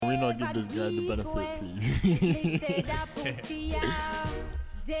y'all give this guy the benefit, please?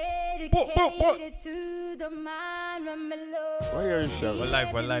 Dedicated to the man from below. Why are you shouting?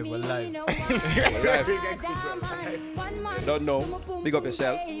 We're live. Don't know. Big up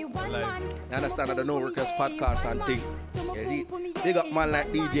yourself. Live. I understand that the No Request podcast and thing. You see? Big up man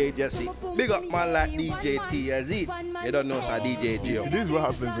like DJ Jesse. Big up man like DJ T. You see? You don't know it's a DJ See, Gio. this is what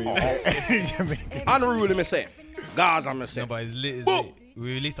happens when you're Jamaican. Unruly, me say. Gaza, me say. No, but it's lit.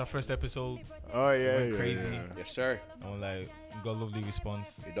 We released our first episode. Oh, yeah, Went yeah. crazy. Yeah. Yes, sir. And we got a lovely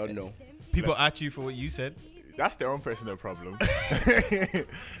response. You don't know. People at you for what you said. That's their own personal problem.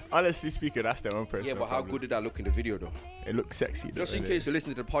 Honestly speaking, that's their own personal Yeah, but how problem. good did that look in the video, though? It looks sexy, though. Just in case you're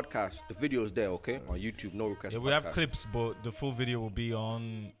listening to the podcast, the video's there, okay? On YouTube, No Request Yeah, podcast. we have clips, but the full video will be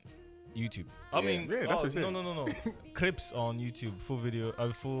on YouTube. I Yeah. mean, Yeah, that's what I said. no. Clips on YouTube. Full video,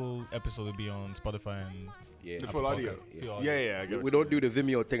 full episode will be on Spotify and Yeah. The Apple full audio. Podcast. Yeah. Full audio. Yeah, I We, get we what don't do the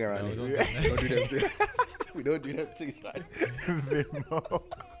Vimeo thing around No, here. we don't do We don't do them things. We don't do that thing. Like. Vimeo.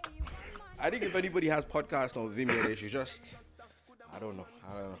 I think if anybody has podcast on Vimeo, they should just. I don't know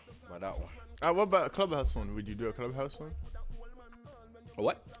about that one. What about a Clubhouse one? Would you do a Clubhouse one? A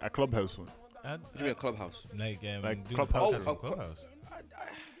what? A Clubhouse one. What do you mean a clubhouse? Like Like doing a Clubhouse. podcast on Clubhouse.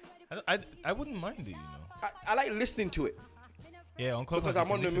 I wouldn't mind it, you know. I like listening to it. Yeah, on Clubhouse. Because I'm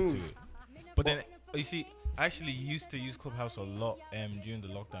you on can the listen to move. it. But then you see, I actually used to use Clubhouse a lot during the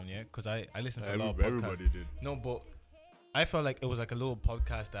lockdown, yeah, because I listened to a lot of podcasts. Everybody did. No, but I felt like it was like a little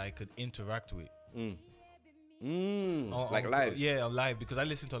podcast that I could interact with. Like live. Yeah, live, because I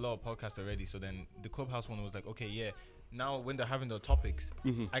listened to a lot of podcasts already. So then the Clubhouse one was like, okay, yeah. Now when they're having their topics,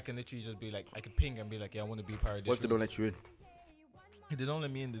 I can literally just be like, I can ping and be like, yeah, I want to be part of this. What if they room. don't let you in? If they don't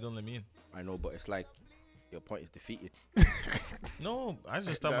let me in, they don't let me in. I know, but it's like your point is defeated. No, I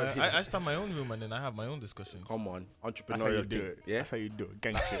just start I start my own room and then I have my own discussion. Come on, That's how you entrepreneurial do thing. it. Yeah, That's how you do it.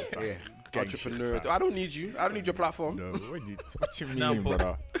 Gang shit. fam. yeah. Gang Entrepreneur. shit, fam. I don't need you. I don't need your platform. No, what you mean, Nah, but-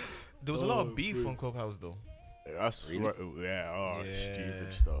 brother? There was a lot Oh, of beef please. on Clubhouse though. That's Really? right. Yeah, Yeah.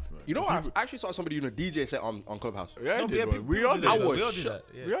 stupid stuff, man. You know, I actually saw somebody doing a DJ set on Clubhouse. Yeah, No, I but did, yeah, man. people We all do did. that. I was We all do shook. that.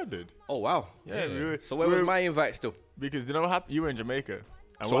 Yeah. We all did. Oh wow. Yeah. we were, So where was my invite still? Because you know what happened? You were in Jamaica,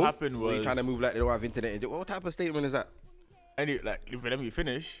 and So what happened Were you was trying to move like they don't have internet? What type of statement is that? let me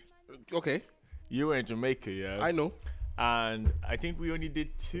finish. Okay, You were in Jamaica, yeah. I know. And I think we only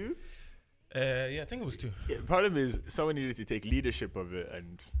did 2. Yeah, I think it was 2. Yeah, the problem is someone needed to take leadership of it,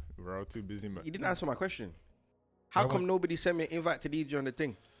 and we're all too busy, man. You didn't answer my question. How I come went- nobody sent me an invite to DJ on the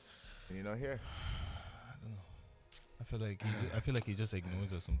thing? And you're not here. I feel like he just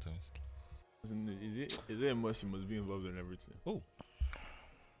ignores us sometimes. Is it a must? You must be involved in everything. Oh.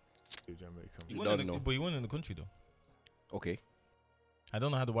 To Jamaica. You You don't weren't know. but you weren't in the country though. Okay. I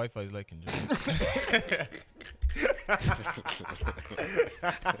don't know how the Wi-Fi is like in Jamaica.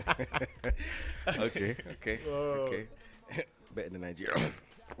 Okay. Okay. Better than Nigeria.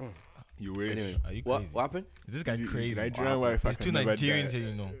 You wish. Anyway, Are you what crazy? happened? Is this guy crazy? Nigerian Wi-Fi There's two can never Nigerians die. here,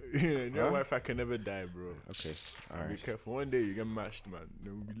 you know. Nigerian Huh? Wi-Fi can never die, bro. Okay. All Be right. careful. One day you get mashed, man.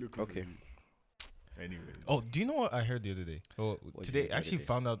 Then we'll be looking. Okay. For you. Anyway. Oh, do you know what I heard the other day? Oh, What today, did you hear I actually the other day?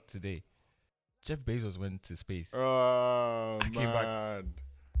 found out today. Jeff Bezos went to space. Oh, I came back. man.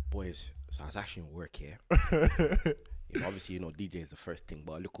 Boys, so I was actually in work here. Obviously, DJ is the first thing,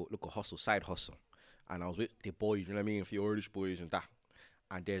 but look at hustle, side hustle. And I was with the boys, you know what I mean? For your Irish boys and that.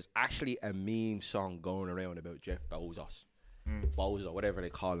 And there's actually a meme song going around about Jeff Bezos. Bezos, whatever they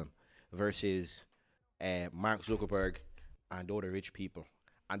call him. Versus Mark Zuckerberg and all the rich people.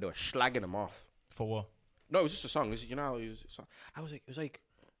 And they were slagging him off. For what? No, it was just a song. It was a song. I was like,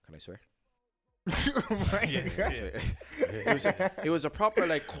 can I swear? It was a proper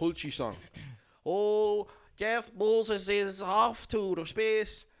like culty song. Oh, Jeff Bezos is off to the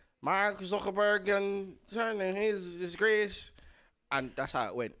space. Mark Zuckerberg and his disgrace, and that's how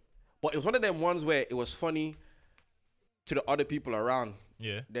it went. But it was one of them ones where it was funny to the other people around.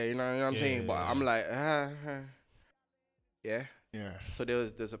 Yeah. There, you know what I'm Yeah, saying. But yeah, I'm like, yeah. Yeah. So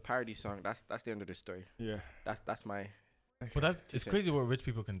there's a parody song. That's the end of the story. Yeah. That's my. But it's crazy what rich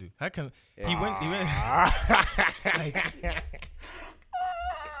people can do. How can Yeah. he went like,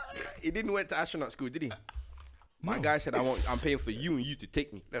 He didn't went to astronaut school, did he? My No. guy said, I'm paying for you and you to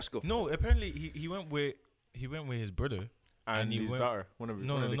take me. Let's go. No, apparently he went with his brother. And he his went- daughter. One of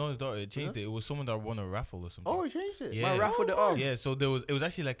No, one of the- not his daughter. It changed it. It was someone that won a raffle or something. Oh, he changed it. Yeah. Man, raffled it off. Yeah, so it was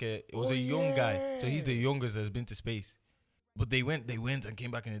actually like a young guy. So he's the youngest that's been to space. But they went and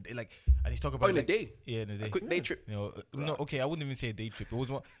came back in a day, and he's talking about in a like, day? Yeah, in a day. A quick day trip. You know, no, okay, I wouldn't even say a day trip. It was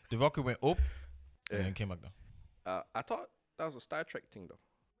one. The rocket went up and then came back down. I thought that was a Star Trek thing though.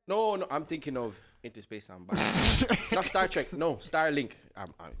 No, I'm thinking of Interspace and back. Not Star Trek. No, Starlink.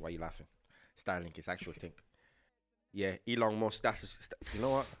 Why are you laughing? Starlink is actual thing. Yeah, Elon Musk. You know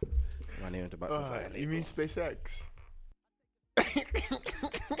what? My name is about. You mean SpaceX?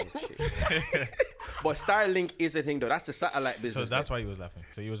 But Starlink is a thing though. That's the satellite business. So that's why he was laughing.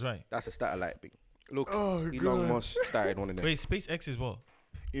 So he was right. That's a satellite thing. Look, Oh, Elon God. Musk started one of them. Wait, SpaceX is what?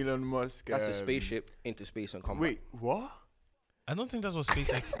 Elon Musk. That's a spaceship into space and combat. Wait, what? I don't think that's what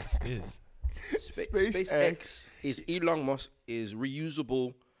SpaceX is. SpaceX is Elon Musk is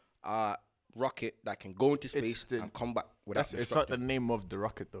reusable rocket that can go into space and come back without It's not the destructing. name of the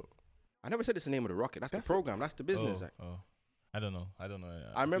rocket though. I never said it's the name of the rocket. That's the program. That's the business. like. I don't know.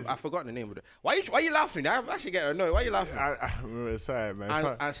 I remember. I forgot the name of it. Why you laughing? I'm actually getting annoyed. Why you laughing? I remember, sorry, man.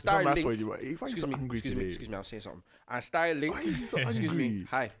 And It's not my Starlink. fault. Why are you Excuse so me. angry Excuse me. today? Excuse me. I'll say something. And Starlink. Why are you so Excuse me. angry?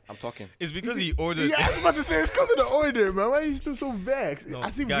 Hi. I'm talking. It's because he ordered. Yeah, I was about to say it's because of the order, man. Why are you still so vexed? No, I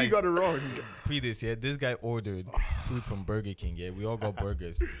see we guy. got it wrong. Pre this, yeah. This guy ordered food from Burger King. Yeah, we all got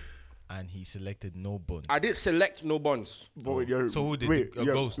burgers, and he selected no bun. I didn't select no buns. But you're, So who did wait, a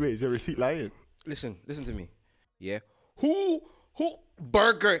you're- ghost? Wait, is your receipt lying? Listen to me. Yeah. Who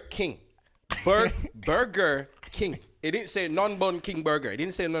Burger King. Burger King. It didn't say non-bun King Burger. It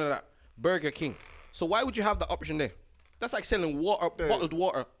didn't say none of that. Burger King. So why would you have the option there? That's like selling water, bottled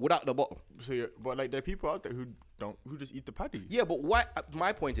water without the bottle. So, but like there are people out there who just eat the patty. Yeah, but why?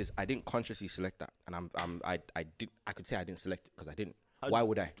 My point is, I didn't consciously select that, and I could say I didn't select it because I didn't. Why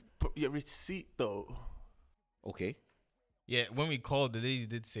would I? But your receipt though. Okay. Yeah, when we called, the lady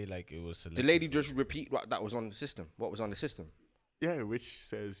did say like it was The selected. lady just repeat what that was on the system. What was on the system? Yeah, which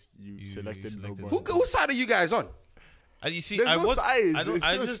says you selected no selected bun. Whose side are you guys on? You see, There's I no was. sides. I don't. It's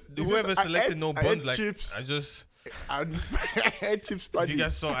I just- just it's whoever just- I selected ate- no I ate buns, like chips. I just. And had chips If patty. you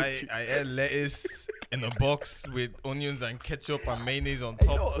guys saw, I ate lettuce in a box with onions and ketchup and mayonnaise on You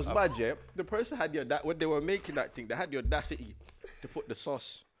top. know what was bad, yeah? The person had when they were making that thing, they had the audacity to put the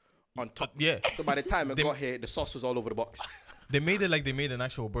sauce on top. Yeah. So by the time it got here, the sauce was all over the box. They made it like they made an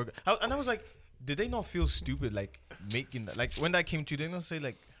actual burger. And I was like, did they not feel stupid like making that? Like when that came to, they not say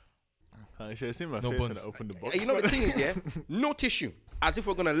like, I should have seen my No face when buns. I opened the box. And you know the thing is, yeah? No tissue. As if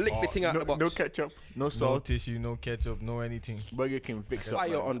we're going to lick the thing out no, the box. no ketchup, no no salt. tissue, no ketchup, no anything. Burger King fix up. Fire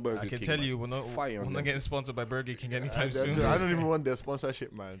man. on Burger I can King. tell man. you, we're not Fire on getting sponsored by Burger King I, anytime soon. I don't even want their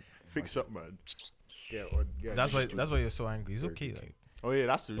sponsorship, man. Fix up, man. Yeah, That's why you're so angry. It's okay. Like, Oh yeah,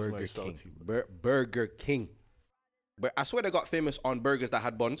 that's the reason why Burger it's King. salty. Burger King. But I swear they got famous on burgers that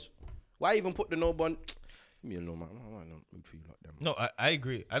had buns. Why even put the no bun? Leave me alone, man. I'm not in a mood for you like them. no, I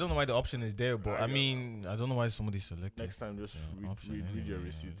agree. I don't know why the option is there, but I mean, I don't know why somebody selected. Next time, just option read your anyway,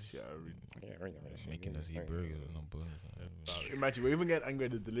 receipts. Yeah, read. Making us eat burgers with no buns. Imagine we even get angry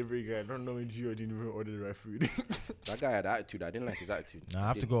at the delivery guy. I don't know when Gio didn't even order the right food. That guy had attitude. I didn't like his attitude. Nah, I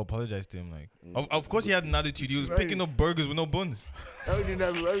have to Didn't. go apologize to him. Like, of course he had an attitude. He was picking up burgers with no buns. I didn't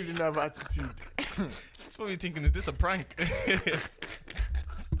have attitude. He's probably thinking, is this a prank?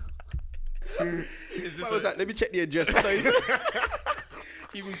 Is this What was that? Let me check the address.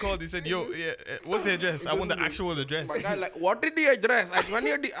 He even called. He said, "Yo, yeah, what's the address? I want the actual address." My guy like, what did the address? I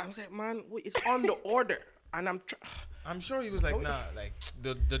was like, man, wait, it's on the order. And I'm sure he was like, nah, like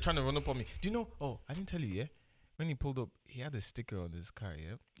they're trying to run up on me. Do you know? Oh, I didn't tell you, yeah. When he pulled up, he had a sticker on his car,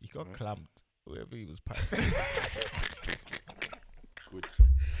 yeah. He got clamped wherever he was parked. Good.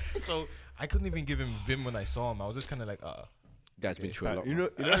 So I couldn't even give him vim when I saw him. I was just kind of like, Guy's been through a lot. You know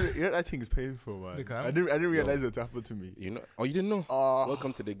that thing is painful, man. The clam? I didn't realize it happened to me. You know? Oh, you didn't know? Oh.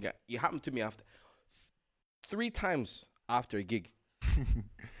 Welcome to the guy. It happened to me after 3 times after a gig.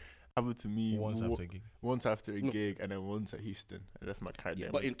 Happened to me once after a gig. once after a No. gig, and then once at Houston. I left my car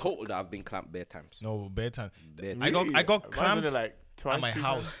there. But in total, that I've been clamped bare times. No, bedtime. Bare I got Really? clamped Imagine it like twice, at my 3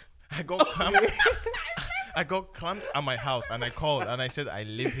 house. times. I got clamped. I got clamped at my house, and I called and I said I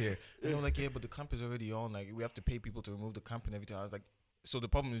live here. And they were like, yeah, but the clamp is already on. Like we have to pay people to remove the clamp and everything. I was like, so the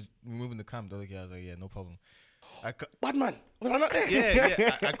problem is removing the clamp. They're like, yeah. I was like, yeah, no problem. Bad man. Was I not there?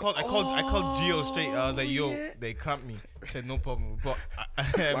 Yeah. I called Gio straight. I was like, yo, they clamped me. I said no problem.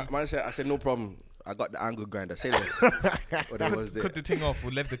 But Man said, I said, no problem. I got the angle grinder. Say less. What it was there. cut the thing off.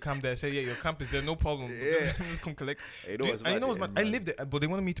 We left the clamp there. I said, yeah, your clamp is there. No problem. Just come collect. Hey, you know Do- what's and you mad, know what's yeah? mad? I lived there, but they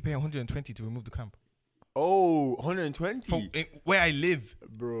wanted me to pay 120 to remove the clamp. Oh, 120. Where I live.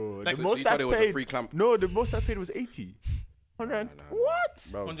 Bro, Like, the so most you thought I it was a paid. free clamp? No, the most I paid was 80. 100. What?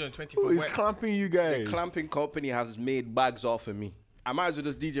 Bro, 120 Who for is where? clamping you the guys? clamping company has made bags off of me. I might as well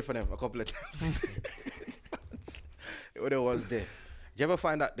just DJ for them a couple of times. What it was there. Do you ever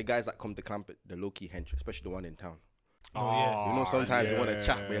find out the guys that come to clamp it, the low-key hench, especially the one in town? You know, sometimes you want to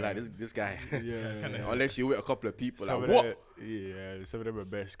chat, but you're yeah. like, this guy. Yeah. Unless you're with a couple of people, Some like, of what? them- Yeah, some of them are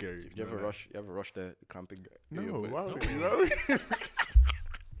best scary. You ever rush the clamping guy? No, Yeah, but- why would you?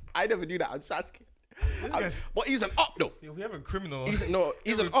 I never do that on Sasuke. guy's- But he's an up though. Yeah, we have a criminal. He's an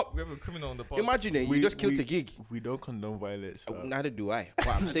up. We have a criminal on the podcast. Imagine it, you just killed the gig. We don't condone violence. fam. Neither do I. But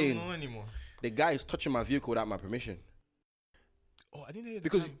I'm I don't saying know anymore. the guy is touching my vehicle without my permission. Oh, I didn't tell you the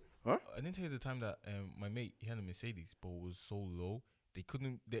Because- time. huh? I didn't tell you the time that my mate, he had a Mercedes, but it was so low they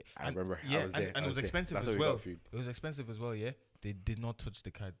couldn't. I remember. I Yeah, was there. and I it was there. expensive That's as how we got well. food. It was expensive as well. Yeah, they did not touch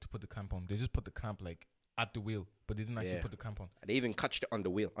the car to put the clamp on. They just put the clamp like at the wheel, but they didn't actually Yeah. put the clamp on. They even catched it on the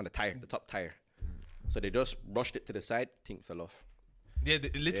wheel, on the tire, the top tire. So they just brushed it to the side. Thing fell off. Yeah, they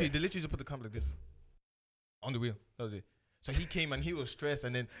literally just put the clamp like this on the wheel. That was it. So he came and he was stressed,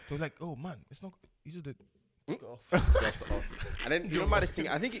 and then they were like, "Oh man, it's not. You just did took it off." Dropped it off. And then you know, maddest thing,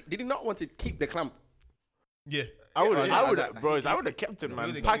 I think did he not want to keep the clamp? Yeah, I would, Yeah, I I would, was- bros. I would have kept it, man.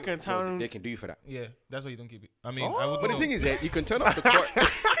 Really? Packing Well, town. they can do you for that. yeah. That's why you don't keep it. I mean, I would. But the thing is, you can turn up the court.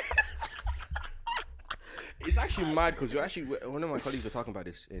 It's actually mad because you're actually one of my colleagues were talking about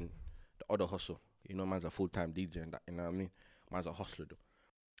this in the other hustle. You know, man's a full-time DJ and that. You know what I mean? Man's a hustler though.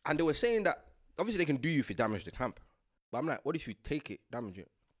 And they were saying that obviously they can do you if you damage the clamp. But I'm like, what if you take it, damage it,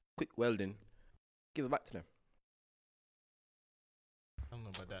 quick welding, give it back to them? I don't know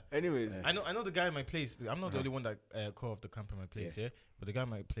about that. Anyways, Yeah. I know the guy in my place. I'm not the only one that called off the clamp in my place, yeah. But the guy in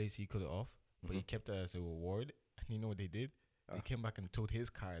my place, he cut it off, but he kept it as a reward. And you know what they did? They came back and towed his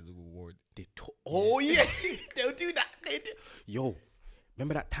car as a reward. Oh yeah, they'll do that. They do. Yo,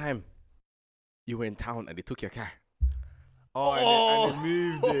 remember that time you were in town and they took your car? and they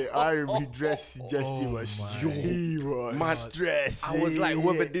moved it. I redressed Jesse Oh was my. he was Man, stressed. I was like,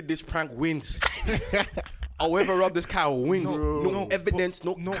 whoever did this prank wins. Or whoever robbed this car wins. No evidence,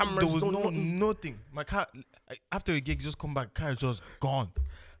 no cameras, There was no nothing. nothing. My car, after a gig, just come back, car is just gone.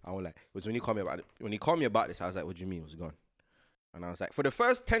 I was like, it was when you called me about it. When he called me about this, I was like, what do you mean it was gone? And I was like, for the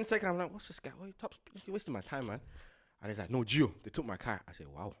first 10 seconds, I'm like, what's this guy? You're wasting my time, man. And he's like, no, Gio, they took my car. I said,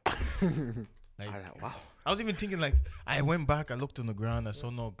 wow. Like, I was like, wow. I was even thinking, like, I went back, I looked on the ground, I saw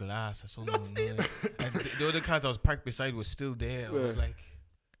no glass, I saw no nothing. And the other cars I was parked beside were still there. I was like,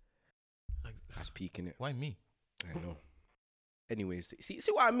 That's peaking it. why me? I know. Anyways, see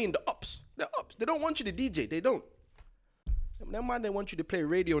what I mean? The ups. They don't want you to DJ. They don't. Them man, they want you to play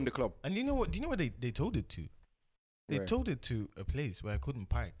radio in the club. And you know what? Do you know what they told it to? They Where? told it to a place where I couldn't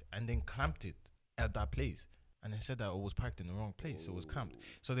park, and then clamped it at that place. And they said that it was parked in the wrong place, so it was clamped.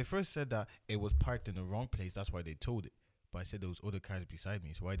 So they first said that it was parked in the wrong place. That's why they towed it. But I said there was other cars beside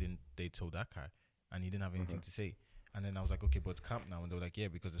me, so why didn't they tow that car? And he didn't have anything to say. And then I was like, okay, but it's clamped now. And they were like, yeah,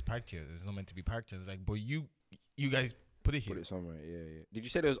 because it's parked here. It's not meant to be parked here. It's like, but you guys put it here. Put it somewhere. Yeah. Did you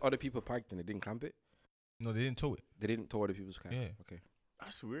say there was other people parked and they didn't clamp it? No, they didn't tow it. They didn't tow other people's car. Yeah. Okay.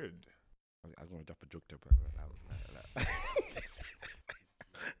 That's weird. I was gonna drop a joke there, but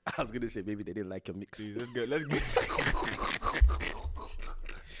I was gonna say maybe they didn't like your mix. Dude, let's go.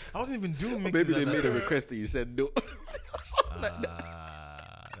 I wasn't even doing mixes. Maybe they at that made a time. request and you said no.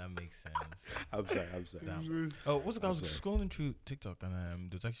 That makes sense. I'm sorry. Damn. Oh, what's it? I was I'm scrolling through TikTok and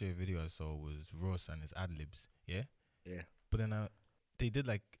there's actually a video I saw was Ross and his ad libs. Yeah. Yeah. But then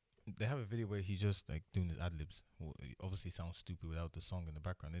they have a video where he's just like doing his ad libs. Well, it obviously sounds stupid without the song in the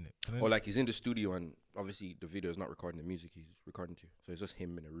background, innit? But then- Or like he's in the studio and obviously the video is not recording the music, he's recording to you. So it's just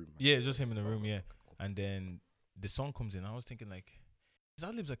him in a room. yeah, it's just him in the room. Yeah. And then the song comes in. I was thinking like his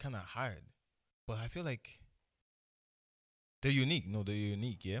ad libs are kind of hard, but I feel like they're unique. No, they're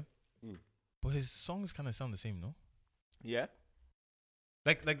unique. Yeah. Mm. But his songs kind of sound the same, no? Yeah.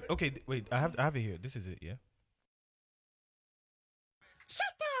 Like okay, wait, I have it here. This is it, yeah.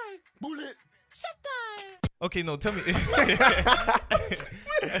 Bullet. Okay, no, tell me.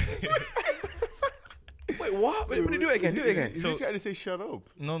 Wait, what? Wait, do it again. Do it again. He's So- trying to say shut up.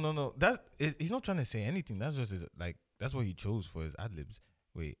 No. He's not trying to say anything. That's just that's what he chose for his ad libs.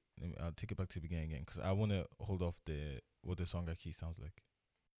 Wait, I'll take it back to the beginning again because I want to hold off what the song actually sounds like.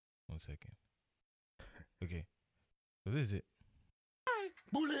 1 second. Okay, so this is it.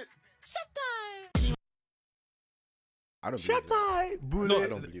 Bullet. I don't believe Shut it. up, I bullet.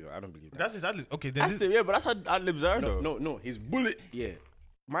 don't believe it. I don't believe that. That's his ad lib. Okay, then That's the yeah, but that's how ad libs are though. No. His bullet. Yeah.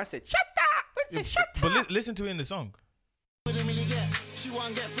 Man said, shut up. Man said, shut up. but listen to it in the song. She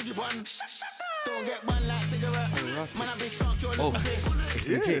won't get 51. Don't get one like cigarette. Man, I big chunk your little face. It's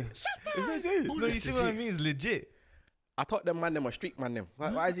Yeah. legit. Is that Jay? No, you see what I mean? It's legit. I thought them man them a street man them.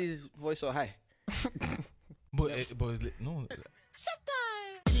 Why is his voice so high? But no.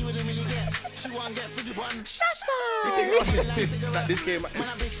 You wouldn't really get. She won't get 51. You think Rush is pissed that this game? Man,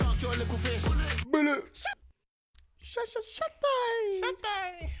 I big chunk your little face. Bullet.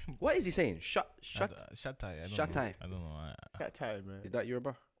 Shatai. What is he saying? Shut. Shatai. Shatai. I don't know. Shatai, man. Is that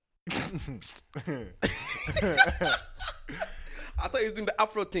Yoruba? I thought he was doing the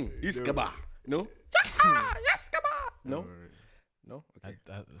Afro thing. Iskaba. No? No? No? Okay.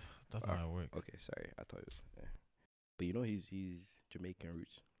 That's not how it works. Okay, sorry. I thought it was. Yeah. But you know he's Jamaican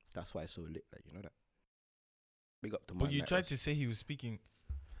roots. That's why it's so lit. Like, you know that. Big up to But man you like tried us. to say he was speaking.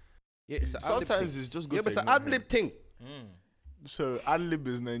 Yeah, it's an ad-lib Sometimes thing. it's just good. Yeah, to but it's an ignore him. ad-lib thing. So ad-lib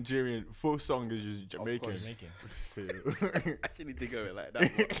is Nigerian. Folk song is just Jamaican. Jamaican. Actually think of it like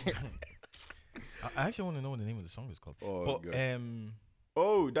that. I actually want to know what the name of the song is called. Oh, But God.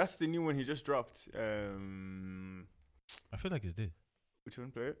 Oh, that's the new one he just dropped. I feel like it's this. Which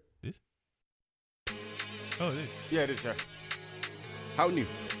one? Play it. Oh, it is. Yeah, it is. Yeah. How new?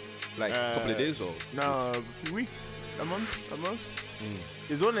 Like a couple of days or? No, a few weeks, a month, at most. Mm.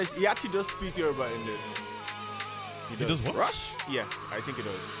 It's one that's, he actually does speak Yoruba in this. He does what? Rush? Yeah, I think it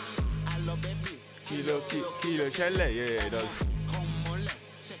does. Hello, baby. Kilo Chele. Yeah, it does. Come on,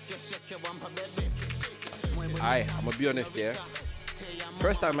 shake your bumper, baby. I'm gonna be honest, yeah.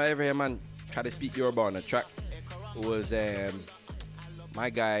 First time I ever hear man try to speak Yoruba on a track was my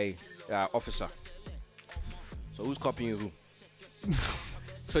guy, Officer. So who's copying who?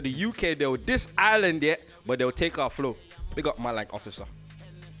 So the UK, they'll this island yet, but they'll take our flow. Big up man like Officer.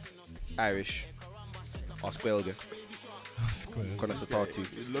 Irish. Or Squelga. Gonna talk to you.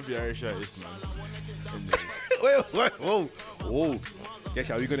 Love your Irish artist, man. Wait, whoa. Yes,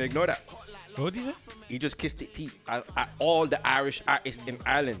 are we gonna ignore that? What did you say? He just kissed it teeth at all the Irish artists in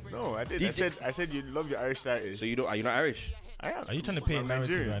Ireland. No, I did. DJ. I said you love your Irish artist. So you don't? Are you not Irish? I am. Are you trying to paint a I'm narrative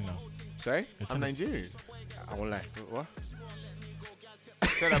Nigerian. right now? Sorry? I'm Nigerian. I won't lie. What? I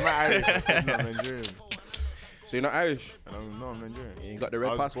said I'm not Irish. I said no, I'm Nigerian. So you're not Irish? I don't know. I'm Nigerian. You got the I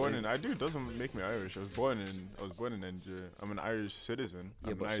red was passport. born in. I do. It doesn't make me Irish. I was born in Nigeria. I'm an Irish citizen.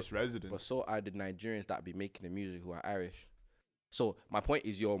 Yeah, I'm but an Irish resident. But so are the Nigerians that be making the music who are Irish. So my point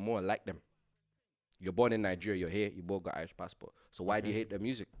is, you're more like them. You're born in Nigeria. You're here. You both got Irish passport. So why do you hate their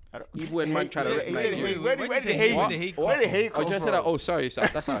music? I don't- Even when man try to rap Nigeria. Where did the hate? What? Where did the hate I come was just from? say that. Oh, sorry.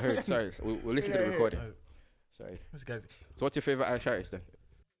 That's how I heard. Sorry. So we'll listen to the recording. Sorry. This guy's. So what's your favorite Irish artist then?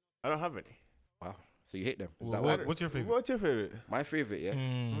 I don't have any. Wow. So you hate them? Is that why? What's your favorite? What's your favorite? My favorite, yeah.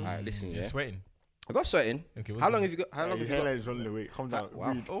 Alright, listen, You're yeah. sweating. I got certain. Okay. How long have you got? How long Your have you got? hairline's running away. Calm down.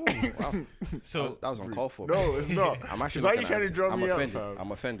 Wow. Breathe. Oh, wow. So, That was uncalled for. No, it's not. I'm actually. Why are not you gonna trying to answer. draw I'm me up, offended. fam?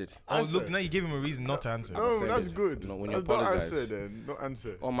 I'm offended. oh Answer. look, now you gave him a reason not to answer. No, that's offended. good. You know, when you Don't apologize. answer then. Don't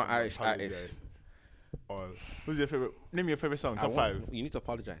answer. All my Irish Apologize. artists. All. Who's your favorite? Name your favorite song. I Top want- 5. You need to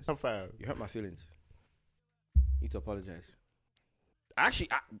apologize. Top 5. You hurt my feelings. You need to apologize. Actually,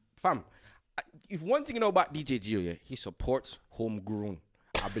 fam, if one thing you know about DJ Gio, yeah, he supports homegrown.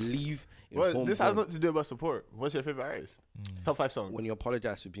 I believe in Well, homegrown. this has nothing to do about support. What's your favorite artist? Top 5 songs. When you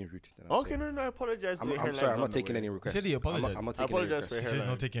apologize for being rude, then I'll Okay, say. no, I apologize. I'm to your sorry. hairline I'm not on the taking way. any requests. said he apologized. I'm not I taking any apologize for He requests. says hairline.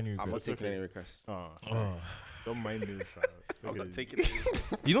 not taking any I'm not requests. taking okay. any requests. Oh, Oh. don't mind him, fam. I'm Look not at taking any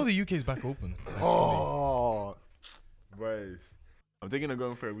requests. You know the UK is back open. Oh, boys. I'm thinking of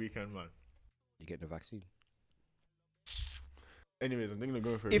going for a weekend, man. You get the vaccine. Anyways, I'm thinking of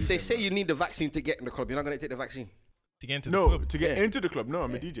going for a If they weekend, say man. you need the vaccine to get in the club, you're not going to take the vaccine. To get into the No, club. to get Yeah. into the club. No,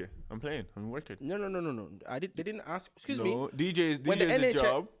 I'm a DJ. I'm playing. I'm working. No. They didn't ask. Excuse no, me. DJ When the is a NHS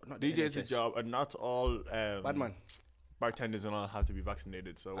job. not the DJ is a NHS. job, and not all Bad man. bartenders and all have to be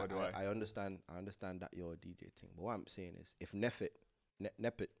vaccinated. So what do I? I understand that you're a DJ thing, but what I'm saying is, if Nepit,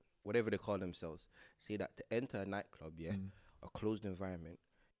 whatever they call themselves, say that to enter a nightclub, yeah, a closed environment,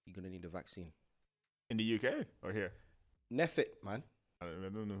 you're gonna need a vaccine. In the UK or here? Nefit, man, I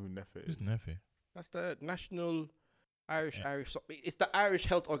don't know who Nefe Who's is. Nefe? that's the National Irish. It's the Irish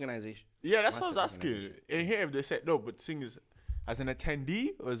Health Organization. Yeah, that's what I was Massive asking. organisation. In here, if they said no, but thing is, as an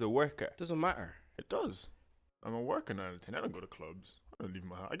attendee or as a worker, Doesn't matter. it does. I'm a worker, not an attendee. I don't go to clubs. I don't leave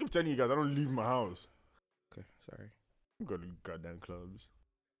my house. I keep telling you guys, I don't leave my house. Okay, sorry. I don't go to goddamn clubs.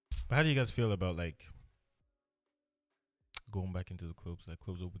 But how do you guys feel about like going back into the clubs? Like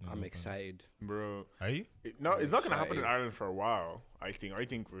clubs opening. I'm up excited. Bro, Are you? no, it's not gonna happen in excited. Ireland for a while. I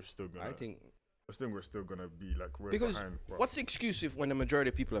think we're still gonna. I think we're still gonna be like we're because behind. Well, what's the excuse if when the majority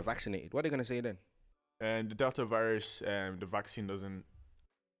of people are vaccinated? What are they gonna say then? and the Delta virus, the vaccine doesn't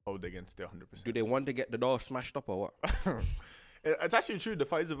hold against the 100%. Do they want to get the door smashed up or what? It's actually true. The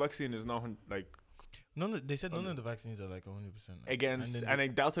Pfizer vaccine is not like They said none of the vaccines are like 100%. against, then and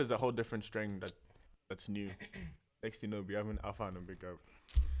like Delta is a whole different strain that's new. Next thing you know, we have an alpha and a big up,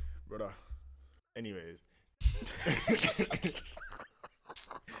 brother. Anyways,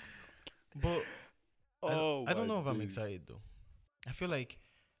 But I don't know if I'm days. excited though. I feel like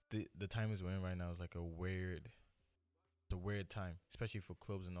the times we're in right now is like a weird the weird time, especially for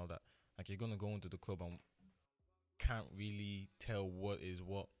clubs and all that. Like you're gonna go into the club and can't really tell what is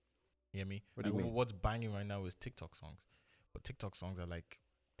what. You hear me? What do you Like, mean? what's banging right now is TikTok songs, but TikTok songs are like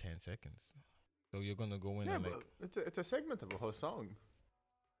 10 seconds. So you're gonna go in Yeah, and but like, it's a segment of a whole song.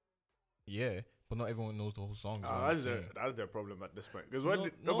 yeah, but not everyone knows the whole song. is what I'm saying. That's their problem at this point. Because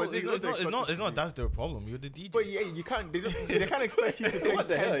No, it's not. That's their problem. You're the DJ. But yeah, you can't. They can't expect you to play What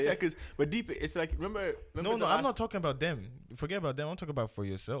the 10 hell, yeah? seconds. But deep, it's like remember No, the I'm last- not talking about them. Forget about them. I'm talking about for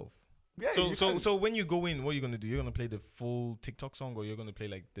yourself. Yeah, So you so can't- so when you go in, what are you gonna do? You're gonna play the full TikTok song, or you're gonna play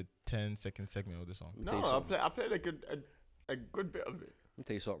like the 10-second segment of the song? Let me No, tell you I'll something. play like a good bit of it. Let me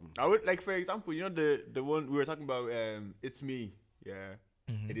tell you something. I would like, for example, you know the one we were talking about. It's me. Yeah,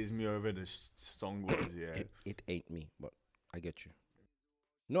 Mhm. it is me. Whatever the song was. Yeah. It ain't me, but I get you.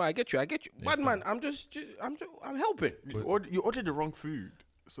 No, I get you. Yes, Bad man, I'm helping. You ordered the wrong food,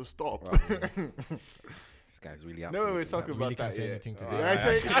 so stop. This guy's really out. No, for we're it, talking really about can't that. say Yeah. anything Oh, today. I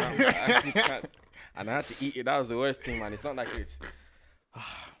say- I actually can't. And I had to eat it. That was the worst thing, man. It's not like it's.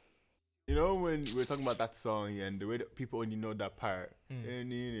 You know when we're talking about that song and the way that people only know that part, Mm.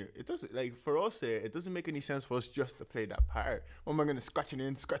 and it doesn't like for us. It doesn't make any sense for us just to play that part. What am I gonna scratch the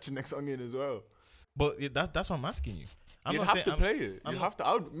next song in as well? But that's what I'm asking you. I'm You not have saying to I'm- play it. I'm You not-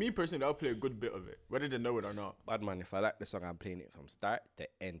 have to. Me personally, I'll play a good bit of it, whether they know it or not. Bad man, if I like the song, I'm playing it from start to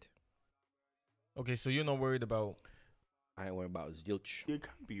end. Okay, so you're not worried about. I ain't worried about zilch. You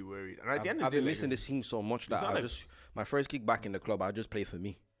can't be worried. And at the end I've of the been day, missing the scene so much that not I like- just my first kick back in the club, I just play for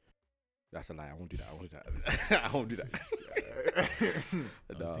me. That's a lie. I won't do that. I won't do that. I won't do that.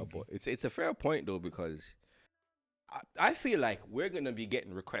 No, but it's a fair point though, because I feel like we're gonna be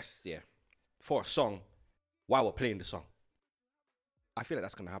getting requests for a song while we're playing the song. I feel like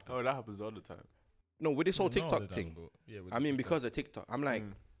that's gonna happen. Oh, that happens all the time. No, with this whole Not all the TikTok time, thing. but yeah, with I the mean, TikTok. because of TikTok, I'm like,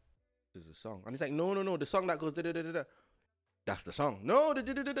 Mm. this is a song, and it's like, no, the song that goes da da da da da. That's the song. No, da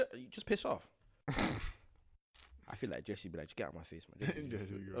da da da da. You just piss off. I feel like Jesse be like, get out of my face, man.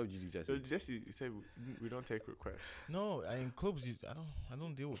 Jesse, you go. Oh, GG Jesse. So Jesse, you say we don't take requests. No, in clubs, I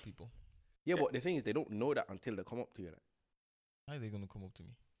don't deal with people. Yeah, but the thing is, they don't know that until they come up to you. Like, How are they gonna come up to me?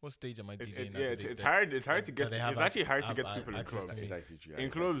 What stage am I DJing? at? Yeah, Do they- it's that- hard. It's hard to that get. they have It's actually hard to have get to people in access clubs. to me. it's actually true. In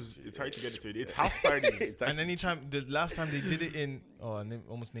clubs, it's hard to get to it. It's Yeah. house parties. It's And actually anytime the last time they did it in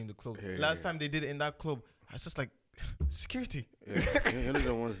almost named the club. Yeah, last yeah. time they did it in that club, I was just like, security. Yeah, you're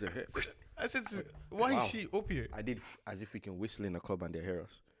the ones that hit. I said, why Wow. is she up here? I did as if we can whistle in a club and they hear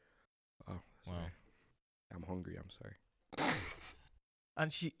us. Oh, Wow. sorry. I'm hungry. I'm sorry.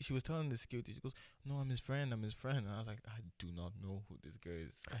 And she was telling the security, she goes, no, I'm his friend. And I was like, I do not know who this girl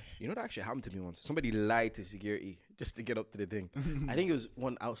is. You know that actually happened to me once. Somebody lied to security just to get up to the thing. I think it was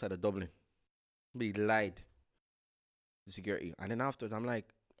one outside of Dublin. Somebody lied to security, and then afterwards, I'm like,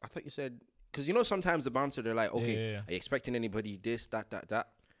 I thought you said, because you know sometimes the bouncer they're like, okay, Yeah. are you expecting anybody? This, that.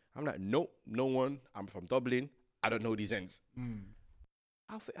 I'm like, nope, no one. I'm from Dublin. I don't know these ends. Mm.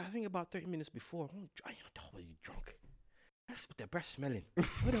 I think about 30 minutes before, I was drunk. That's what their breath smelling.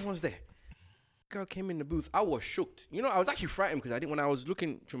 Where the ones there? Girl came in the booth. I was shocked. You know, I was actually frightened because when I was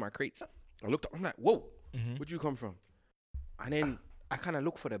looking through my crates, I looked up. I'm like, whoa, Mm-hmm. where'd you come from? And then I kind of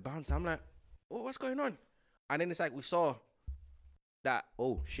look for the bouncer. I'm like, oh, what's going on? And then it's like we saw that.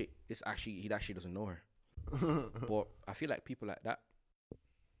 Oh shit, he actually doesn't know her. But I feel like people like that.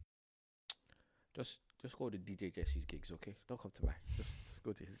 Just go to DJ Jesse's gigs, okay? Don't come to mine. Just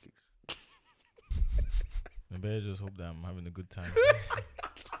go to his gigs. I better just hope that I'm having a good time.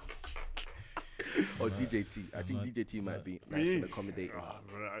 Or DJ T. I I'm think not- DJ T might be Me? nice and accommodating. Ah,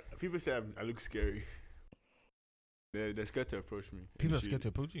 bro, people say I look scary. They're scared to approach me. And People you are scared should- to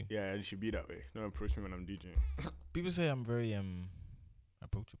approach you. Yeah, and it should be that way. Don't approach me when I'm DJing. People say I'm very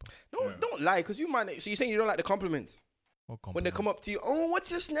approachable. No, don't lie, because you might. So you're saying you don't like the compliments? What When they compliment? come up to you, oh, what's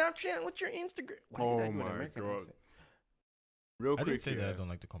your Snapchat? What's your Instagram? Why Oh did I go with my American God. accent? Real I quick didn't say that I here. don't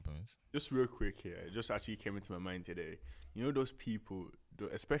like the compliments. Just real quick here. It just actually came into my mind today. You know those people,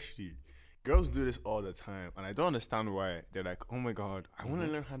 especially girls do this all the time, and I don't understand why. They're like, oh my God, I want to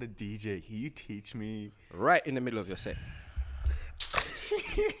learn how to DJ. Can you teach me? Right in the middle of your set.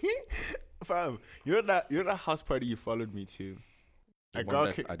 Fam, you know that house party you followed me to? The A one girl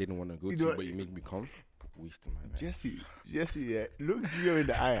that ca- I didn't want to go You to, know- but you made me come. Wasting my time. Jesse, yeah. Look Gio in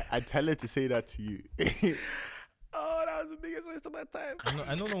the eye. I tell her to say that to you. Oh, that was the biggest waste of my time.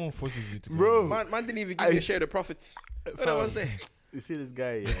 I know no one forces you to go. Bro. Man didn't even give I me a s- share of the profits. Oh, that was there. You see this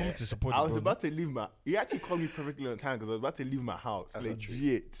guy, You're yeah. coming to support I the was bro, about to leave my. He actually called me perfectly on time because I was about to leave my house. That's not true.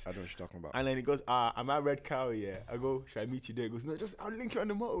 Legit. I know what you're talking about. And then he goes, I'm at Red Cow, yeah. I go, should I meet you there? He goes, no, just I'll link you on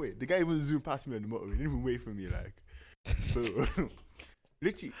the motorway. The guy even zoomed past me on the motorway. He didn't even wait for me, like. So,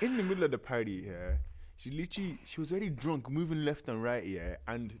 literally, in the middle of the party, yeah, She was already drunk, moving left and right, yeah.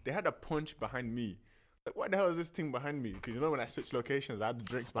 And they had a punch behind me. Like, what the hell is this thing behind me? Because you know when I switched locations, I had the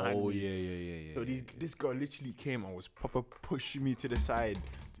drinks behind me. Oh yeah. So this girl literally came and was proper pushing me to the side.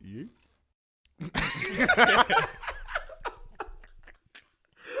 You?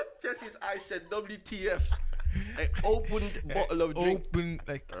 Jesse's eyes said WTF. An opened bottle of drink. Open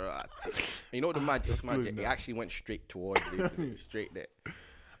like You know the mad? It's mad. close It now. actually went straight towards it. Straight there.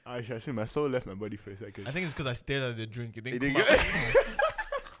 I see my soul left my body for a second. I think it's because I stared at the drink. It It didn't didn't come get- out.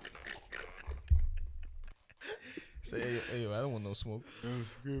 Say, hey, I don't want no smoke. I'm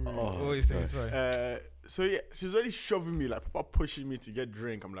screaming. What were you saying? Sorry. So yeah, she was already shoving me, like proper pushing me to get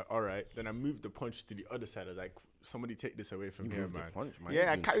drink. I'm like, all right. Then I moved the punch to the other side. I was like, somebody take this away from You here, moved the man. punch, man. Yeah, You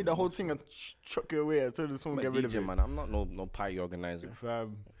I doing carried too the whole much, thing man. and chuck it away. I told someone I'm get a rid of DJ, it. man. I'm not no party organizer.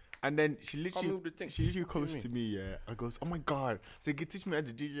 And then she literally, move the thing. she literally comes What to do me. Yeah, I goes, oh my god. So you can teach me how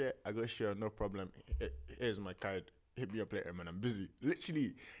to DJ. I go, sure, no problem. Here's my card. Hit me up later, man. I'm busy.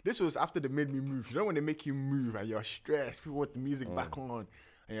 Literally, this was after they made me move. You know when they make you move and you're stressed, people want the music back on,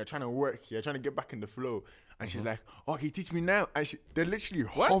 and you're trying to work, you're trying to get back in the flow. And she's like, "Oh, can you teach me now?" And they literally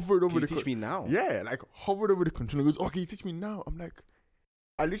hovered over Can you the. teach me now? Yeah, like hovered over the controller. Goes, "Oh, can you teach me now?" I'm like,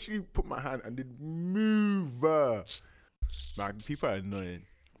 I literally put my hand and did move. Man, people are annoying.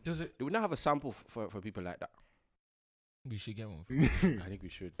 Does it? Do we not have a sample for people like that? We should get one. I think we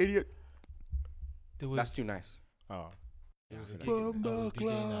should. Idiot. There was, That's too nice. Oh. there was a Yeah, gig I was DJing at.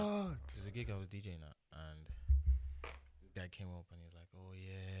 Bumbleclot. There's a gig I was DJing at, and this guy came up and he's like, "Oh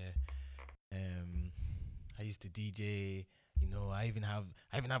yeah, I used to DJ. You know, I even have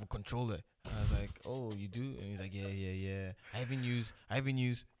a controller." And I was like, "Oh, you do?" And he's like, "Yeah. I even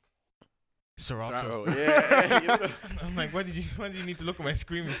use Serato." Yeah. You know, I'm like, why did you need to look at my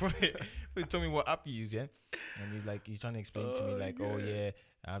screen before you told me what app you use, yeah? And he's trying to explain to me like, oh yeah,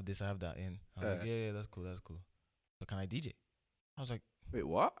 I have this, I have that in. I was like, yeah, that's cool. So can I DJ? I was like, Wait,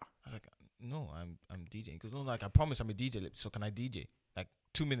 what? no, I'm DJing. Because no, like I promise I'm a DJ. So can I DJ? Like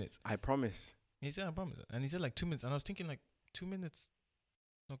 2 minutes. I promise. He said I promise, and he said like 2 minutes, and I was thinking like 2 minutes,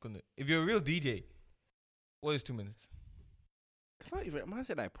 not gonna. If you're a real DJ, what is 2 minutes? It's not even. Man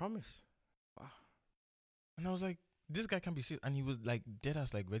said I promise. And I was like, this guy can't be serious. And he was like dead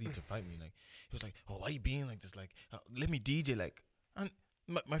ass like ready to fight me. Like he was like, oh, why you being like this? Like let me DJ. Like, and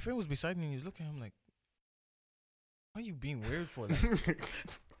my friend was beside me and he's looking at him like, why are you being weird for? Like,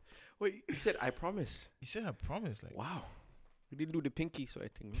 Wait, he said I promise. he said I promise. Like, Wow. We didn't do the pinky sort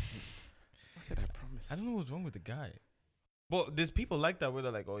of thing. I said I promise. I don't know what's wrong with the guy. But there's people like that where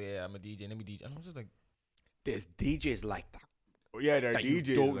they're like, oh yeah, I'm a DJ, let me DJ. And I was just like, There's DJs like that. Oh, yeah, there are That you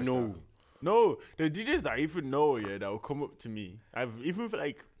DJs don't like know. that. No, the DJs that I even know, yeah, that will come up to me. I've even for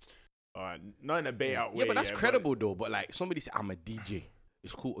like, not in a bait out way. Yeah, but that's credible though. But like somebody said, I'm a DJ.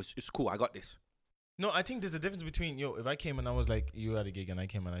 It's cool. It's cool. I got this. no, I think there's a difference between, yo, if I came and I was like, you had a gig and I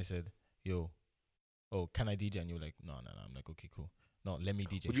came and I said, yo, oh, can I DJ? And you were like, no. I'm like, okay, cool. No, let me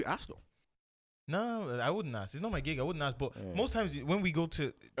DJ. Would you ask though? No, I wouldn't ask. It's not my gig. I wouldn't ask. But Yeah. most times when we go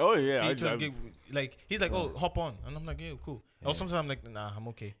to Oh yeah, DJ's gig, like he's like, oh, hop on, and I'm like, yeah, cool. Yeah. Or sometimes I'm like, nah, I'm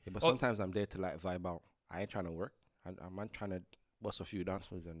okay. Yeah, but Oh. sometimes I'm there to like vibe out. I ain't trying to work. I'm trying to bust a few dance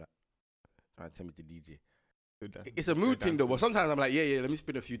moves and that. Trying to tell me to DJ. It's a mood thing though. But sometimes I'm like, yeah, let me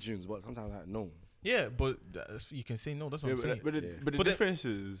spin a few tunes. But sometimes I'm like, no. Yeah, but you can say no. That's what Yeah, I'm saying. but Yeah. the But the- difference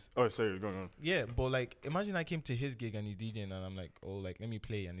is. Oh, sorry, go on. Yeah, but like, imagine I came to his gig and he's DJing, and I'm like, oh, like let me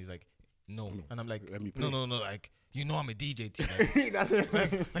play, and he's like, no, No. and I'm like, Let me play. no, like you know I'm a DJ, too. Like, That's it.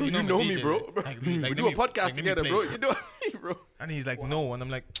 like, You I'm a know me, DJ, bro. Like, We let do me- a podcast like, let me together, play. bro. You know me, bro. And he's like, Wow. no, and I'm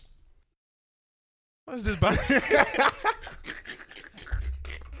like, what is this bad?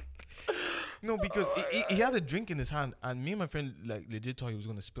 No, because he had a drink in his hand, and me and my friend like legit thought he was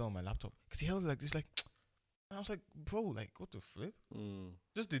gonna spill on my laptop because he held it like this, like. And I was like, bro, like what the flip?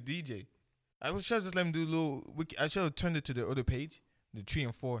 Just the DJ. I was just let him do a little. I should have turned it to the other page, the 3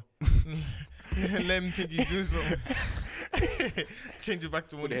 and 4. Let him think he's doing something. Change it back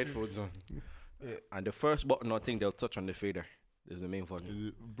to Put one. the and two. headphones on. Yeah. And the first button, I think they'll touch on the fader. Is the main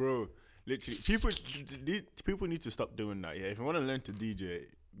volume. Bro, literally, people need to stop doing that. Yeah, if you want to learn to DJ,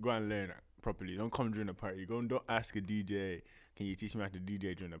 go and learn it properly. Don't come during the party. Don't ask a DJ, can you teach me how to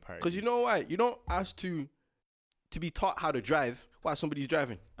DJ during the party? Because you know why? You don't ask to be taught how to drive while somebody's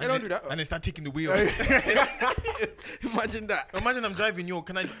driving. They don't do that. And they start taking the wheel. Imagine that. Imagine I'm driving, yo.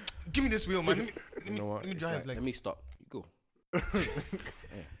 Can I give me this wheel, man? You know what? Let me It's drive. like, Like, let me stop. You go. Yeah,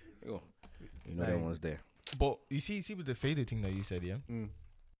 you go. You know that Like- one's there. but you see with the faded thing that you said, yeah. Mm.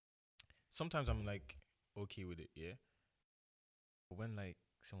 Sometimes I'm like okay with it, yeah. But when like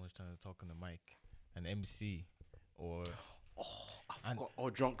someone's trying to talk on the mic, an MC, or I And- forgot. Oh,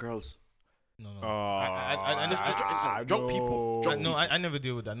 drunk girls. No. I just drunk people. Drunk No, I never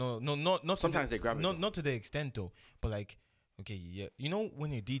deal with that. No, not. Sometimes they grab it, though. Not to the extent though, but like, okay, yeah, you know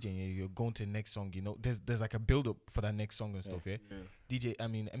when you're DJing, you're going to the next song. You know, there's like a build up for that next song and stuff. Yeah.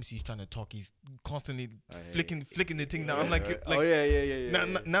 MC is trying to talk. He's constantly flicking the thing down. I'm like,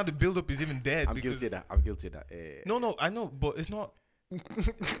 Now the build up is even dead. I'm guilty of that. No, I know, but it's not.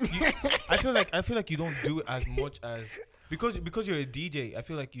 I feel like you don't do it as much as. Because you're a DJ, I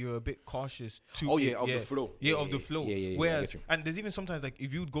feel like you're a bit cautious too. The flow. Of the flow. Whereas, I and there's even sometimes like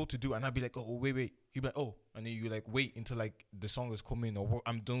if you'd go to do it and I'd be like, oh wait, you'd be like, oh, and then you like wait until like the song is coming or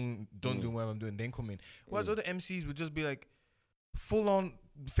I'm done doing what I'm doing, then come in. Whereas other MCs would just be like full on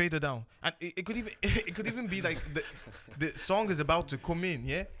fader down, and it could even be like the song is about to come in,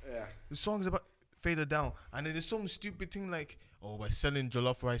 the song is about fader down, and then there's some stupid thing like, oh, we're selling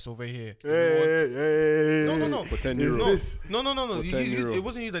jollof rice over here. Hey. No. For 10 Is euros. this? No. For 10 euro. It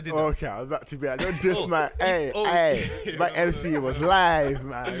wasn't you that did that. Okay, I was about to be like, don't diss my. Oh. My MC was live,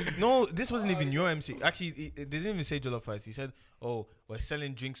 man. No, this wasn't even your MC. Actually, they didn't even say jollof rice. He said, oh, we're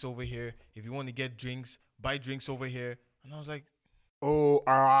selling drinks over here. If you want to get drinks, buy drinks over here. And I was like, Oh.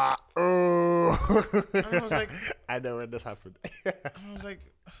 and I was like, I know when this happened. and I was like,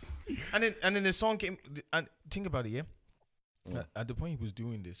 and then the song came. And think about it, yeah. At the point he was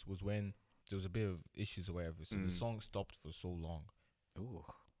doing this was when there was a bit of issues or whatever. So the song stopped for so long. Ooh.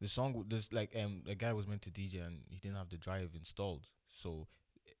 The song, there's like a guy was meant to DJ and he didn't have the drive installed. So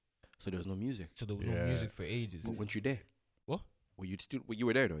there was no music. there was no music for ages. But weren't you there? What? You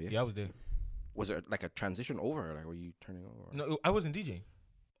were there though, yeah? Yeah, I was there. Was it like a transition over? Like, were you turning over? No, I wasn't DJing.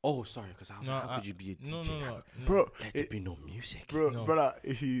 Oh, sorry, because I was like, how could you be a DJ? No. Bro, Let there be no music. brother,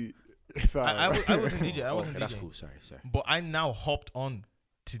 I wasn't DJ. I wasn't That's DJ. cool. Sorry. But I now hopped on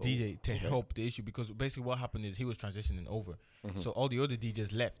to DJ to help the issue because basically what happened is he was transitioning over. So all the other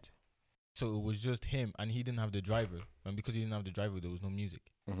DJs left. So it was just him and he didn't have the driver. And because he didn't have the driver, there was no music.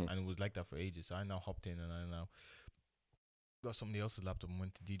 And it was like that for ages. So I now hopped in and I now got somebody else's laptop and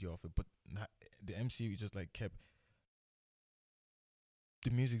went to DJ off it. But the MC just like kept... The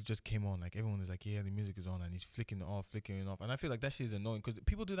music just came on. Like everyone was like, yeah, the music is on. And he's flicking it off. And I feel like that shit is annoying because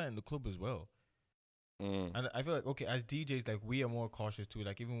people do that in the club as well. And I feel like, okay, as DJs, like we are more cautious too.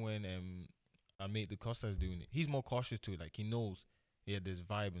 Like even when our mate the Costa is doing it, he's more cautious too. Like he knows, there's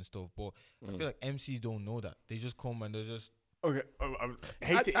vibe and stuff. But I feel like MCs don't know that. They just come and they're just Okay,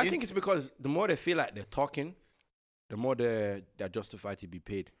 I think it's because the more they feel like they're talking, the more they're justified to be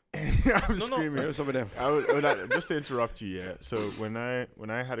paid. I'm screaming. Some of them. Just to interrupt you, yeah. So when I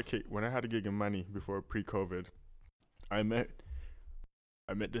had a gig in Manny before pre-COVID, I met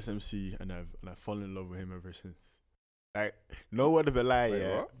this MC and I've fallen in love with him ever since. Like no word of a lie, Wait,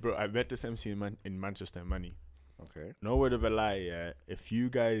 yeah, what? bro. I met this MC in Manchester, Manny. Okay. No word of a lie, yeah. If you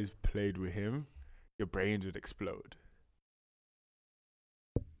guys played with him, your brains would explode.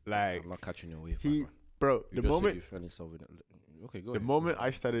 Like I'm not catching your wave, he, man. bro. You The just said moment you fell in love with it. Okay, go the ahead. moment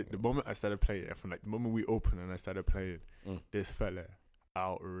I started playing, from like the moment we opened and I started playing, this fella,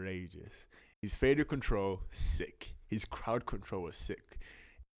 outrageous. His fader control, sick. His crowd control was sick.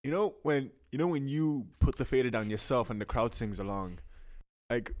 You know when you put the fader down yourself and the crowd sings along,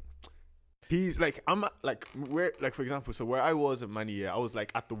 like he's like for example, so where I was at Manny, I was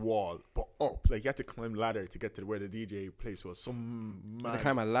like at the wall, but up, like you had to climb ladder to get to where the DJ plays. So some You had to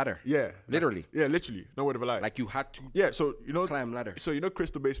climb a ladder. yeah, Literally. literally, no word of a lie. Like you had to yeah, so climb ladder. so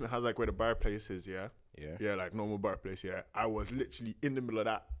Crystal Basement has like where the bar place is, yeah. Yeah. Yeah, like normal bar place, yeah. I was literally in the middle of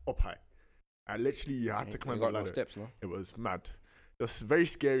that, up high. I literally had to climb You the got no ladder. steps, no? It was mad. It was very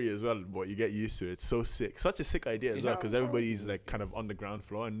scary as well, but you get used to it. It's so sick. Such a sick idea as Is well, that because what- everybody's like kind of on the ground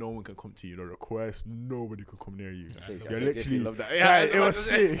floor and no one can come to you. Request, nobody can come near you. Say- You're I said, literally, love that. yeah, I was it was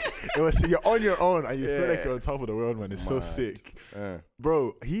about to say. sick. It was sick. You're on your own and you feel like Yeah. you're on top of the world, man. It's so Mad. sick. Yeah.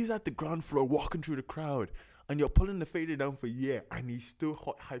 Bro, he's at the ground floor walking through the crowd and you're pulling the fader down for and he's still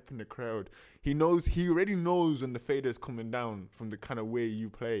hot hyping the crowd. He already knows when the fader is coming down from the kind of way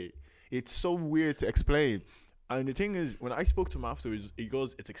you play. It's so weird to explain. And the thing is, when I spoke to him afterwards, he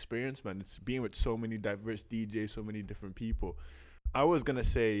goes, it's experience, man. It's being with so many diverse DJs, so many different people. I was going to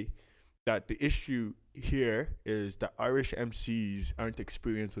say that the issue here is that Irish MCs aren't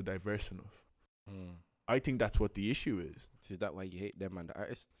experienced or diverse enough. I think that's what the issue is. So is that why you hate them and the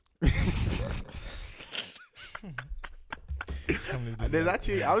artists? There's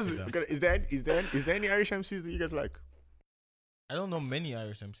actually, is there any Irish MCs that you guys like? I don't know many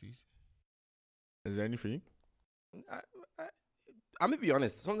Irish MCs. Is there anything? I'm gonna be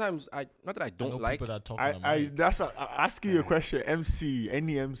honest. Sometimes not that I I know don't like. people that talk on the mic. That's what, I asking you a question.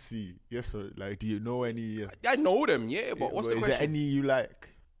 Any MC? Yes or like? Do you know any? I know them, yeah. But what's the is question? there any you like?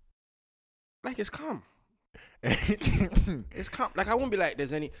 like it's calm. It's calm. Like I won't be like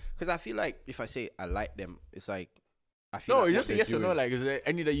there's any, because I feel like if I say I like them, it's like I feel No, like it's what just a they're yes or no. doing- Like, is there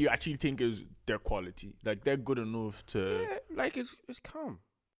any that you actually think is their quality? Like, they're good enough to. yeah, like it's calm.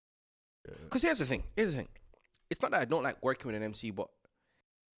 Yeah. Because here's the thing. It's not that I don't like working with an MC, but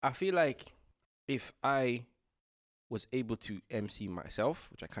I feel like if I was able to MC myself,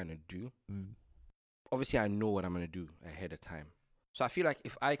 which I kind of do, Mm. obviously I know what I'm gonna do ahead of time. So I feel like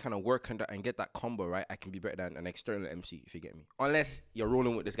if I kind of work on that and get that combo right, I can be better than an external MC, if you get me. Unless you're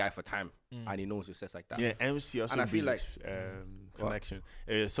rolling with this guy for time and he knows success like that. Yeah, MC also And I feel builds, like- connection.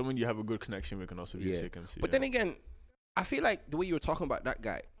 Someone you have a good connection with can also be a Yeah. sick MC. But then again, I feel like the way you were talking about that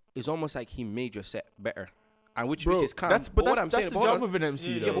guy is almost like he made your set better, and which bro, is calm. that's but what that's, I'm that's saying, the but hold job on. of an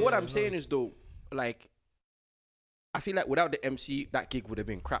MC. Yeah, though. Yeah, but what Yeah, I'm it saying was. is though, like, I feel like without the MC, that gig would have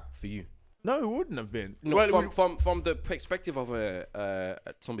been crap for you. No, it wouldn't have been. No, Well, from the perspective of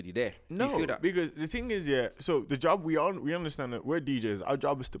somebody there. no, you feel that? because the thing is, yeah. So the job we understand that we're DJs. Our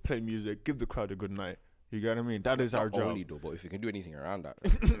job is to play music, give the crowd a good night. You get what I mean? That is our Not job. only though, but if you can do anything around that,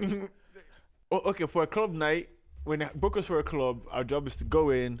 Okay, for a club night, when they book us for a club, our job is to go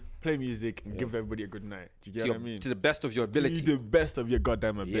in, play music, and Yeah. give everybody a good night. Do you to, get your- what I mean? to the best of your To ability. the best of your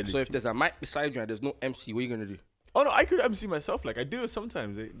goddamn Yeah, ability. so if there's a mic beside you and there's no MC, what are you gonna do? Oh no, I could MC myself. Like I do it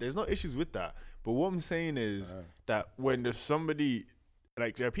sometimes. There's no issues with that. But what I'm saying is that when there's somebody,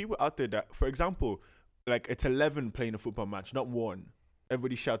 like there are people out there that, for example, like it's 11 playing a football match, not one.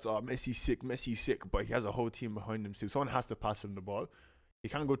 Everybody shouts, "Oh, Messi's sick," but he has a whole team behind him. So someone has to pass him the ball. He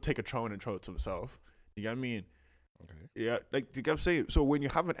can't go take a throw and throw it to himself. You get what I mean? Okay. Yeah, like you get what I'm saying. So when you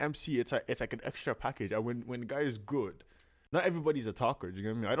have an MC, it's like an extra package. And when the guy is good, not everybody's a talker. Do you get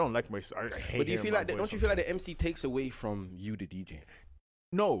what I mean? I don't like my. I hate But do you hearing feel my like that? voice Don't you feel like sometimes. the MC takes away from you, the DJ?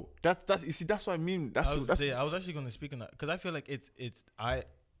 No, that's you see, that's what I mean. That's I was, that's I was actually going to speak on that because I feel like it's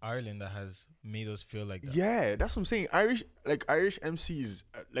Ireland that has made us feel like that. yeah, that's what I'm saying. Irish MCs,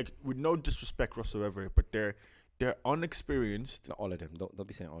 like with no disrespect whatsoever, but they're unexperienced. Not all of them. Don't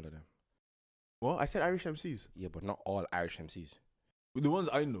be saying all of them. Well, I said Irish MCs. Yeah, but not all Irish MCs. The ones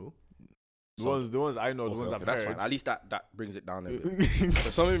I know, the So- ones I know, the ones I've that's heard. fine. At least that brings it down a bit. So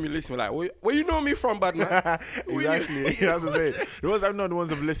some of me listen like, where you know me from, bad man? Exactly. That's what I'm saying. The ones I know, the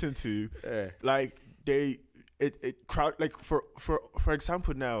ones I've listened to, Yeah. like it crowd, like for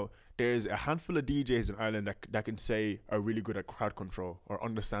example now, there's a handful of DJs in Ireland that can say are really good at crowd control or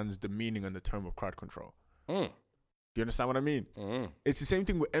understands the meaning and the term of crowd control. Mm. Do you understand what I mean? Mm. It's the same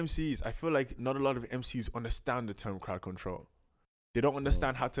thing with MCs. I feel like not a lot of MCs understand the term crowd control. They don't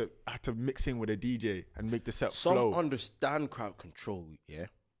understand how to mix in with a DJ and make the set Some flow. understand crowd control, yeah,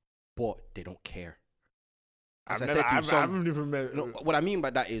 but they don't care. As I've I never, said to you, I've, some- I haven't even met. No, what I mean by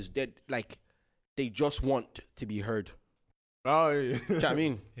that is that like they just want to be heard. Oh, yeah. Do you know what I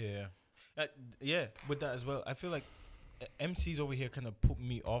mean? Yeah. Yeah, with that as well. I feel like MCs over here kind of put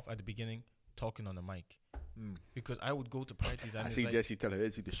me off at the beginning talking on the mic. Mm. Because I would go to parties and I it's see like, Jesse tell her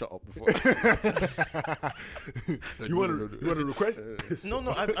to shut up before. You want to request?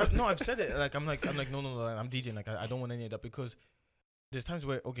 no, I've said it. Like I'm like, no, I'm DJing. Like I don't want any of that because there's times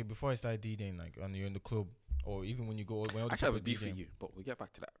where before I start DJing, like when you're in the club or even when you go when other I actually have people a are beef for DJing, you, but we'll get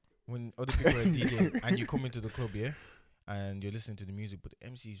back to that. when other people are DJing and you come into the club, yeah, and you're listening to the music, but the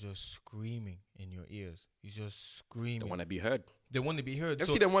MC is just screaming in your ears. He's just They screaming. want to be heard. They want to be heard. You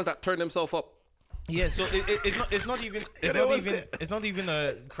So- see them ones that turn themselves up. yeah, so it's not even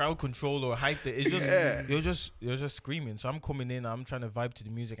a crowd control or hype. It's just Yeah. you're just screaming. So I'm coming in, I'm trying to vibe to the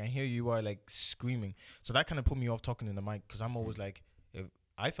music, and here you are like screaming. So that kind of put me off talking in the mic because I'm always like, if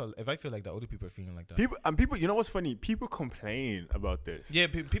I feel like that, other people are feeling like that. People, you know what's funny? People complain about this. Yeah,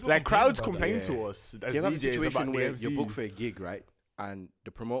 people Like crowds about that. complain Yeah. to us as You ever have a DJs about situation the where MCs. you're booked for a gig, right? And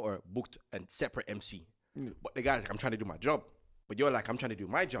the promoter booked a separate MC. But the guy's like, I'm trying to do my job. But you're like, I'm trying to do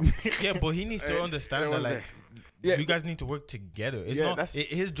my job. Yeah, but he needs to There understand that was like Yeah, you guys need to work together. It's Yeah, not that's-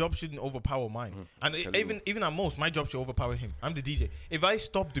 his job shouldn't overpower mine. And Tell you. even at most, my job should overpower him. I'm the DJ. If I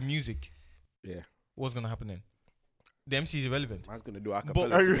stop the music, Yeah. what's gonna happen then? The MC is irrelevant. Man's going to do a But,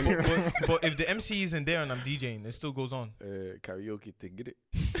 cappella to me. but if the MC isn't there and I'm DJing, it still goes on. Karaoke to get it.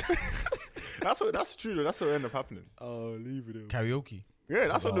 That's true. Though. That's what end up happening. Oh, leave it. Karaoke. Yeah,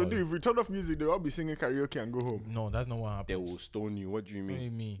 that's what Wow. they'll do. If we turn off music, they'll all be singing karaoke and go home. No, that's not what happens. They will stone you. What do you What do mean?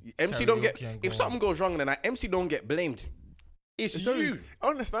 you mean? MC don't get. Karaoke and If go something goes wrong, then I MC don't get blamed. It's It's you. always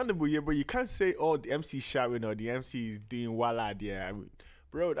understandable, yeah, but you can't say, "Oh, the MC's shouting or the MC's doing wallad." Yeah, I mean,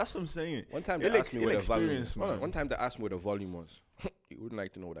 bro, that's what I'm saying. One time they Ill- asked me where the volume was. inexperience, Hold on, man. one time they asked me where the volume was. You wouldn't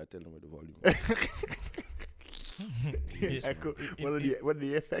like to know what I tell them where the volume was. Echo, what are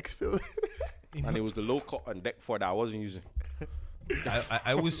the effects feel? And it was the low cut on deck 4 that I wasn't using.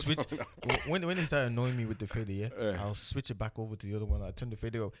 I always switch when they start annoying me with the fader. Yeah, I'll switch it back over to the other one. I turn the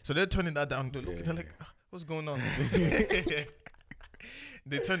fader up. So they're turning that down. They're looking. They're like, what's going on?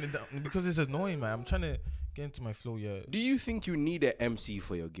 They turn it down because it's annoying, man. I'm trying to get into my flow. Yeah. Do you think you need an MC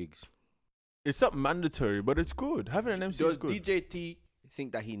for your gigs? It's not mandatory, but it's good. Having an MC Does is good. DJ T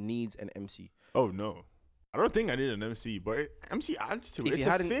think that he needs an MC? Oh no, I don't think I need an MC, but MC adds to it. If he It's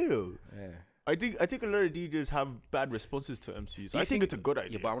a hadn't- feel. Yeah. I think a lot of DJs have bad responses to MCs. Do you I think it's a good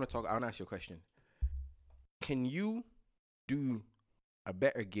idea. Yeah, but I want to ask you a question. Can you do a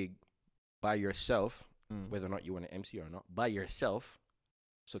better gig by yourself, whether or not you want an MC or not, by yourself?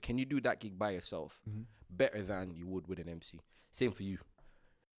 So can you do that gig by yourself better than you would with an MC? Same for you,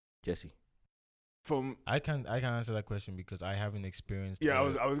 Jesse. I can answer that question because I haven't experienced. I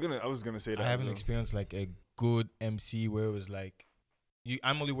was gonna say that. I haven't experienced like a good MC where it was like,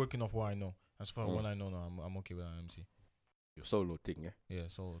 I'm only working off what I know. As far as what I know now, I'm okay with an MC. Your solo thing, yeah. Yeah,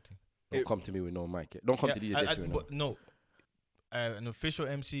 solo thing. Don't come to me with no mic. Yeah? Don't come to DJ Jesse with no. But no, an official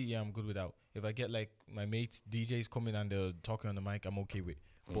MC, yeah, I'm good without. If I get like my mates DJs coming and they're talking on the mic, I'm okay with.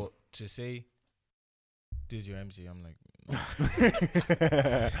 But to say this is your MC, I'm like, no.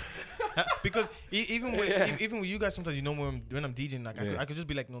 Because even with you guys, sometimes when I'm DJing, like I could just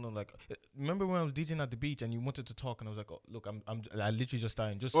be like, no, like remember when I was DJing at the beach and you wanted to talk and I was like, oh, look, I literally just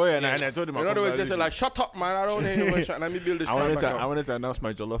started. Just and I told him. In other words, just like, shut up, man. I don't hear you. Let me build this. I wanted to announce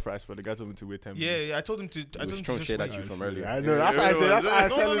my jollof rice, but the guy told me to wait 10 minutes. Yeah, I told him to. I told him to shade at you from earlier. I know. That's what I said. That's what I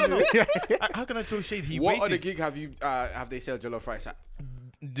was telling you. How can I throw shade? He What waited. other gig have they sold jollof rice at?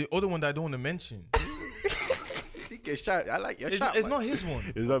 The other one that I don't want to mention. I like your shout. It's not his one.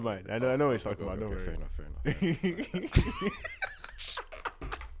 It's not mine. I know what he's talking about. Don't Fair worry. enough.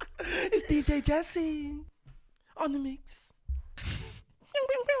 It's DJ Jesse on the mix.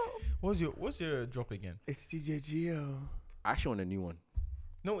 What's your drop again? It's DJ Gio. I actually want a new one.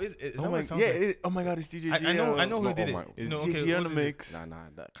 No, is that Oh what my, it sounds like? oh my God, it's DJ Gio. I know who No, did oh my- it. It's No, DJ okay, on what the is it? mix. Nah,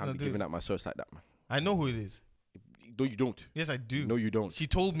 that can't No, be dude. giving out my source like that, man. I know who it is. No, you don't. Yes, I do. No, you don't. She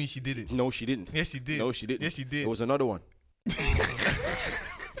told me she did it. No, she didn't. Yes, she did. No, she didn't. Yes, she did. There was another one.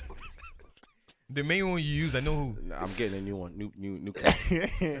 The main one you use, I know who. Nah, I'm getting a new one. New.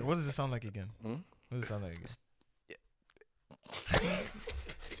 What does it sound like again? Hmm? What does it sound like again?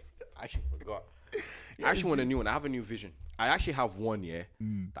 I actually forgot. I actually want a new one. I have a new vision. I actually have one, yeah.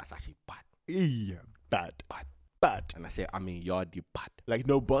 That's actually bad. Yeah, bad. And I say, I mean, you're the bad. Like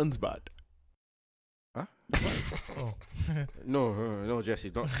no buns bad. Oh. No, Jesse,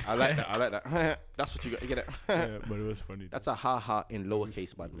 don't. I like that. That's what you got. You get it? Yeah, but it was funny. That's a ha in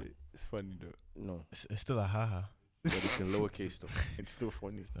lowercase, bad man. It's funny though. No, It's still a haha. but it's in lowercase though. It's still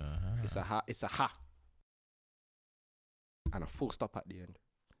funny. It's a ha. It's a ha. And a full stop at the end.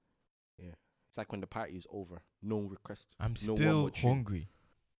 Yeah. It's like when the party is over. No requests. I'm no one still but you. hungry.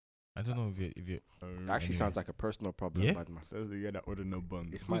 I don't know if you It actually Anyway. sounds like a personal problem, Yeah? bad man. Says the guy that ordered no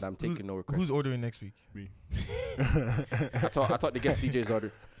buns. It's mad. I'm taking no requests. who's ordering next week? Me. I thought the guest DJ's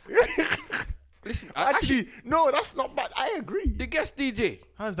order. Listen, Actually, no, that's not bad. I agree. the guest DJ.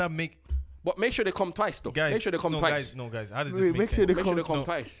 How does that make But make sure they come twice, though. guys? Make sure they come no, twice. Guys, how does this Wait, make make sure sense? they Make sure they come No.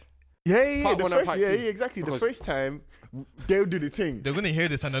 twice. Yeah. Part The one and first, part yeah, two. exactly. Because- The first time they'll do the thing. They're gonna hear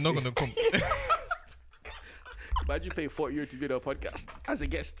this and they're not gonna come. Imagine paying €40 to be on a podcast as a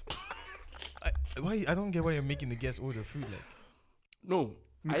guest. Why? I don't get why you're making the guests order food. Like, No,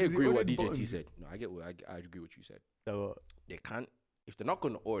 I Because agree they with what ordered DJ T buns. said. No, I get what I agree with what you said. So, They can't. If they're not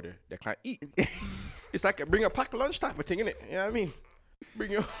going to order, they can't eat. It's like bring a packed lunch type of thing, innit? You know what I mean?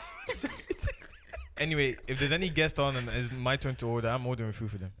 Bring your. anyway, if there's any guest on and it's my turn to order, I'm ordering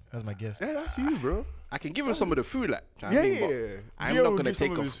food for them. That's my guest. yeah, that's you, bro. I can give him some of the food, like. you know what Yeah, I mean? But yeah. I'm Gio not will gonna give some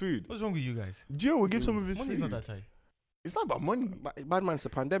take of off. his food. What's wrong with you guys? Gio will give some of his Money's food. not that tight. It's not about money. Bad man, it's a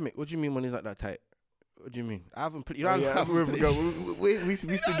pandemic. What do you mean money's not that tight? What do you mean? I haven't played. You Oh, know, I yeah, haven't we, played. we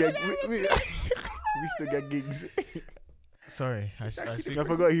still get we still get gigs. Sorry, I speak. I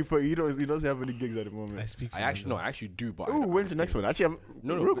forgot he doesn't have any gigs at the moment. I speak. For I actually no, myself. I actually do. But Oh, I when's the next one? Actually,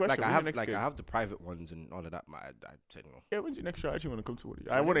 No, real question. like I when's have the next like gig? I have the private ones and all of that. But I said no. Yeah, when's your next show? I actually want to come to one.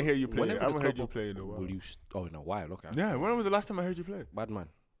 I want to hear you play. Whenever I haven't the heard you club play in a while. Will you? In a while. Okay. Yeah, when was the last time I heard you play? Bad man.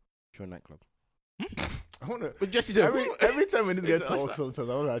 Show nightclub. I want to. But Jesse said, Every time when this guy It's talks, sometimes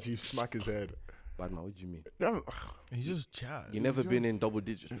I want to actually smack his head. Bad man. What do you mean? You just chat. You never been in double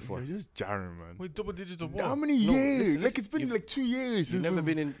digits before. Mm-hmm. You're just jarring, man. Wait, double digits of what? How many No, years? listen, Like it's been you've- like 2 years. You since never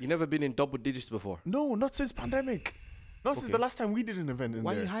we've- been in double digits before. No, not since pandemic. Not since Okay. the last time we did an event in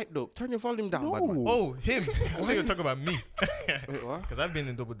Why there. you hyped though? Turn your volume down, bad man. No. Oh, him. I thought you were talking about me. Wait, what? Because I've been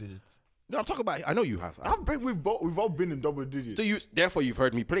in double digits. No, I'm talking about. I know you have. We've all been in double digits. Therefore, you've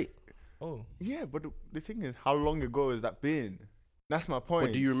heard me play. Oh, Yeah, but the thing is, how long ago has that been? That's my point.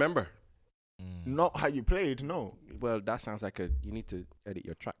 But do you remember? Not how you played, no. Well, that sounds like you need to edit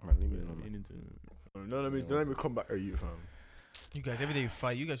your track, man. Leave me alone, You man. need to. Don't let me come back at you, fam. You guys, every day you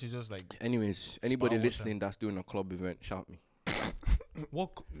fight. You guys should just like Anyways, anybody all the listening that's doing a club event, shout me.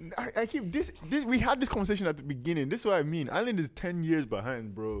 walk. I keep this. We had this conversation at the beginning. This is what I mean. Ireland is 10 years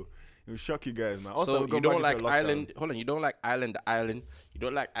behind, bro. It will shock you guys, man. Also, So we're you going back don't into like a lockdown. Ireland? Hold on, you don't like Ireland, the island. You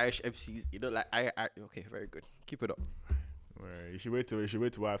don't like Irish FCs. You don't like Okay, very good. Keep it up. Right, you should wait till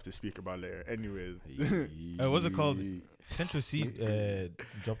I have to speak about later. Anyways, What's it called? Central C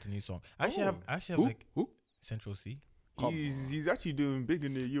dropped a new song. I actually have Who? like Who? Central C. he's actually doing big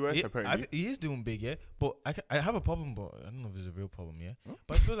in the US Yeah, apparently. he is doing big, yeah. But I have a problem, but I don't know if it's a real problem, yeah.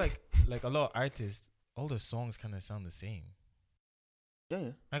 But I feel like a lot of artists, all their songs kind of sound the same.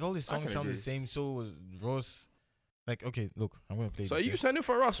 Yeah. Like all these I songs can sound the agree. same. So was Ross. Like, okay, look, I'm gonna play. So this, are you yeah. sending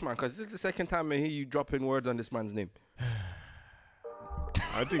for Ross, man? Because this is the second time I hear you dropping words on this man's name.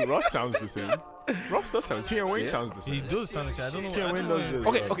 I think Ross sounds the same. Ross does sound. Tia Wayne Yeah. sounds the He same. does sound the same. I don't know. Tia I Wayne don't does know. it.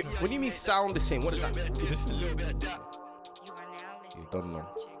 Okay, okay. What do you mean sound the same? What does that mean? Listen. You don't know.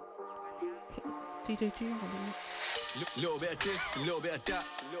 Little bit of this, little bit of that.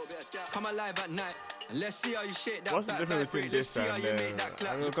 Come alive at night. And let's see how you shake that. What's the back, difference back, between let's this see how and, you make that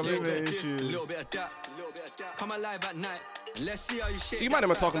clap. I mean, Little commitment bit of this, issues? little bit of that. Come alive at night. And let's see how you shake So you that might have been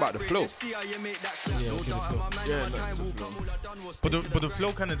back, talking about back, the flow. Let's see how you make that clap. Yeah, No okay, the doubt in flow. my mind, Yeah, my no, time the will flow. come. All I done was But stick to the the flow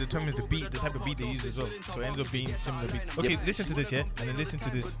flow. kind of determines the beat, the type of beat they use as well. So it ends up being similar beat. Okay, listen to this, yeah, and then listen to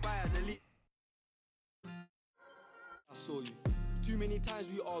this. I saw you. Too many times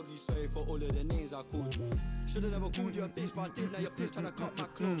we argue, sorry for all of the names I called you. Should've never called you a bitch, but I did, now you're pissed trying to cut my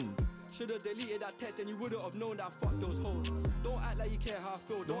clothes. Should've deleted that text and you wouldn't have known that fuck those hoes. Don't act like you care how I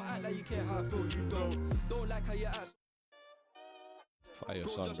feel, don't act like you care how I feel, you don't like how you act. Fire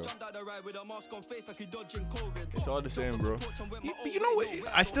Don't song, just bro. jump out the ride with a mask on face like you dodging COVID. It's all the same, bro. But you know what?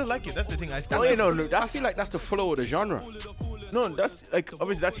 I still like it. That's the thing. I still Oh, like yeah, it. no, I feel like that's the flow of the genre. No, that's like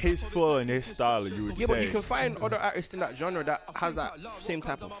obviously that's his flow and his style. You would Yeah, say. but you can find other artists in that genre that has that same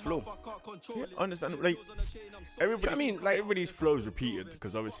type of flow. Yeah, understand? Like everybody, I mean, like- everybody's flow is repeated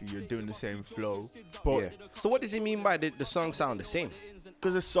because obviously you're doing the same flow. But Yeah. So what does it mean by the song sound the same?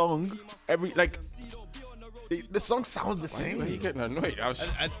 because the song, the song sounds the Why are you same. getting annoyed? I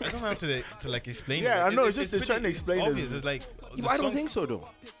don't have to like explain. Yeah, it. I know, it's just they're pretty- trying to explain it. Obvious. It's like. the I don't song- think so though.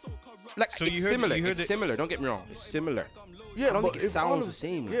 Like So it's you heard- similar. you heard It's it- similar. Don't get me wrong. It's similar. Yeah, I don't but think it if all sounds of- the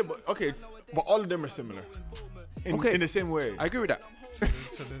same. Yeah, but okay, but all of them are similar. Okay. In the same way. I agree with that.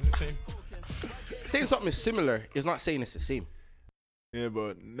 So they're the same. Saying something is similar is not saying it's the same. Yeah,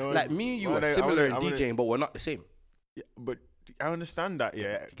 but no. Like me and you I are wanna- similar in I wanna- DJing, but we're not the same. Yeah, but I understand that.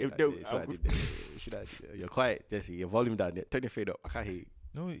 Yeah, Get If that they- there. So I did there. Should I do that? You're quiet, Jesse. Your volume down there. Turn your fade up. I can't hear you.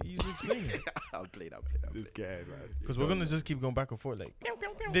 No, you just explain it. I'll play that. this guy, man. Because we're gonna just keep going back and forth. Like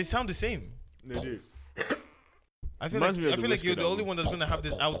they sound the same. They do. I feel Reminds like me of the you're Wizkid the only album. one that's gonna have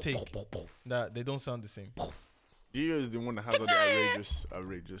this outtake that they don't sound the same. Gio is the one that has all the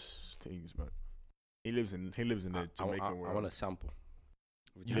outrageous things, man. He lives in the Jamaican I world. want a sample.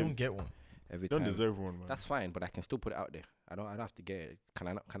 You don't get one. Every You don't time. deserve one, man. That's fine, but I can still put it out there. I don't have to get it. Can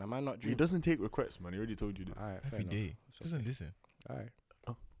I not? Can a man not He dream? doesn't take requests, man. He already told you this. All right, fair Every enough. day. It's Doesn't okay. listen. All right.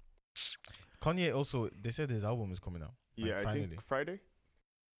 Kanye also. They said his album is coming out. Like, Yeah, I finally. think Friday.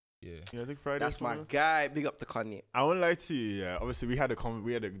 Yeah. Yeah, I think Friday. That's my something. guy. Big up to Kanye. I won't lie to you. Yeah, obviously we had a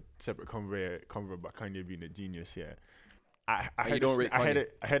separate convo about Kanye being a genius. Yeah, I you had don't rate Kanye?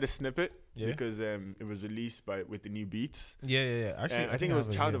 I had a snippet Yeah. because it was released with the new beats. Yeah. Actually, I think it was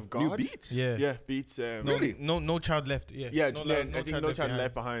have Child here. of God. New beats. Yeah. Yeah, beats. No, Really? no child left. Yeah. Yeah, no, yeah, no I think no child behind.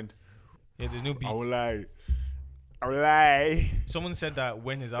 left behind. Yeah, there's new beats. I will lie. I will lie. Someone said that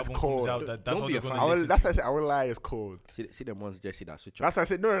when his album cold. comes out, that's Don't all be they're a fan. gonna listen That's to. why I said I will lie. It's cold. See them ones, Jesse. That switch up. That's why I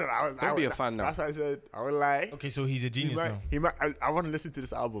said no. Don't be a fan now. That's why I said I will lie. Okay, so he's a genius now. I want to listen to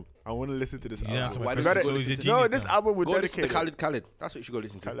this album. I want to listen to this You didn't answer album. my Why question. don't you So go he's a listen to- genius No, this now. album was Go listen to dedicated. Khaled. That's what you should go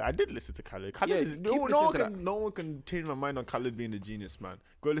listen to. Khaled. I did listen to Khaled. Khaled Yeah, is, keep no one listening to no one can change my mind on Khaled being a genius, man.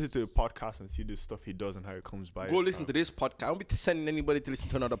 Go listen to a podcast and see the stuff he does and how it comes by. Go listen to this podcast. I won't be sending anybody to listen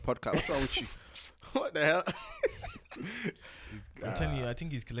to another podcast. What's wrong with you? What the hell? I'm telling you, I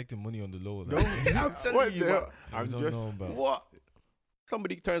think he's collecting money on the low. No, Like, I'm telling what you, the hell? what? I I'm don't just. know about. What?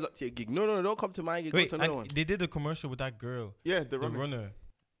 Somebody turns up to your gig. No, don't come to my gig. Wait, go to another one. and they did a commercial with that girl, Yeah, the runner.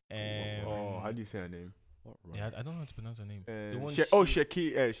 And Oh, how do you say her name? What yeah, I don't know how to pronounce her name. The one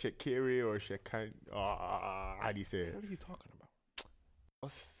Shakiri or Shekan. How do you say it? What are you talking about?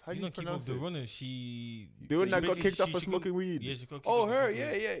 How do you you know, keep pronounce up the it? runner. She The one she that got basically- kicked off she- for she smoking weed. Yeah, she got kicked Oh, off for her. smoking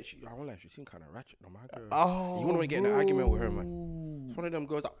Yeah, weed. yeah. I won't lie. She seemed kind of ratchet. No, my girl. Oh, You wanna get in an argument with her, man? It's one of them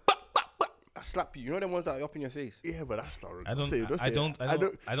girls that. I slap you. You know them ones that are up in your face. Yeah, but that's not. I don't. say it, I say it. don't. I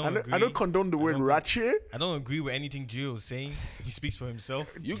don't agree. I don't condone the word don't- ratchet. I don't agree with anything Gio is saying. He speaks for himself.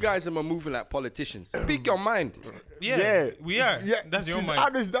 You guys are moving like politicians. Speak your mind. Yeah, we are. Yeah, That's your see, mind. How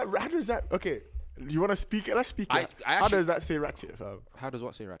does that? Okay, you want to speak it? Let's speak it. I How actually- does that say ratchet, fam? How does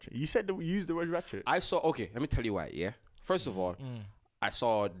what say ratchet? You said that we used the word ratchet. I saw. Okay, let me tell you why. Yeah. First of all, I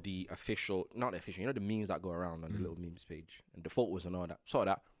saw the official, not official. You know the memes that go around on the little memes page and the photos and all that. Saw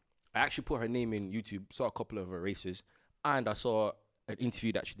that. I actually put her name in YouTube. Saw a couple of her races, and I saw an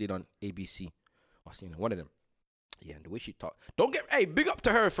interview that she did on ABC. I seen one of them. Yeah, and the way she talked. Don't get. Hey, big up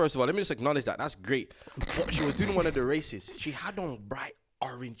to her. First of all, let me just acknowledge that. That's great. But she was doing one of the races. She had on bright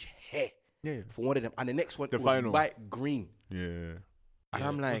orange hair. Yeah. For one of them, and the next one The was final. bright green. Yeah. And Yeah,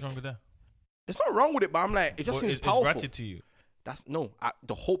 I'm like, what's wrong with that? there's nothing wrong with it, but I'm like, it just But seems it's powerful. ratchet to you. That's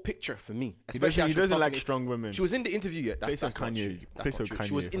the whole picture for me. He Especially doesn't, as she was like talking- strong women. She was in the interview. Yeah, Place that's on not Kanye. true. That's Place not on true.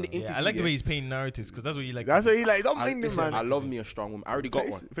 She was Kanye, in the fam. interview. Yeah, I like the way yeah. he's painting narratives because that's what you like. That's to what do. he like. Don't I, mind him, listen, man. I love me a strong woman. I already got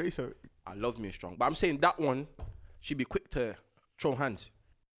Place, one. place, I love me a strong. But I'm saying that one, she'd be quick to throw hands.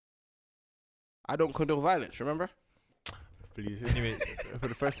 I don't condone violence, remember? please. Anyway, For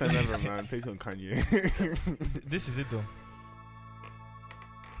the first time ever, man. Place on Kanye. This is it though.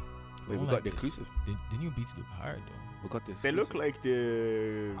 Wait, we don't got like the it. exclusive. The new beats look hard though. We got this. They look like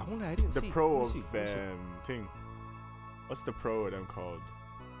the I wonder, I didn't see. pro Let of me see. Let me see. thing. What's the pro of them called?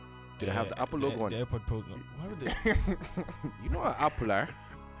 Do they have the Apple logo on The it? AirPod Pro. No. Why would they? You know what Apple are?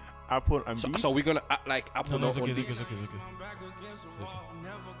 Apple and So, Beats? so we're gonna act like Apple No, not it's on okay, it's Beats. okay, it's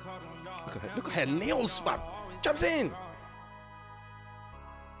okay. Look at her nails, man. Jumps in.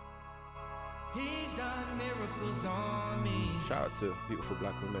 He's done miracles on me. Shout out to beautiful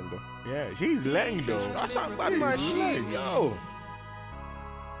black women, though. Yeah, she's letting though. That's not bad, man. Shit, yo.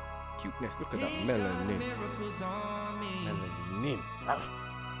 Cuteness. Look at that He's done melanin. miracles on me. Melanin.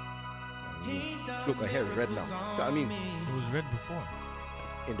 Ah. He's done Look, her hair is red now. Do you know what I mean? It was red before.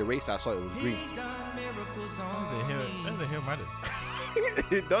 In the race, I saw it was green. He's done miracles That's on the hair. me. That's the hair matter.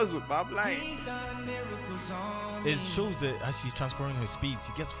 It doesn't, but I'm like, He's done miracles on me. It shows that as she's transferring her speed,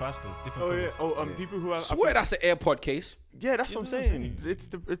 she gets faster. Different Oh yeah. colors. Oh, Yeah. people who have swear that's an AirPod case. Yeah, that's Yeah, what I'm that's what I'm saying. saying.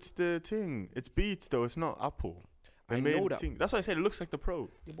 It's the thing. It's Beats though. It's not Apple. They I made know the that. thing. That's why I said it looks like the Pro.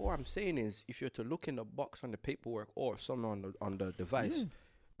 Yeah, but what I'm saying is, if you're to look in the box on the paperwork or something on the device,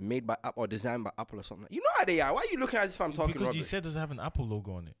 made by Apple or designed by Apple or something, you know how they are. Why are you looking as if I'm talking Because you rubbish? said doesn't have an Apple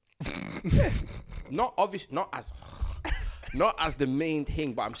logo on it. Not obvious, not as, not as the main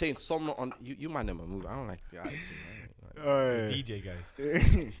thing. But I'm saying someone on you man them a move. I don't like the attitude, man. DJ guys.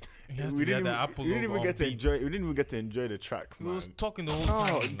 we He has to be at the Apple didn't logo even on get to Beats. enjoy. We didn't even get to enjoy the track, We man. was talking the whole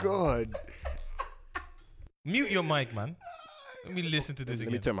time. Oh man. God. Mute your mic, man. Let me listen to this Let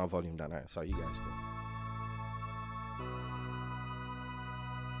me again. turn my volume down. Alright, sorry, you guys go.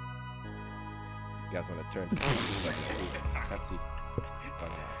 You guys want to turn this? Let's see.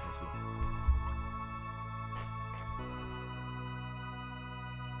 Let's see.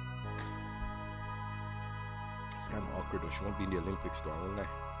 It's kind of awkward though. She won't be in the Olympics though. I won't lie.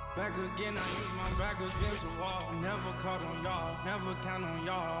 Back again, I use my back against the wall. Never caught on y'all, never count on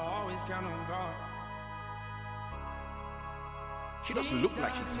y'all, always count on God. She doesn't look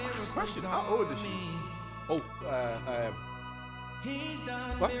like she's fast. Question, how old is she? Oh, He's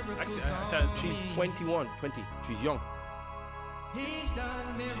done what? miracles Actually, I on said She's me. 21, 20. She's young. He's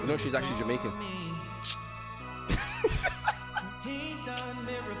done miracles No, she's actually Jamaican. on me. He's done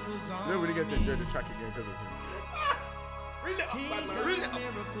miracles We on don't really get to me. enjoy the track again because of him. Reel it up, He's man. Reel it done up.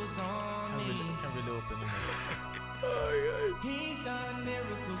 miracles on me. Can't really open them. He's done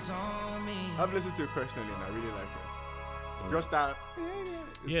miracles on me. I've listened to it personally and I really like it. Just that.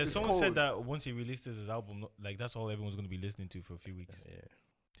 Yeah, it's someone cold. said that once he releases his album, like that's all everyone's gonna be listening to for a few weeks. Yeah,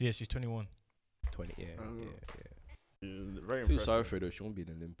 Yeah, she's 21. 20. Yeah, Oh. yeah. Very I feel impressive. sorry for her though. She won't be in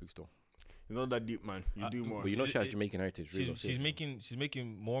the Olympics though. You're not that deep, man. You do more. But you know she has it- Jamaican heritage. real She's shit.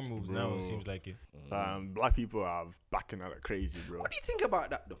 making more moves now. It Bro. seems like it. Black people are backing out like crazy, bro. What do you think about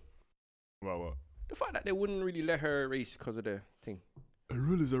that though? What? The fact that they wouldn't really let her race because of the thing. A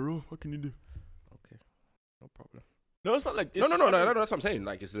rule is a rule. What can you do? Okay, no problem. No, it's not like No, that's what I'm saying.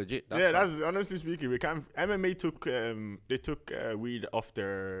 Like it's legit. Yeah, fine. that's honestly speaking. We can't. MMA took they took weed off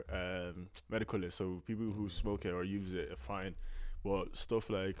their medical list, so people who smoke it or use it are fine. But stuff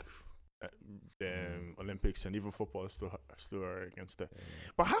like Olympics and even football still are against it.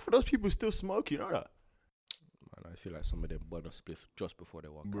 But half of those people still smoke. You know that, Man, I feel like some of them bought a spliff just before they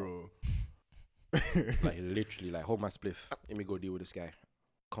walk out. bro. Like literally, like hold my spliff. Let me go deal with this guy.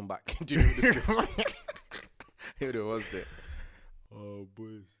 Come back, deal with this spliff. Here it was there. Oh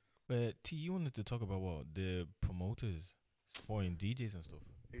boys. But T, you wanted to talk about what the promoters supporting DJs and stuff.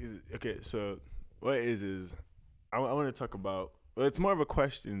 Okay, so what it is I want to talk about. Well, it's more of a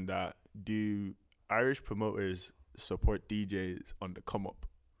question that do Irish promoters support DJs on the come up?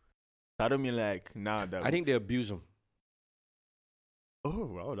 I don't mean like now that I think they abuse them. Oh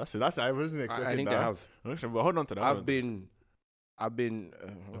wow, that's I wasn't expecting I think that. they have. But hold on to that. I've been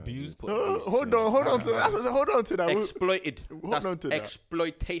Abused? Hold on to that. Hold on to that. Exploited. Hold That's on to that.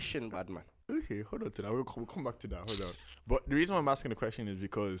 exploitation, bad man. Okay, hold on to that. We'll come back to that. Hold on. But the reason why I'm asking the question is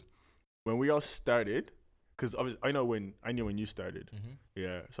because when we all started, because I knew when you started. Mm-hmm.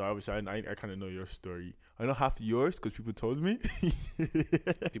 Yeah. So obviously I kind of know your story. I know half yours because people told me.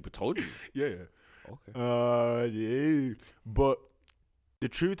 People told you. Yeah. Okay. Yeah. But the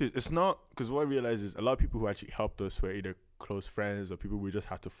truth is, it's not, because what I realize is a lot of people who actually helped us were either close friends or people we just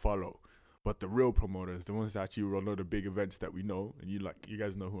had to follow. But the real promoters, the ones that actually run all the big events that we know, and you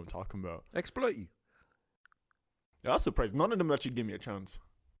guys know who I'm talking about. Exploit you. I was surprised. None of them actually gave me a chance.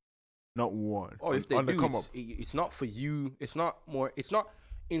 Not one. Oh, if they on do, the come up. it's not for you. It's not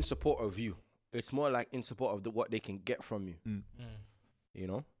in support of you. It's more like in support of what they can get from you. You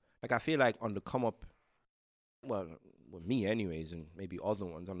know? Like I feel like on the come up, well, with me anyways, and maybe other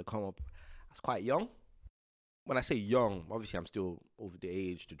ones on the come up, I was quite young. When I say young, obviously I'm still over the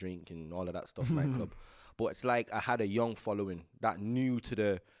age to drink and all of that stuff, nightclub. But it's like I had a young following that new to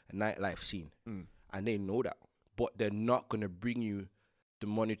the nightlife scene, and they know that. But they're not gonna bring you the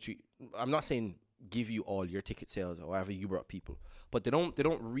monetary. I'm not saying give you all your ticket sales or whatever you brought people, but they don't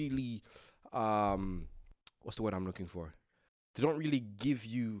really. What's the word I'm looking for? They don't really give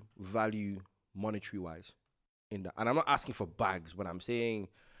you value monetary wise in that. And I'm not asking for bags. When I'm saying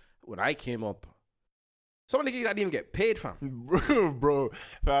when I came up, some of the gigs I didn't even get paid from. bro,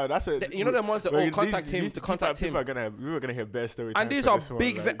 that's it. You know the ones that all contact him to contact him. We were gonna hear best stories. And these are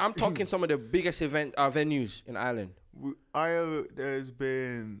big. I'm talking some of the biggest venues in Ireland. There's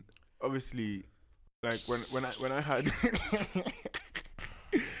been obviously like when I had.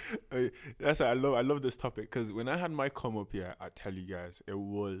 That's why I love this topic, because when I had my come up here, I tell you guys, it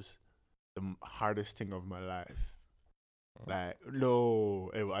was the hardest thing of my life. Like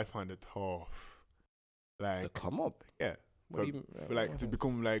I found it tough. Like The come up. Yeah. What do you mean? To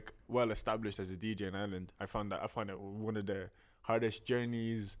become like well established as a DJ in Ireland, I found it one of the hardest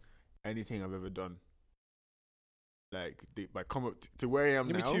journeys anything I've ever done. Like by come up to where I am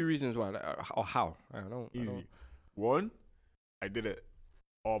Give now. me 2 reasons why, or how. I don't. Easy. One, I did it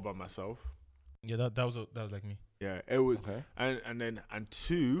all by myself. Yeah, that was like me. Yeah, it was. Okay. And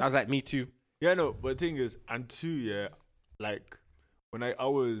two. That was like me too. Yeah, no, but the thing is, and two, yeah, like when I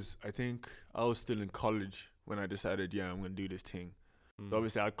think I was still in college when I decided, yeah, I'm gonna do this thing. So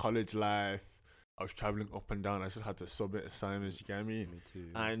obviously I had college life. I was traveling up and down. I still had to submit assignments. You get me? Me too.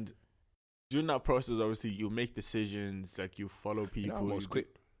 And during that process, obviously you make decisions, like you follow people. I almost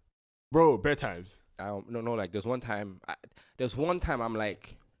quit. Bro, bad times. No. Like there's one time I'm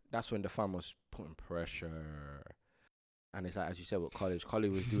like, that's when the fam was putting pressure, and it's like, as you said with college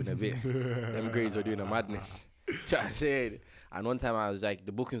was doing a bit. Them grades were doing a madness. So I said, and one time I was like,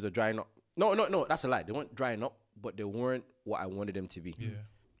 the bookings were drying up. No, that's a lie. They weren't drying up, but they weren't what I wanted them to be. Yeah. You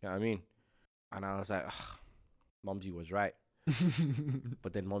know what I mean? And I was like, Mumsy was right,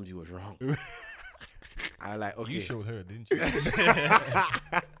 but then Mumsy was wrong. I like, okay. You showed her, didn't you?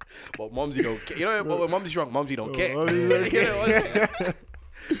 But Mumsy don't care. You know, but when Mumsy's wrong, Mumsy don't care.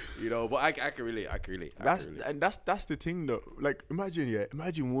 You know, but I can relate. That's the thing though. Like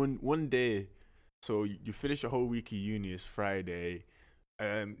imagine one day. So you finish your whole week of uni, it's Friday.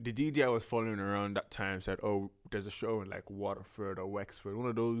 The DJ I was following around that time said, "Oh, there's a show in like Waterford or Wexford, one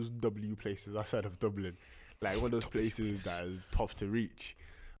of those W places outside of Dublin, like one of those places that is tough to reach."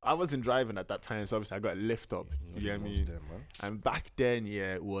 I wasn't driving at that time, so obviously I got a lift up. You get me? And back then,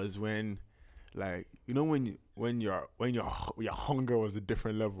 yeah, it was when, like, you know, when your hunger was a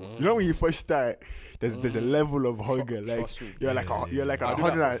different level. You know, when you first start, there's a level of hunger. Like you're like I'll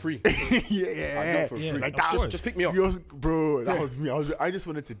do that for free. yeah. For free. Like that. Just pick me up. Bro, that was me. I just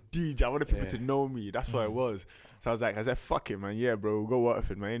wanted to DJ. I wanted people to know me. That's what it was. So I said, fuck it, man. Yeah, bro, go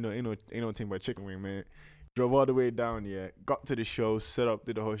Waterford, man. Ain't no thing but chicken wing, man. Drove all the way down, yeah. Got to the show, set up,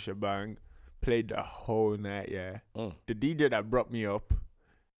 did the whole shebang, played the whole night, yeah. The DJ that brought me up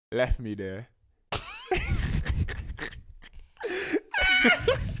left me there.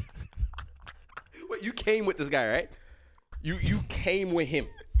 Wait, you came with this guy, right? You came with him.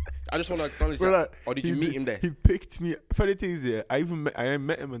 I just want to acknowledge Bro, that. like, Or did you meet him there? He picked me. Funny thing is, yeah, I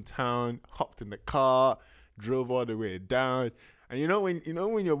met him in town, hopped in the car, drove all the way down. And you know when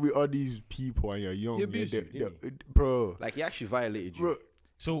you're with all these people and you're young, He abused you, didn't bro. Like he actually violated you. Bro,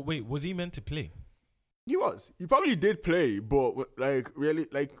 So wait, was he meant to play? He was. He probably did play, but like really,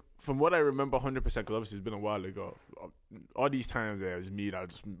 like from what I remember, 100%. Because obviously it's been a while ago. All these times it was me that was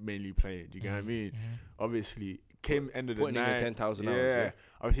just mainly playing. Do you get what I mean? Obviously, came end of the Putting in your night. 10,000 yeah. hours, yeah.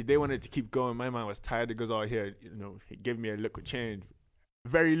 Obviously they wanted to keep going. My man was tired. He goes, "Oh here, you know, he gave me a little change,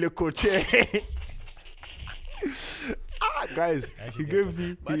 very little change." Guys, he gave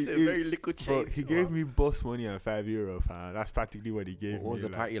me. That's a very little Bro, change. he gave me bus money and €5, fam. That's practically what he gave me. What was the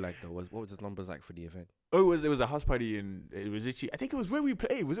like. party like though? What was his numbers like for the event? Oh, it was a house party and it was literally, I think it was where we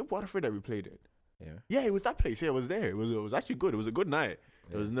played. Was it Waterford that we played in? Yeah. Yeah, it was that place. Yeah, it was there. It was actually good. It was a good night.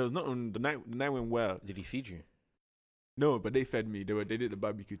 Yeah. There was nothing. The night went well. Did he feed you? No, but they fed me. They did the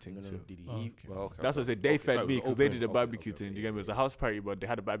barbecue thing. No, so. Did he? Oh, okay. Well, okay. That's what I said. They Okay, fed sorry, me it was because they open. did the Okay, barbecue okay, thing. okay, You get me? It was a house party, but they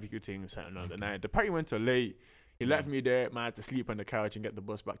had a barbecue thing something on the Okay. night. The party went till late. He left me there. Man, I had to sleep on the couch and get the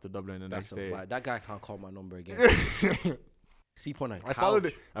bus back to Dublin the That's next a day. vibe. That guy can't call my number again. Sleep on a I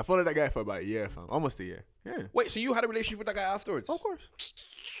couch. followed that guy for about a year, fam. Almost a year. Yeah. Wait, so you had a relationship with that guy afterwards? Of course.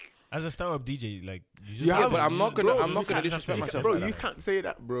 As a startup DJ, like you just Yeah, have but to- I'm you not just- gonna- bro, I'm you not gonna can't have disrespect to- myself Bro, like you that. can't say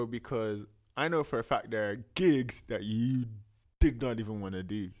that, bro, because I know for a fact there are gigs that you did not even want to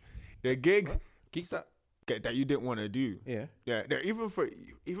do. There are gigs Geeks that? that you didn't want to do. Yeah. Yeah, there even for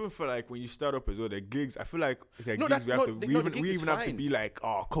like when you start up as well, there are gigs. I feel like there are No, gigs that's- no, we the even gigs is have to fine. be like,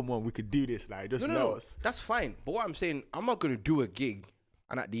 oh come on, we could do this. Like just No, let no, no. us. That's fine. But what I'm saying, I'm not gonna do a gig,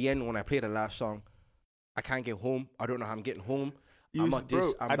 and at the end when I play the last song, I can't get home. I don't know how I'm getting home. I'm not Bro,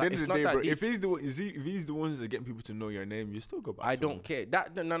 this. I'm at the that. end It's of the not day, that bro, deep. if he's the ones that getting people to know your name, you still go back. I to don't him. care.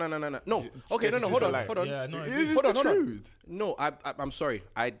 That no. Okay, This no, is hold the on, lie. hold on. Yeah, no, I It agree. is Hold on, the hold on. truth. No, I'm sorry.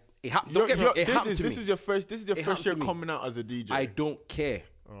 It happened. Don't get me wrong. It happened to me. This is your first It first happened year to me. coming out as a DJ. I don't care.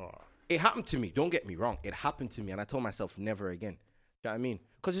 Oh. It happened to me. Don't get me wrong. It happened to me, and I told myself never again. Do you know what I mean?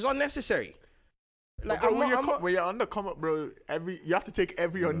 Because it's unnecessary. Like Bro, I'm not. when you're on the come up, bro, you have to take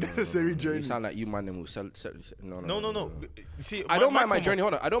every unnecessary journey. You sound like you man who sell. No. See, I don't mind my come journey. up-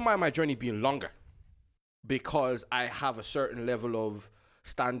 Hold on. I don't mind my journey being longer because I have a certain level of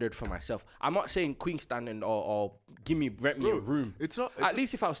standard for myself. I'm not saying queen standard or rent me a Bro, room. it's not- At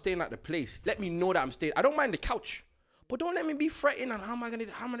least if I was staying at the place, let me know that I'm staying. I don't mind the couch, but don't let me be fretting on how am I gonna.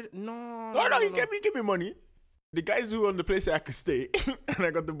 No. You give me money. The guys who on the place said I could stay, and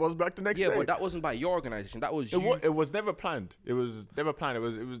I got the bus back the next Yeah, day. but that wasn't by your organization. That was you. It was never planned. It was never planned.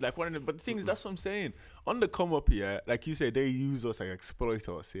 It was like one of the. But the thing is, that's what I'm saying. On the come up, yeah, like you said, they use us, like exploit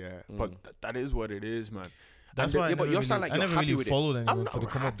us, yeah. But that is what it is, man. That's And why the- I Yeah, but never you really, sound like I you're never happy really with it. followed I'm anyone not for the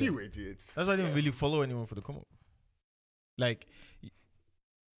come up. happy then. with it. That's why I didn't really follow anyone for the come up. Like,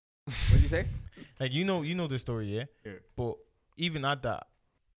 What did you say? like you know the story, yeah. Yeah. But even at that,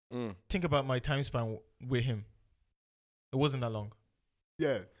 think about my time span with him. It wasn't that long.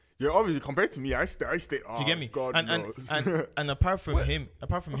 Yeah. Yeah, obviously compared to me, I stay. Do you get me? God and knows. and apart from What? him,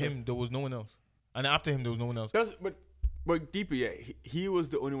 there was no one else. And after him, there was no one else. But deeper, yeah, he was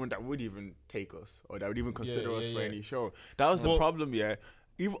the only one that would even take us or that would even consider us for yeah. any show. That was the Well- problem, yeah.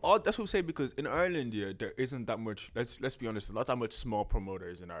 That's what we say because in Ireland, yeah, there isn't that much. Let's be honest, there's not that much small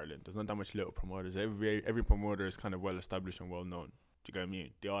promoters in Ireland. There's not that much little promoters. Every promoter is kind of well established and well known. Do you get what I mean?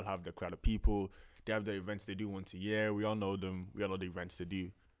 They all have the crowd of people. They have the events they do once a year. We all know them. We all know the events they do.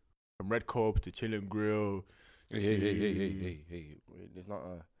 From Red Cope to Chill and Grill. Hey. It's not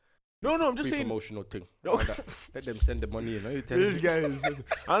a No, I'm just free saying. promotional thing. No. Let them send the money in. You tell This me. guy is.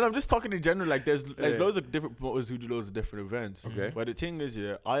 And I'm just talking in general. Like, there's Yeah. loads of different promoters who do loads of different events. Okay. But the thing is,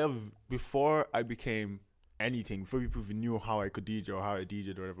 yeah, before I became anything, before people even knew how I could DJ or how I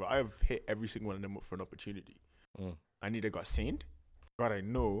DJed or whatever, I have hit every single one of them up for an opportunity. I either got signed, got a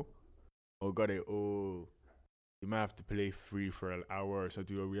no, or got you might have to play free for an hour or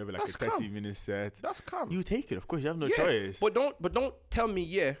something, or we have like That's a 30 calm. minute set. That's calm. You take it, of course. You have no Yeah, choice, But don't tell me,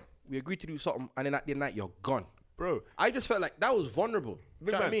 yeah, we agreed to do something and then at the night you're gone. bro. I just felt like that was vulnerable. Do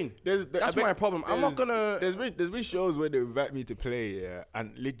you know what I mean? That's my problem. I'm not gonna. There's been shows where they invite me to play, yeah,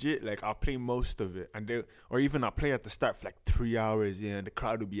 and legit, like I'll play most of it, or even I'll play at the start for like 3 hours, yeah, and the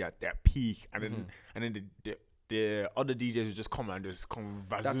crowd will be at their peak, and then the other DJs will just come and just come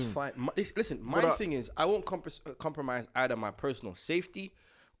vazoom. That's fine. Listen, my But, thing is, I won't compromise either my personal safety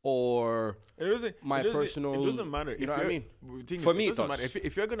or It doesn't. my it doesn't, personal. It doesn't matter. You know what I mean? For For me, it it doesn't does. matter.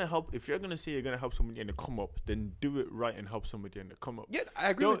 If you're gonna help, if you're gonna say you're gonna help somebody in the come up, then do it right and help somebody in the come up. Yeah, I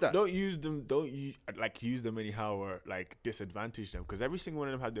agree with that. Don't use them. Don't use them anyhow or like disadvantage them because every single one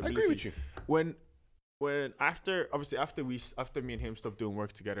of them had the I ability. agree with you. When after me and him stopped doing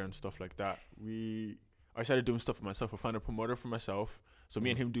work together and stuff like that, I started doing stuff for myself. I found a promoter for myself. So me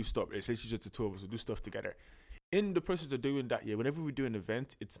and him do stuff. It's literally just the two of us who do stuff together. In the process of doing that, yeah, whenever we do an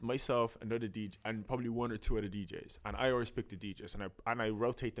event, it's myself, another DJ, and probably one or two other DJs. And I always pick the DJs, and I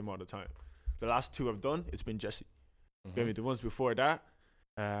rotate them all the time. the last 2 I've done, it's been Jesse. Get me? The ones before that,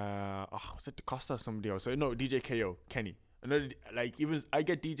 was it DaCosta or somebody else? So no, DJ KO, Kenny. Another, like, even I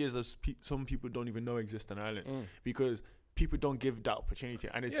get DJs that some people don't even know exist on Ireland because people don't give that opportunity,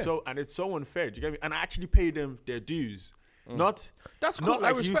 and it's so unfair. Do you get me? And I actually pay them their dues. Not That's cool. not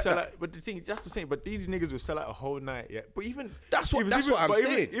I like you respect sell that. out, but the thing that's the same. But these niggas will sell out a whole night, yeah. But even That's what I'm but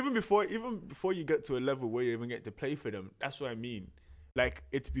saying. Even before you get to a level where you even get to play for them, that's what I mean. Like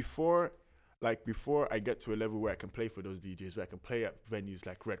it's before I get to a level where I can play for those DJs, where I can play at venues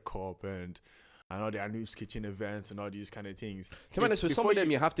like Red Corp and all the Anu's Kitchen events and all these kind of things. To be honest, with some of them,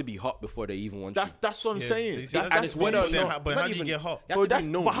 you have to be hot before they even want you. That's what I'm saying. And it's whether but how do you get hot? You have to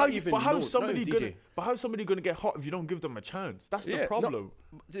be known, but how not even how known, is somebody not even gonna DJ. but how is somebody gonna get hot if you don't give them a chance? That's the No, problem.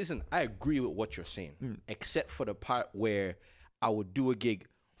 listen, I agree with what you're saying, except for the part where I would do a gig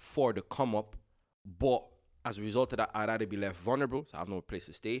for the come up, but as a result of that, I'd either be left vulnerable, so I have no place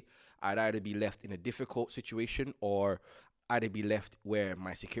to stay. I'd either be left in a difficult situation, or I'd be left where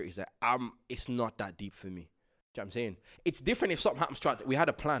my security is like, it's not that deep for me. Do you know what I'm saying? It's different if something happens throughout. We had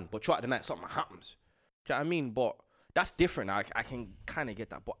a plan, but throughout the night, something happens. Do you know what I mean? But that's different. I can kind of get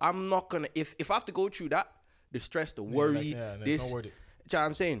that. But I'm not going to, if I have to go through that, the stress, the worry, it's this, not worth it. do you know what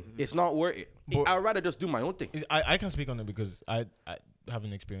I'm saying? It's not worth it. But- I'd rather just do my own thing. I can speak on it because I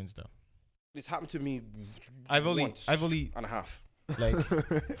haven't experienced that. It's happened to me I've only and a half. like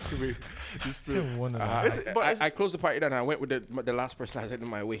Just say one and a half. But I closed the party down and I went with the last person I sent in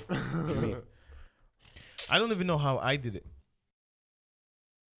my way. Me. I don't even know how I did it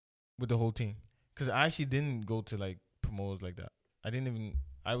with the whole team because I actually didn't go to like promos like that. I didn't even.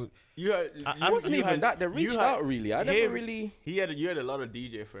 I would. you had, It wasn't even that. They reached out really. I never him. really. you had a lot of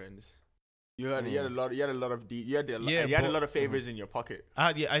DJ friends. You had a lot of favors in your pocket.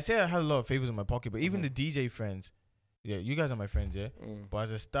 I say I had a lot of favors in my pocket, but even the DJ friends, yeah, you guys are my friends, yeah. But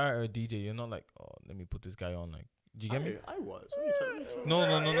as a starter DJ, you're not like, oh, let me put this guy on. Like, do you get me? I was. What are you trying to-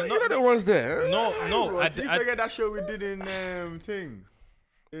 No. You know the ones there. No. You forget that show we did in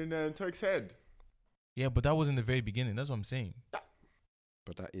Turk's Head. Yeah, but that was in the very beginning. That's what I'm saying.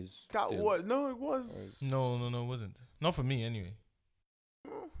 But that is. That still- was it was. No, it wasn't. Not for me, anyway.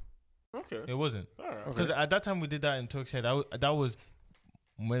 Okay. It wasn't. All right. Because at that time we did that in Turk's Head. That was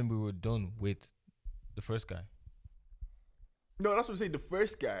when we were done with the first guy. No, that's what I'm saying. The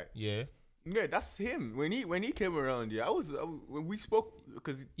first guy. Yeah. Yeah, that's him. When he came around, yeah, I was when we spoke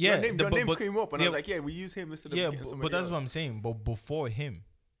because Yeah, your name but- came up and I yeah, was like, yeah, we use him instead of Yeah, getting but somebody that's else. what I'm saying. But before him,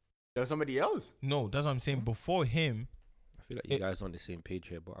 There was somebody else. no, that's what I'm saying. Before him, I feel like you guys are on the same page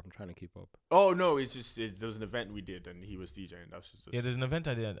here, but I'm trying to keep up. Oh no, there was an event we did and he was DJing. That's just yeah, there's an event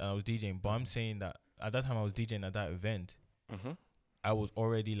I did and I was DJing. But I'm saying that at that time I was DJing at that event. Mm-hmm. I was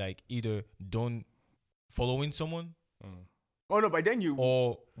already like either done following someone Oh no, by then you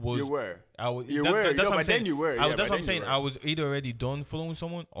or was you were. I was You that- were. that- that's No, what by I'm saying. then you were. I- Yeah, that's by what I'm then saying. you I were. was either already done following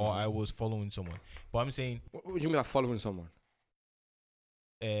someone or I was following someone. But I'm saying What do you mean by following someone?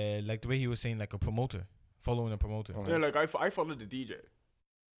 like the way he was saying like a promoter, following a promoter. Okay. Yeah, like I followed the DJ.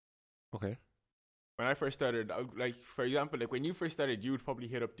 Okay. When I first started, like for example, like when you first started, you would probably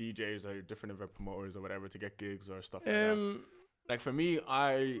hit up DJs or different event promoters or whatever to get gigs or stuff like that. Like for me,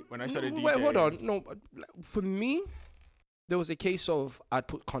 when I started DJing, Wait, hold on. No, for me, there was a case of I'd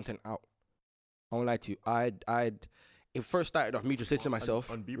put content out. I won't lie to you. It first started off me just listening to myself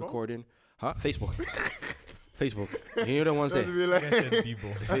on Bebo? recording. Huh? Facebook. Facebook. You know the ones there. Be like, I said people.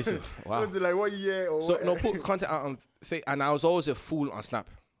 Facebook. Wow. like what year or So what? no, put content out on and I was always a fool on Snap.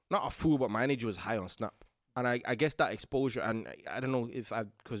 Not a fool, but my energy was high on Snap. And I guess that exposure, and I don't know if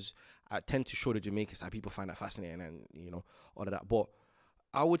because I tend to show the Jamaicans how people find that fascinating and, all of that. But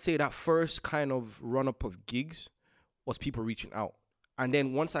I would say that first kind of run up of gigs was people reaching out. And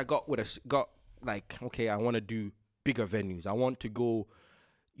then once I got like, okay, I want to do bigger venues. I want to go,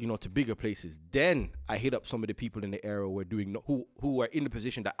 to bigger places. Then I hit up some of the people in the area who were in the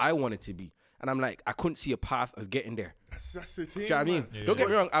position that I wanted to be. And I'm like, I couldn't see a path of getting there. That's the thing. Do you know what I mean? Yeah, Don't get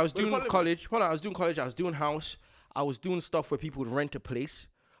me wrong. I was But the doing problem- college. Hold on. I was doing college. I was doing house. I was doing stuff where people would rent a place.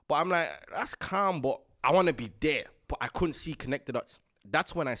 But I'm like, that's calm, but I want to be there. But I couldn't see connected dots.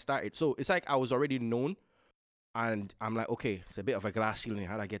 That's when I started. So it's like I was already known. And I'm like, okay, it's a bit of a glass ceiling.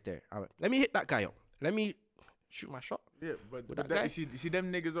 How do I get there? Let me hit that guy up. Let me shoot my shot. Yeah, but With that that guy? you see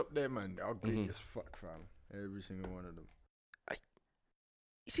them niggas up there, man. They're ugly Mhm. as fuck, fam. Every single one of them.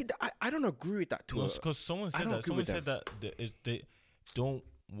 You see, I don't agree with that too. Because someone I said don't that. agree Someone with said that they don't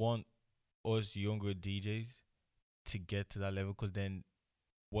want us younger DJs to get to that level because then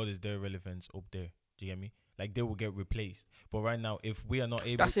what is their relevance up there? Do you get me? like they will get replaced. But right now, if we are not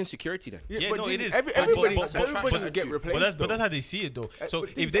able, That's insecurity then. Yeah, but no, you- it is. Everybody, But- everybody but- will get replaced. but that's though. how they see it though. So but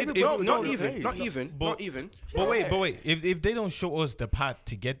if things- they, everybody- if, No, Not no, even. hey, Not no. even. But- Not even. but wait, if they don't show us the path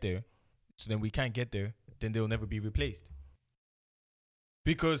to get there, so then we can't get there, then they'll never be replaced.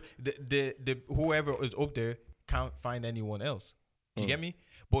 Because the whoever is up there can't find anyone else. Do you get me?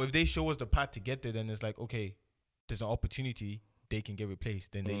 But if they show us the path to get there, then it's like, okay, there's an opportunity they can get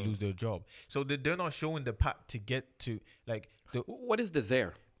replaced, then they lose their job. So they're not showing the path to get to like the What is the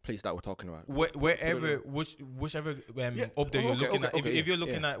there place that we're talking about? wherever whichever up there you're Okay, looking at. okay, If you're yeah,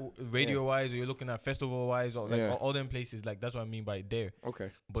 looking at radio wise or you're looking at festival wise or like Yeah. all them places, like that's what I mean by there.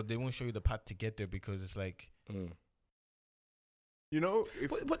 Okay. But they won't show you the path to get there because it's like You know,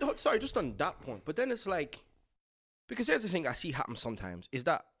 if, But sorry, just on that point. But then it's like, because here's the thing I see happen sometimes is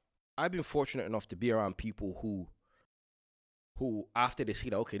that I've been fortunate enough to be around people who after they see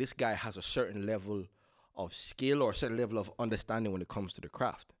that, okay, this guy has a certain level of skill or a certain level of understanding when it comes to the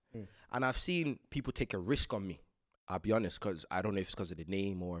craft. And I've seen people take a risk on me. I'll be honest, because I don't know if it's because of the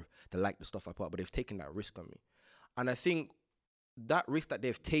name or they like the stuff I put out, but they've taken that risk on me. And I think that risk that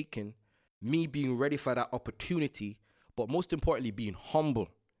they've taken, me being ready for that opportunity, but most importantly, being humble,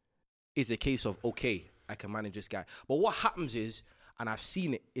 is a case of, okay, I can manage this guy. But what happens is, and I've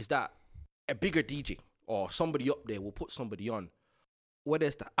seen it, is that a bigger DJ or somebody up there will put somebody on, whether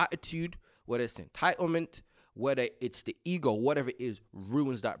it's the attitude, whether it's the entitlement, whether it's the ego, whatever it is,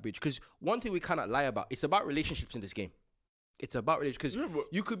 ruins that bridge. Because one thing we cannot lie about, it's about relationships in this game. It's about relationships. Because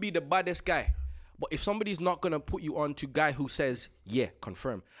you could be the baddest guy, but if somebody's not going to put you on to guy who says, yeah,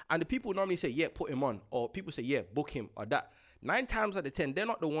 confirm. And the people normally say, yeah, put him on. Or people say, yeah, book him or that. 9 times out of 10, they're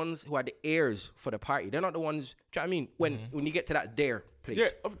not the ones who are the heirs for the party. They're not the ones, do you know what I mean? When you get to that dare place. yeah,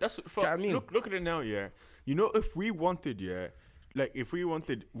 that's you know what I mean? Look at it now, yeah. You know, if we wanted, yeah, like if we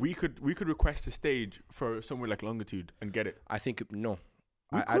wanted, we could request a stage for somewhere like Longitude and get it. I think, no.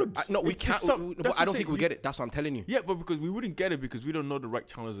 We I could. no, we It's can't. some- But that's I what don't I'm think we saying. get it. That's what I'm telling you. Yeah, but because we wouldn't get it because we don't know the right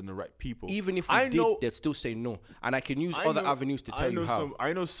channels and the right people. Even if we I did, know- they'd still say no. And I can use I other know- avenues to tell you how.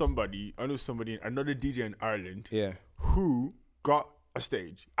 I know somebody, another DJ in Ireland, Yeah. who got a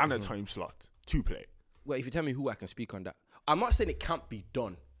stage and a time slot to play. Well, if you tell me who, I can speak on that. I'm not saying it can't be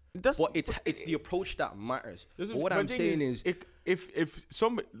done, That's but it's the approach that matters. But what My I'm thing saying is, if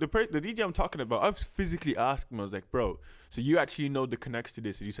some the DJ I'm talking about, I've physically asked him. I was like, bro, so you actually know the connects to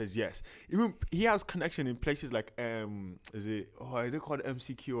this? And he says yes. Even he has connection in places like is it? Oh, I don't call it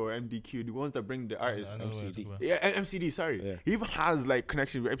MCQ or MDQ, the ones that bring the artists. I know what you're MCD. talking about. Yeah, MCD. Sorry, Yeah. he even has like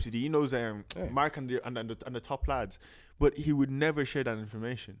connection with MCD. He knows Mark and the top lads, but he would never share that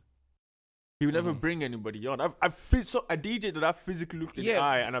information. He would never bring anybody on. I've so a DJ that I've physically looked in the Yeah,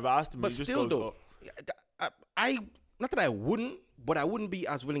 eye and I've asked him. but he just still goes, though, I not that I wouldn't, but I wouldn't be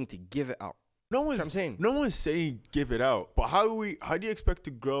as willing to give it out. No one's I'm saying. No one's saying give it out, but how do you expect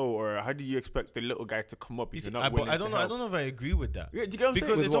to grow, or how do you expect the little guy to come up if you're not but willing I don't to know. I help? don't know if I agree with that. Yeah, do you get what I'm Because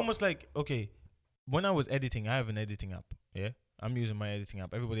saying? it's With what? almost like, okay, when I was editing, I have an editing app. Yeah, I'm using my editing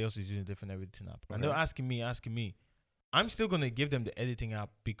app. Everybody else is using a different editing app, and they're asking me. I'm still gonna give them the editing app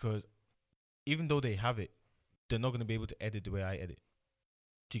because even though they have it, they're not gonna be able to edit the way I edit.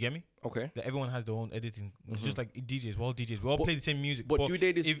 Do you get me? Okay. That everyone has their own editing. It's just like DJs. We're all DJs. We all But- play the same music. But do they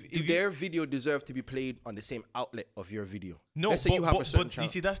if you- their video deserve to be played on the same outlet of your video? No, Let's say you have a certain but you channel.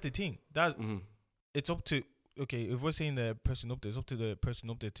 see, that's the thing. That's Mhm. it's up to, okay, if we're saying the person up there, it's up to the person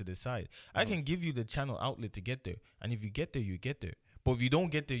up there to decide. I can give you the channel outlet to get there, and if you get there, you get there. But if you don't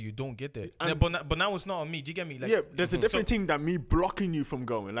get there, you don't get there. And- But now it's not on me. Do you get me? Like, Yeah, there's a different so- thing than me blocking you from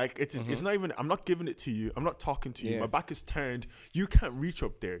going. Like it's not even. I'm not giving it to you. I'm not talking to you. Yeah. My back is turned. You can't reach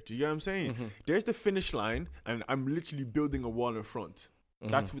up there. Do you get what I'm saying? There's the finish line, and I'm literally building a wall in front.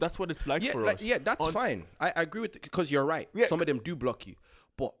 That's what it's like Yeah, for like, us. yeah, that's On- fine. I agree with because you're right. Yeah. Some of them do block you,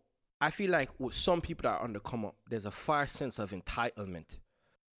 but I feel like with some people that are on the come up, there's a far sense of entitlement.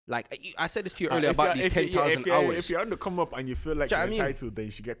 Like I said this to you earlier about these 10,000 hours. If you're on the come up and you feel like Do you you're know what I mean? entitled, then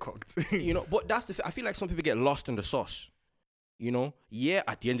you should get cocked. You know, but that's I feel like some people get lost in the sauce. You know, yeah,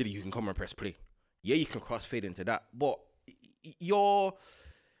 at the end of the day, you can come and press play. Yeah, you can crossfade into that, but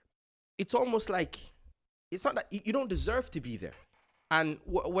it's almost like it's not that you don't deserve to be there, and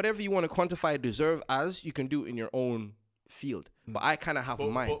whatever you want to quantify deserve as, you can do in your own field. But I kind of have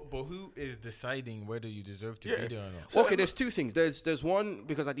mine. But who is deciding whether you deserve to Yeah. be there or not? So Okay, there's two things. There's one,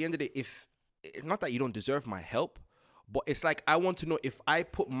 because at the end of the day, if not that you don't deserve my help, but it's like I want to know if I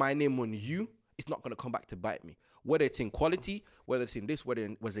put my name on you, it's not gonna come back to bite me. Whether it's in quality, whether it's in this, whether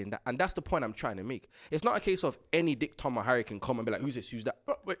it was in that, and that's the point I'm trying to make. It's not a case of any Dick, Tom, or Harry can come and be like, "Who's this? Who's that?"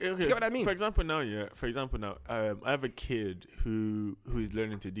 But okay, you get what I mean? For example, now, I have a kid who is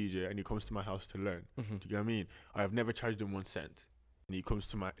learning to DJ, and he comes to my house to learn. Do you get what I mean? I have never charged him 1 cent, and he comes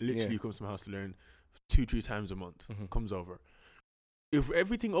to my house to learn 2-3 times a month. Comes over. If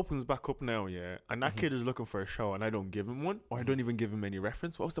everything opens back up now, and that kid is looking for a show, and I don't give him one, or I don't even give him any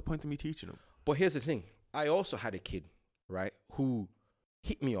reference, what's the point of me teaching him? But here's the thing. I also had a kid, right, who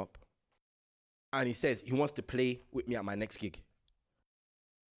hit me up, and he says he wants to play with me at my next gig.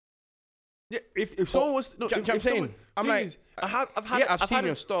 Yeah, if someone was, no, I'm saying, I'm like, I've seen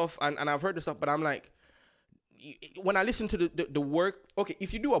your stuff. stuff and I've heard the stuff, but I'm like, when I listen to the work, okay,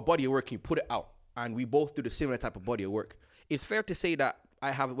 if you do a body of work, you put it out, and we both do the similar type of body of work, it's fair to say that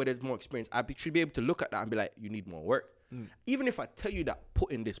I have, whether it's more experience, should be able to look at that and be like, you need more work. Even if I tell you that,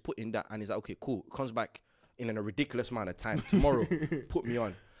 put in this, put in that, and he's like, okay, cool, it comes back in a ridiculous amount of time. Tomorrow, put me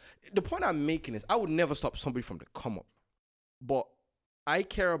on. The point I'm making is I would never stop somebody from the come up. But I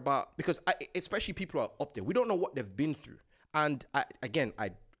care about, because especially people who are up there, we don't know what they've been through. And I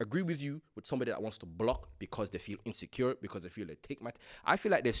agree with you with somebody that wants to block because they feel insecure, because they feel they take I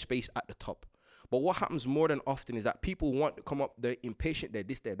feel like there's space at the top. But what happens more than often is that people want to come up, they're impatient, they're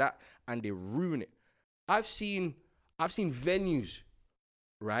this, they're that, and they ruin it. I've seen venues,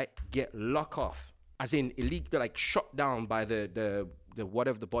 right, get locked off, as in illegal, like shut down by the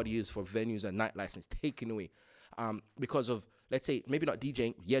whatever the body is for venues and night license taken away, because of, let's say, maybe not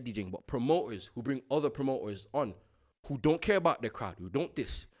DJing, but promoters who bring other promoters on, who don't care about their crowd, who don't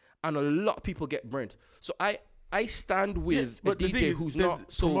this, and a lot of people get burnt. So I stand with a DJ who's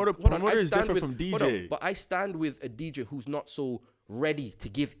not so. Promoter is different from DJ. But I stand with a DJ who's not so ready to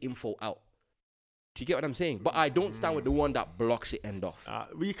give info out. Do you get what I'm saying? But I don't stand with the one that blocks it end off.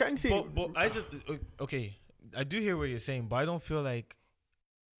 But you can't say. But I just okay. I do hear what you're saying, but I don't feel like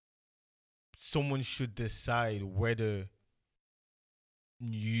someone should decide whether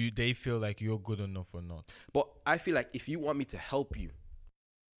they feel like you're good enough or not. But I feel like if you want me to help you,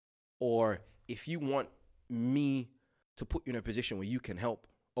 or if you want me to put you in a position where you can help,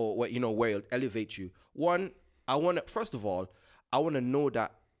 or where it'll elevate you, first of all, I want to know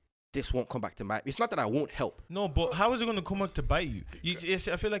that this won't come back to bite me. It's not that I won't help. No, but how is it going to come back to bite you? I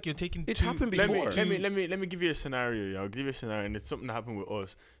feel like you're taking. It's happened before. Let me give you a scenario. I'll give you a scenario, and it's something that happened with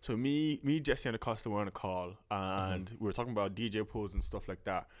us. So me, Jesse, and Acosta were on a call, and we were talking about DJ pools and stuff like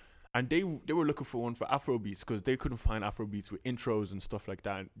that. And they were looking for one for Afrobeats because they couldn't find Afrobeats with intros and stuff like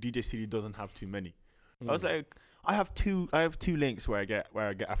that. And DJ City doesn't have too many. I was like, I have two links where I get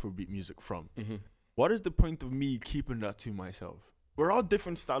Afrobeat music from. What is the point of me keeping that to myself? We're all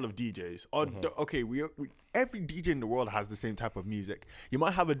different style of DJs. Okay, we every DJ in the world has the same type of music. You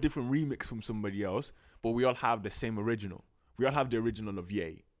might have a different remix from somebody else, but we all have the same original. We all have the original of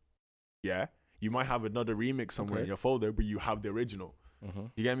Ye. Yeah? You might have another remix somewhere in your folder, but you have the original.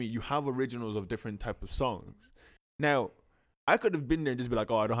 You get me? You have originals of different type of songs. Now, I could have been there and just be like,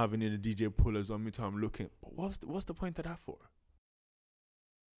 oh, I don't have any of the DJ pullers on me, so I'm looking. But what's the point of that for?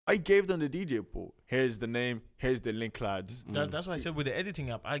 I gave them the DJ pool. Here's the name. Here's the link, lads. That's why I said with the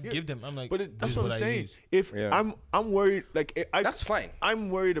editing app, I give them. I'm like, but that's what I'm saying. If I'm worried, like that's fine. I'm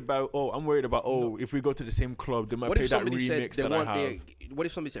worried about. If we go to the same club, they might play that remix that I have. What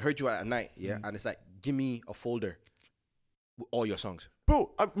if somebody heard you at night, and it's like, give me a folder with all your songs.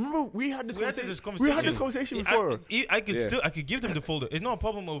 Bro, I remember we had this conversation. We had this conversation before. I could give them the folder. It's not a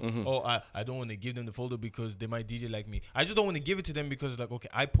problem of I don't want to give them the folder because they might DJ like me. I just don't want to give it to them because like, okay,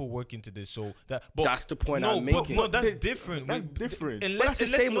 I put work into this, so that. But that's the point I'm making. No, that's different. That's different. Unless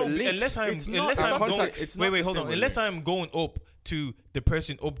I'm going up to the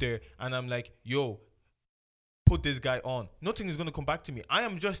person up there and I'm like, yo, put this guy on, nothing is going to come back to me. I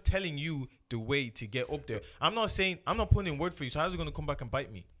am just telling you the way to get up there. I'm not putting in word for you, so how's it going to come back and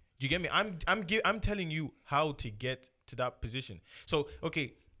bite me? Do you get me? I'm telling you how to get to that position. So,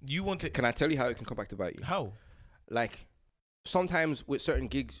 okay, you want to... Can I tell you how it can come back to bite you? How? Like, sometimes with certain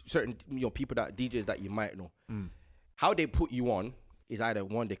gigs, certain people that DJs that you might know, how they put you on is either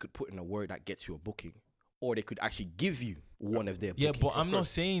one, they could put in a word that gets you a booking, or they could actually give you one of their bookings. Yeah, but I'm not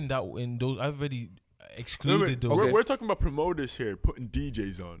saying that in those... I've already... excluded we're talking about promoters here putting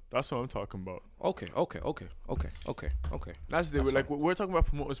DJs on. That's what I'm talking about. Okay. That's we're talking about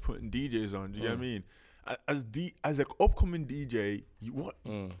promoters putting DJs on. Do you get what I mean? As an upcoming DJ,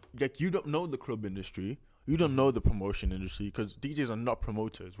 you don't know the club industry. You don't know the promotion industry because DJs are not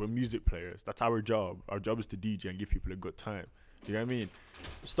promoters. We're music players. That's our job. Our job is to DJ and give people a good time. Do you know what I mean?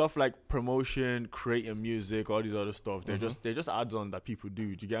 Stuff like promotion, creating music, all these other stuff. They're just adds on that people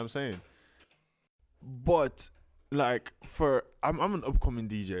do. Do you get what I'm saying? But like I'm an upcoming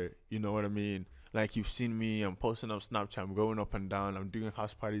DJ, you know what I mean? Like, you've seen me, I'm posting up Snapchat, I'm going up and down, I'm doing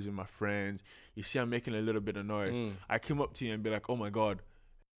house parties with my friends. You see I'm making a little bit of noise. I came up to you and be like, oh my God,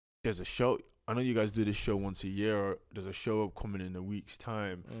 there's a show. I know you guys do this show once a year, or there's a show upcoming in a week's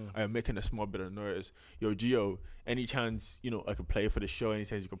time. I am making a small bit of noise. Yo, Gio, any chance, I could play for the show, any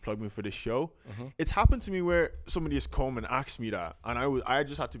chance you could plug me for the show? It's happened to me where somebody has come and asked me that, and I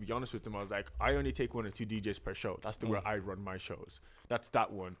just had to be honest with them. I was like, I only take 1 or 2 DJs per show. That's the way I run my shows. That's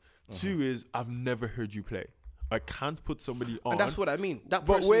that one. 2 is, I've never heard you play. I can't put somebody on. And that's what I mean. That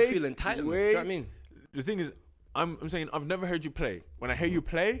person will feel entitled. Do you know what I mean? The thing is, I'm saying I've never heard you play. When I hear you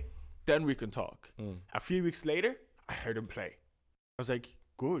play, then we can talk. A few weeks later, I heard him play. I was like,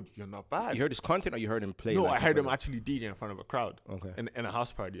 good, you're not bad. You heard his content, or you heard him play? No, I heard him actually DJ in front of a crowd. Okay. In a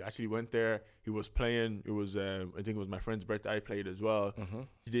house party. I actually went there. He was playing. It was, I think it was my friend's birthday. I played as well.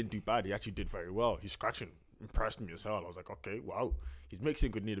 He didn't do bad. He actually did very well. He's scratching. Impressed me as hell. I was like, okay, wow. His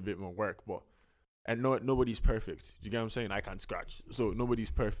mixing could need a bit more work, and nobody's perfect. You get what I'm saying? I can't scratch. So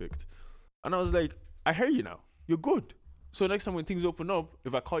nobody's perfect. And I was like, I hear you now. You're good. So next time when things open up,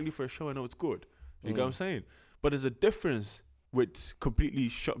 if I call you for a show, I know it's good. You get what I'm saying? But there's a difference with completely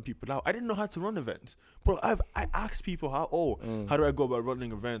shutting people out. I didn't know how to run events. Bro, I asked people how do I go about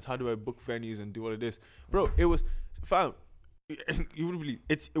running events? How do I book venues and do all of this? Bro, it was, fam, you wouldn't believe,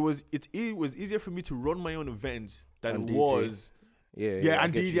 it was easier for me to run my own events than it was.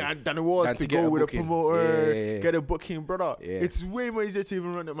 And DJ than it was to go with a promoter, get a booking, brother. It's way more easier to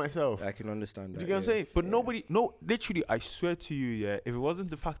even run it myself. I can understand that. Do you get what I'm saying? But literally, I swear to you, if it wasn't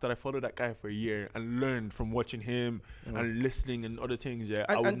the fact that I followed that guy for a year and learned from watching him and listening and other things,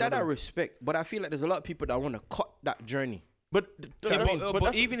 I respect. But I feel like there's a lot of people that want to cut that journey. But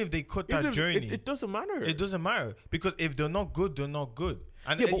even if they cut that journey, it doesn't matter. It doesn't matter, because if they're not good, they're not good.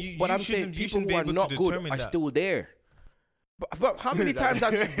 And I'm saying people who are not good are still there. But how many times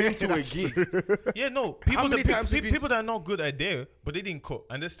have you been to a gig? Yeah, no. People that are not good are there, but they didn't cut,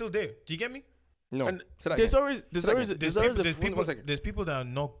 and they're still there. Do you get me? No. And there's people that are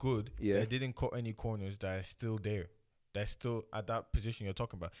not good that didn't cut any corners that are still there. That's still at that position you're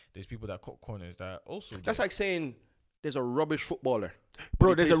talking about. There's people that cut corners that are also there. That's like saying there's a rubbish footballer.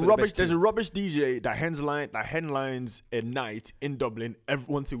 Bro, there's a rubbish DJ that headlines a night in Dublin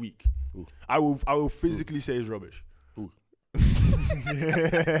once a week. Ooh. I will physically say it's rubbish.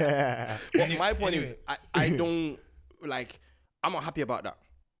 But my point is, I don't I'm not happy about that.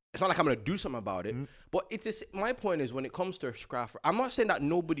 It's not like I'm gonna do something about it. But it's just, my point is, when it comes to Scraffer, I'm not saying that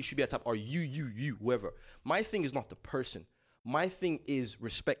nobody should be at top, or you, whoever. My thing is not the person. My thing is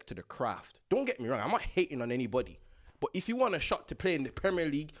respect to the craft. Don't get me wrong. I'm not hating on anybody. But if you want a shot to play in the Premier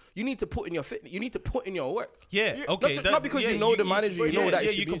League, you need to put in your fitness. You need to put in your work. Yeah, okay. Not because you know the manager, you know that.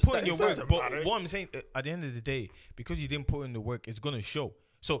 Yeah, you can put in your work. But what I'm saying, at the end of the day, because you didn't put in the work, it's gonna show.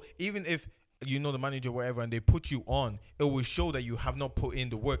 So even if you know the manager, or whatever, and they put you on, it will show that you have not put in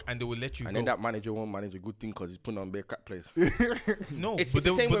the work, and they will let you go. And then that manager won't manage a good thing because he's putting on bare crap players. No, it's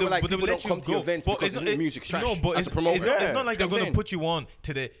the same way like people don't come to events because the music's trash. No, but as a promoter, it's not like they're gonna put you on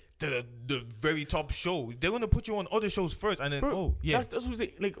to the very top show. They're gonna put you on other shows first, and then that's what I'm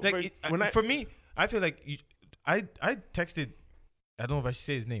saying. Like for me, I feel like I texted. I don't know if I should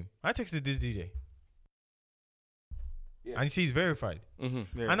say his name. I texted this DJ, and he says verified.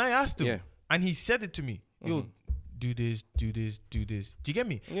 And I asked him, and he said it to me. Yo, do this. Do you get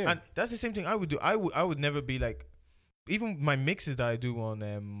me? Yeah. And that's the same thing I would do. I would never be like. Even my mixes that I do on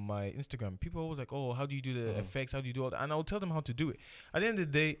my Instagram, people are always like, "Oh, how do you do the effects? How do you do all that?" And I'll tell them how to do it. At the end of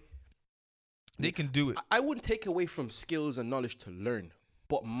the day, they can do it. I wouldn't take away from skills and knowledge to learn,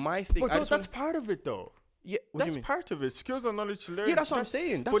 but my thing. But that's part of it, though. Yeah, that's part of it. Skills and knowledge to learn. Yeah, that's what I'm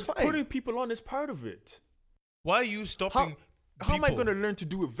saying. That's fine. Putting people on is part of it. Why are you stopping? How am I going to learn to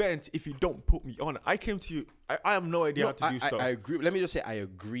do events if you don't put me on? I came to you. I have no idea how to do stuff. I agree. Let me just say, I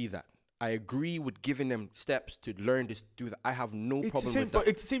agree that. I agree with giving them steps to learn this, do that. I have no problem with that. But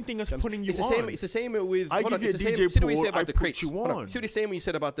it's the same thing as putting you on. It's the same with. I give you a DJ pool, I put you on. See the same way you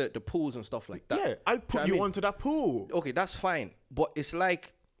said about the pools and stuff like that. Yeah, I put you onto that pool. Okay, that's fine. But it's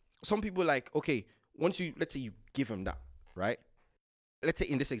like, some people like, okay, let's say you give them that, right? Let's say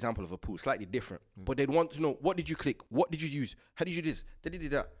in this example of a pool, slightly different. But they'd want to know, what did you click? What did you use? How did you do this? Did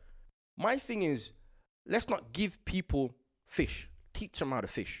that? My thing is, let's not give people fish. Teach them how to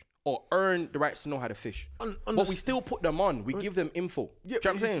fish. Or earn the rights to know how to fish. But we still put them on. We give them info. Yeah, do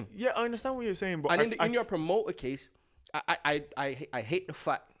you know what I'm saying? Yeah, I understand what you're saying. But and in your promoter case, I hate the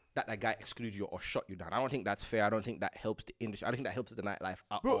fact that guy excluded you or shut you down. I don't think that's fair. I don't think that helps the industry. I don't think that helps the nightlife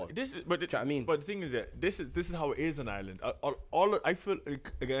at all. But do you know what I mean? But the thing is that this is how it is in Ireland. I feel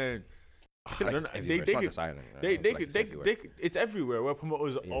like, again, I feel like it's everywhere. It's not just Ireland. It's everywhere where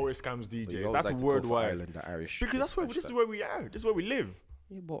promoters always scams DJs. That's like worldwide. Ireland, the Irish. Because that's where this is where we are. This is where we live.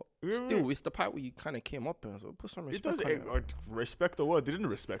 Yeah, but You know what I still, mean? it's the part where you kind of came up and so put some It respect does on it. respect the word. They didn't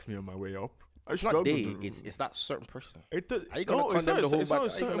respect me on my way up. I It's not struggled. they. It's that certain person. It does. Are you gonna No, it's condemn not, the whole it's not a bad- are you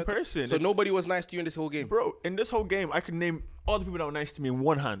certain gonna- person. So It's- nobody was nice to you in this whole game, Bro, in this whole game, I can name all the people that were nice to me in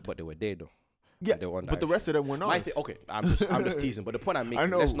one hand. but they were there though. Yeah, they won but the Irish. rest of them were not. Okay, I'm just teasing. But the point I'm I making,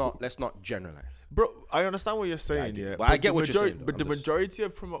 know. let's not generalize. Bro, I understand what you're saying, I do. yeah. But I get what you're saying, though. But the I'm just- majority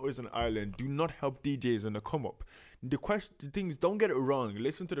of promoters in Ireland do not help DJs on the come up. The thing is, don't get it wrong.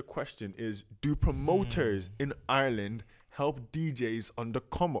 Listen to the question: is do promoters in Ireland help DJs on the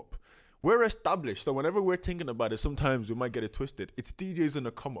come up? We're established, so whenever we're thinking about it, sometimes we might get it twisted. It's DJs on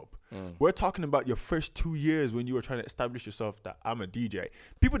the come up. We're talking about your first 2 years when you were trying to establish yourself that I'm a DJ.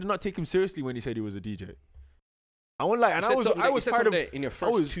 People did not take him seriously when he said he was a DJ. I won't lie, and I was part of in your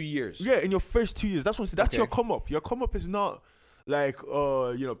first 2 years. Yeah, in your first 2 years. That's what that's Okay. your come up. Your come up is not like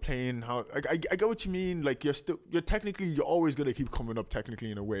playing how I get what you mean. Like you're always gonna keep coming up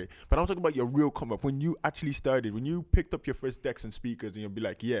technically in a way. But I'm talking about your real come up. When you actually started, when you picked up your first decks and speakers and you'll be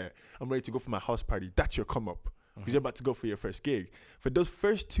like, yeah, I'm ready to go for my house party. That's your come up. Because you're about to go for your first gig. For those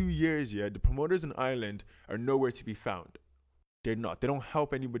first 2 years, yeah, the promoters in Ireland are nowhere to be found. They're not. They don't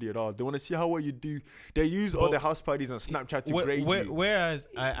help anybody at all. They want to see how well you do. They use all the house parties on Snapchat to grade you. Whereas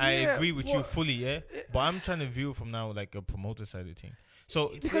I Yeah, agree with you fully, yeah. But I'm trying to view it from now like a promoter side of thing. So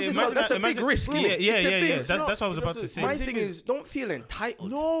Because that's a big risk. Yeah, innit? yeah, It's a yeah, big- yeah. it's That's what I was it about to doesn't- say. My thing thing is, don't feel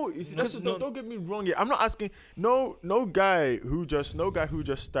entitled. No, don't get me wrong. Yeah, I'm not asking. No guy who just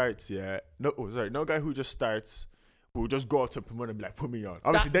starts. Yeah, no guy who just starts will just go out to promote and be like, put me on.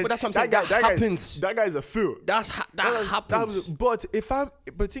 Obviously, but that's what I'm saying. That happens. That guy's a fool. That happens. But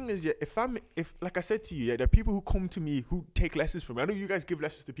the thing is, yeah, if like I said to you, yeah, there are people who come to me who take lessons from me. I know you guys give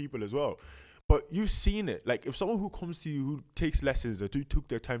lessons to people as well. But you've seen it. Like, if someone who comes to you who takes lessons, that who took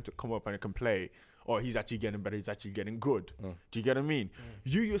their time to come up and can play, or he's actually getting better, he's actually getting good. Do you get what I mean?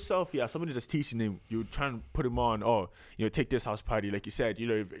 You yourself, yeah, somebody that's teaching him, you try and put him on, take this house party, like you said,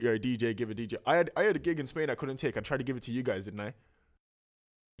 if you're a DJ, give a DJ. I had a gig in Spain I couldn't take. I tried to give it to you guys, didn't I?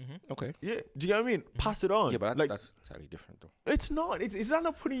 Okay. Yeah. Do you get what I mean? Pass it on. Yeah, but like, that's slightly different though. it's not. Is that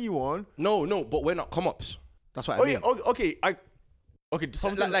not putting you on? No, but we're not come ups. That's what Oh I mean. yeah. Okay.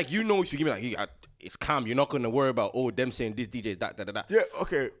 Something Like you know, if you give me it's calm. You're not gonna worry about them saying this DJ that. Yeah.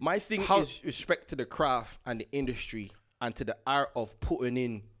 Okay. My thing is respect to the craft and the industry and to the art of putting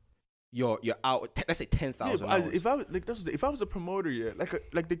in your out. Let's say 10,000 Yeah, hours. if I was a promoter, yeah,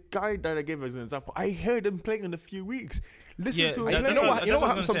 like the guy that I gave as an example, I heard him playing in a few weeks. Listen Yeah, to that- him. that's you know what- what- you know that's what I'm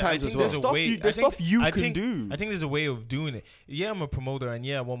happens gonna say. I sometimes think as well? there's a Stuff way- you- I there's think- stuff you I can think- do. I think there's a way of doing it. Yeah, I'm a promoter, and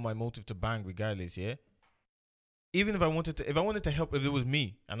yeah, I want my motive to bang regardless. Yeah. Even if I wanted to help, if it was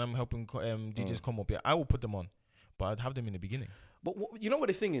me and I'm helping DJs come up, yeah, I will put them on, but I'd have them in the beginning. But you know what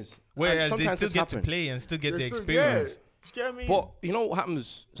the thing is? Whereas they sometimes still this get to happen. play and still get the There's still- experience. Yeah. You get what I mean? But you know what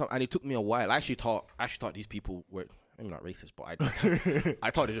happens? And it took me a while. I actually thought these people were maybe not racist, but I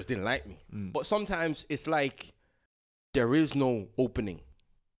thought they just didn't like me. But sometimes it's like there is no opening. Do you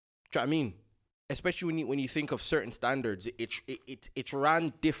know what I mean? Especially when you think of certain standards, it's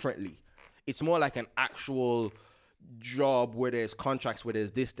ran differently. It's more like an actual job where there's contracts, where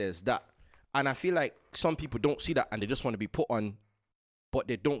there's this, there's that. And I feel like some people don't see that and they just want to be put on, but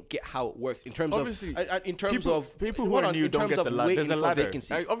they don't get how it works in terms Obviously, of people who are new don't get the ladder. There's a ladder.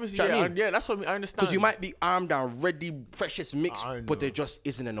 Vacancy. Obviously, Do you know what I yeah, mean? yeah, that's what I mean. I understand. Because you might be armed and ready, freshest mix, I but there know. just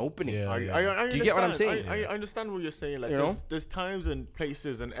isn't an opening. Yeah. I Do you get what I'm understand. saying? I understand what you're saying. Like, You know? there's times and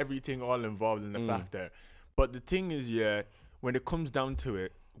places and everything all involved in the fact there. But the thing is, yeah, when it comes down to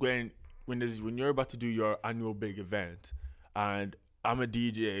it, when you're about to do your annual big event, and I'm a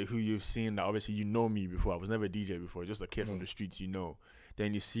DJ who you've seen that obviously you know me before. I was never a DJ before, just a kid from the streets, you know.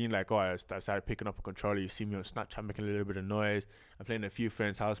 Then you seen like, I started picking up a controller. You see me on Snapchat making a little bit of noise. I'm playing a few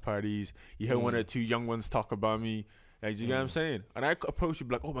friends' house parties. You hear one or two young ones talk about me. Like, you know what I'm saying? And I approach you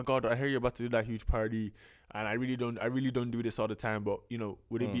like, oh my God, I hear you're about to do that huge party, and I really don't do this all the time. But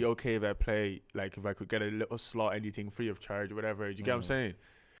would it be okay if I play, like, if I could get a little slot, anything free of charge or whatever? Do you get what I'm saying?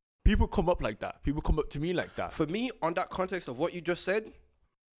 People come up like that. People come up to me like that. For me, on that context of what you just said,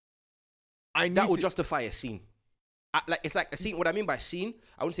 I need that would to- justify a scene. It's like a scene. What I mean by scene,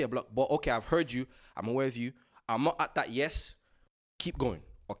 I wouldn't say a block, but okay, I've heard you. I'm aware of you. I'm not at that. Yes, keep going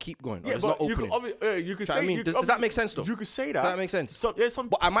or keep going. Or Yeah, there's not but you opening. you could Do you know what say. I mean? you Does could that obvi- make sense though? You could say that. Does that make sense? So, yeah, some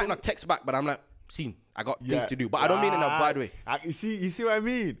But I might people- not text back, but I'm like, scene. I got Yeah. things to do. But I don't mean in a bad way. You see what I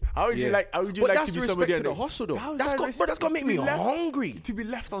mean? How would you Yeah. like? How would you But like that's to be the somebody respect to on the hustle, though. How is That's that got- bro, that's gonna respect make to me be left- hungry. To be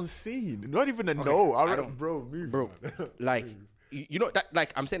left on scene, not even a Okay, no. I don't- Bro, move, Bro, man. like you know that,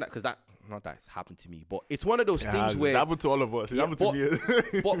 like I'm saying that because that not that it's happened to me, but it's one of those things It's where. happened to all of us. It Yeah, happened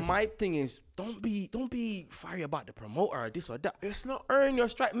to me. But my thing is, don't be fiery about the promoter or this or that. It's not. Earn your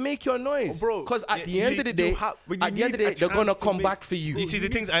stripe, make your noise, bro. Because at the you end see, of the you day, have- but you at the end of the need day, a they're gonna chance to come make- back for you. You see, the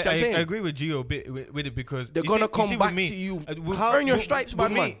things See what I'm I saying? agree with Gio a bit with it because They're you gonna see- come you see back with me, to you. with- Earn your with- stripes, with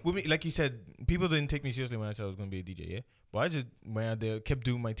bad me, man. with me, like you said, people didn't take me seriously when I said I was gonna be a DJ. Yeah, but I just went out there, kept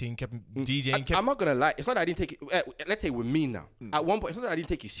doing my thing, kept DJing, kept. I'm not gonna lie. It's not that I didn't take it. Let's say with me now. At one point, it's not that I didn't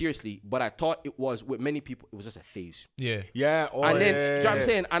take you seriously, but I thought it was with many people. It was just a phase. Yeah, Yeah. Oh, And then, yeah, do you know what I'm yeah.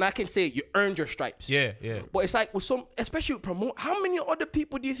 saying? And I can say you earned your stripes. yeah, yeah. But it's like with some, especially with promote. How many other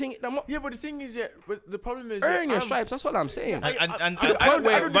people do you think that Yeah, but the thing is, but the problem is, earn your I'm- stripes? That's what I'm saying. And to the point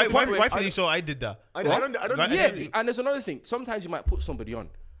where- to the point where- rightfully so, I did that. I don't Right? Yeah, disagree. and there's another thing. Sometimes you might put somebody on,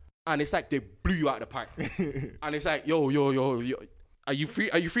 and it's like they blew you out of the park, and it's like, yo, are you free?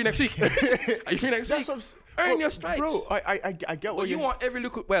 Are you free next week? Are you free next That's week? what I'm s- Earn bro, your stripes. bro. I get Well, what you want every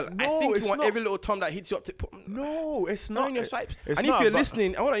little. Well, I No, think it's you want not. every little tom that hits you up to put. No, it's not. Earn your stripes. It's And not if you're about-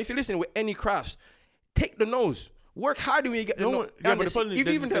 listening, hold on. If you're listening with any crafts, take the nose. Work harder when you get the No, nose. yeah, but the Honestly, problem is if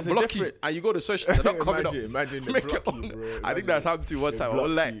there's- even they there's a block you different- and you go to search, they're not coming up. Imagine they Make your block own. you, bro. I think Imagine that's happened to one they time. I block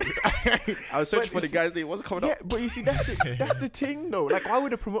was like, you. I was searching But for the you guy's name. It wasn't coming Yeah, up. but you see, that's the thing though. Like, why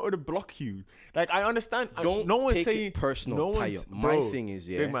would a promoter block you? Like, I understand. Don't no one's take it saying personal, No Tayo. one's, My bro, thing is,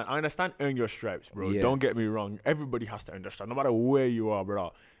 yeah. big man. I understand. Earn your stripes, bro. Yeah. Don't get me wrong. Everybody has to earn their stripes, no matter where you are,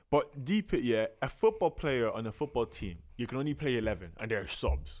 bro. But deep it, yeah. A football player on a football team, you can only play 11, and they're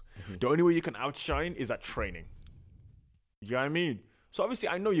subs. The only way you can outshine is at training. You know what I mean? So obviously,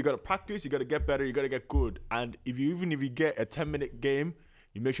 I know you gotta practice, you gotta get better, you gotta get good. And if you get a 10-minute game,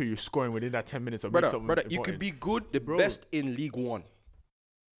 you make sure you're scoring within that 10 minutes. Or make something Brother, you important. could be good, the Bro. best in League One.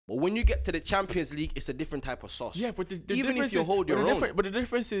 But when you get to the Champions League, it's a different type of sauce. Yeah, but the even difference if you is, hold but your the own. difference- But the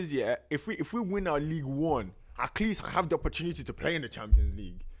difference is, yeah, if we win our League One, at least I have the opportunity to play in the Champions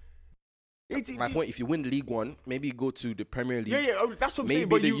League. My point: if you win League One, maybe you go to the Premier League. Yeah, that's what I'm Maybe saying.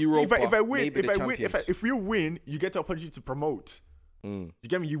 But the if I Europa, win, maybe the Champions. if we win, you get the opportunity to promote. You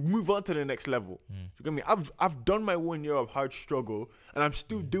get me? You move on to the next level. You get me? I've done my 1 year of hard struggle, and I'm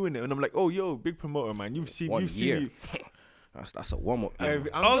still doing it. And I'm like, oh, yo, big promoter, man. You've seen year. me. That's a warm up.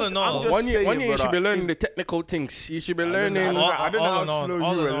 All in all, One year, you should be learning the technical things. You should be learning. I don't know how all slow in you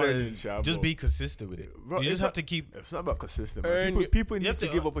all, were all learning, is Chavo. just be consistent with it. Bro, You it's just not- have to keep. It's not about consistent. Earn Man. People you need have to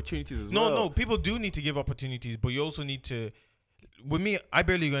to- give opportunities as No, well. no, people do need to give opportunities, but you also need to. With me, I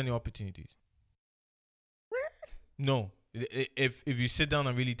barely got any opportunities. No, if you sit down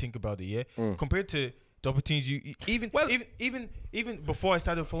and really think about it, yeah, compared to the opportunities you even before I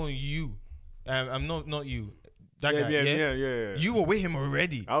started following you, I'm not you, that guy, Yeah. you were with him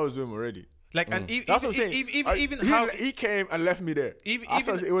already, I was with him already. like, and That's what I'm saying. even he, how he came and left me there. Even-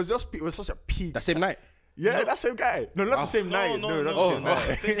 it was such a peak. The same night. Yeah, that same guy. No, not the same night. No, not the same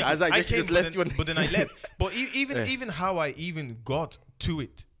night. Same thing. I was like, I just- just came, left you on- but then I left. But even how I even got to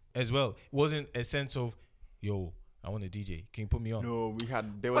it as well wasn't a sense of, yo, I want a DJ. Can you put me on? No, there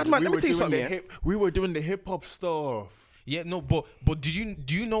But was. man, we let me were tell you doing something, the yeah. we were doing the hip hop stuff. Yeah, no, but do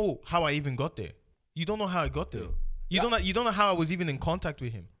you know how I even got there? You don't know how I got there. You don't know how I was even in contact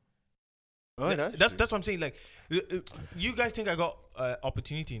with him. Oh, That's what I'm saying. Like, you guys think I got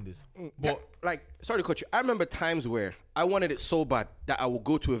opportunity in this, but Like, sorry to cut you. I remember times where I wanted it so bad that I would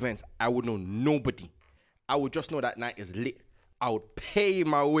go to events. I would know nobody. I would just know that night is lit. I would pay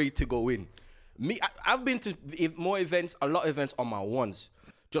my way to go in. I've been to more events, a lot of events on my ones.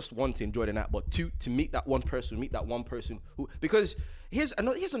 Just one to enjoy the night, but two to meet that one person who. Because here's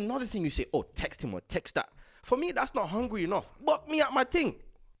another thing you say. Oh, text him or text that. For me, that's not hungry enough. Book me at my thing.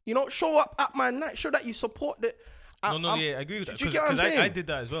 You know, show up at my night. Show that you support the. I agree with that Do you get what I'm because saying? I did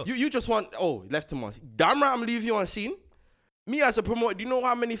that as well. You just want left him on. Damn right, I'm leaving you on scene. Me as a promoter, do you know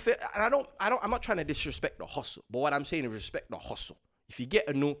how many? And I'm not trying to disrespect the hustle, but what I'm saying is respect the hustle. If you get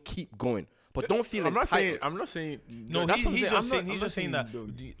a no, keep going, but don't feel I'm not saying. entitled. I'm not saying. No, that's what I'm he's saying. just I'm saying. not- He's I'm just saying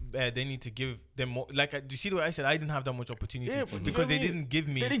not that they need to give them more. Like, do you see the way I said I didn't have that much opportunity Yeah, but you because know they what I mean? didn't give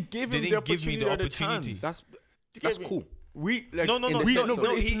me. They didn't give they him the didn't give me the opportunity or the opportunity. chance. That's cool. We like No, in the we, sense no, of-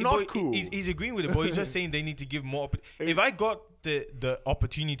 but it's not but cool. He's agreeing with it, but he's just saying they need to give more. If I got the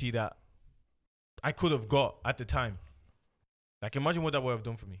opportunity that I could have got at the time, like, imagine what that would have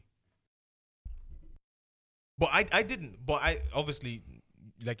done for me. But I didn't. But I obviously,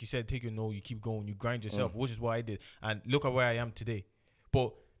 like you said, take your no, you keep going, you grind yourself, which is what I did, and look at where I am today.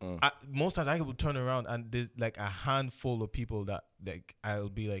 But most times I will turn around and there's like a handful of people that like I'll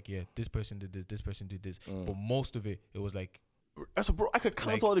be like, yeah, this person did this, this person did this, but most of it was like That's bro. I could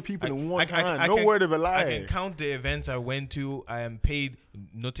count Like, all the people in one hand. I No can- word of a lie. I can count the events I went to. I am paid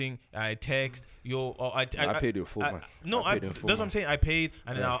nothing. I text yo. Or I paid you full, man. No, I paid in full, that's what I'm man. saying. I paid,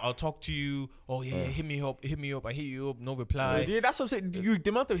 and then I'll talk to you. Oh yeah, hit me up. I hit you up. No reply. Yeah, that's what I'm saying. The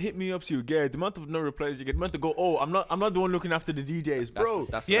amount of hit me ups you get, the amount of no replies you get, the amount to go, oh, I'm not the one looking after the DJs, bro.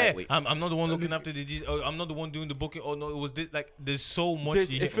 That's Yeah, lightweight. I'm not the one looking after the DJ. I'm not the one doing the booking. Oh no, it was this. Like, there's so much. There's-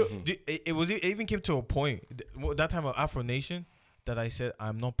 you it hit- it even came to a point that time of Afro Nation that I said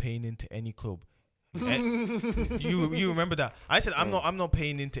I'm not paying into any club. And you remember that? I said I'm not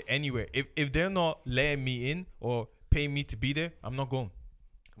paying into anywhere. If they're not letting me in or paying me to be there, I'm not going.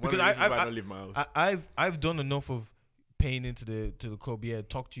 One of the reasons why I don't leave my house. I've done enough of paying into the club. Yeah,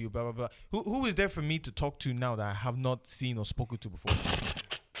 talk to you, blah blah blah. Who is there for me to talk to now that I have not seen or spoken to before?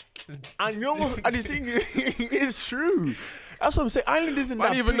 And you know what? And the thing is, it's true. That's what I'm saying. Island isn't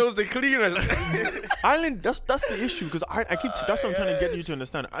Man that even big. knows the cleaners. Island, that's the issue, because I keep that's what I'm trying to get you to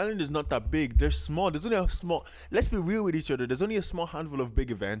understand. Island is not that big. They're small. There's only a small. Let's be real with each other. There's only a small handful of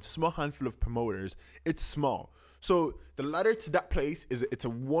big events, small handful of promoters. It's small. So the ladder to that place it's a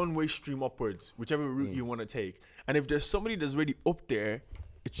one-way stream upwards, whichever route you want to take. And if there's somebody that's already up there,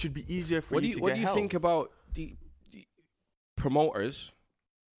 it should be easier for What you do to you get help. think about the promoters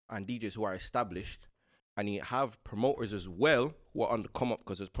and DJs who are established, and you have promoters as well who are on the come up,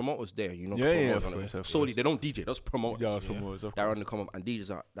 because there's promoters there, you know, Yeah, yeah, promoters of on the- course, of solely course. they don't DJ, that's promoters. Yeah, promoters, of That are course. on the come up, and DJs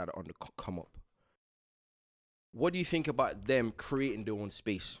that are on the come up. What do you think about them creating their own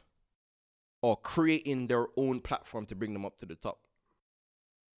space or creating their own platform to bring them up to the top?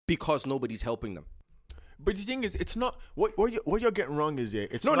 Because nobody's helping them. But the thing is, it's not what you're getting wrong is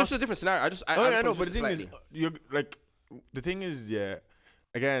it's No, not. this is a different scenario. I just I just know, want but to the thing is, slightly. you're like, the thing is, yeah.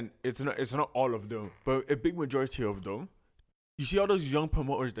 Again, it's not all of them, but a big majority of them. You see all those young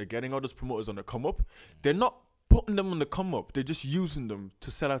promoters they're getting, all those promoters on the come up. They're not putting them on the come up. They're just using them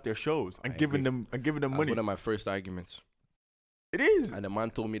to sell out their shows and I giving agree. them That's money. one of my first arguments. It is. And the man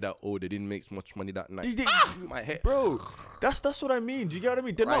told me that, they didn't make much money that night. My head. Bro, that's what I mean. Do you get what I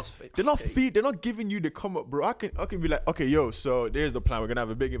mean? They're not giving you the come up, bro. I can be like, okay, yo, so there's the plan. We're gonna have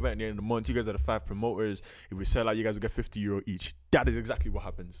a big event at the end of the month. You guys are the 5 promoters. If we sell out, you guys will get €50 each. That is exactly what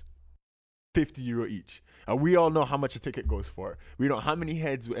happens. €50 each. And we all know how much a ticket goes for. We know how many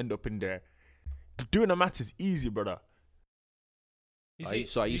heads will end up in there. Doing the maths is easy, brother.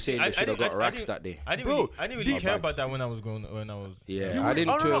 So are you saying they should have got racks that day? I didn't Bro, really care about that when I was going. Yeah, You I would- didn't.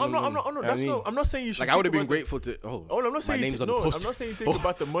 Oh, no, turn I'm them on. not. I That's mean, not. I'm not saying you should. like I would have think been about grateful to. Oh, I'm not saying my you name's think, on the no, poster. I'm not saying think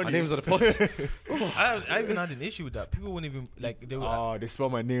about the money. My name's on the poster. I even had an issue with that. People wouldn't even like. They were. Oh, they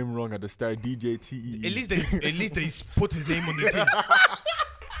spelled my name wrong at the start. DJ TE. At least they put his name on the thing.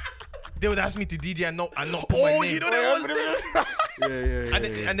 They would ask me to DJ and not put my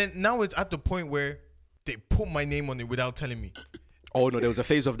name. And then now it's at the point where they put my name on it without telling me. Oh no, there was a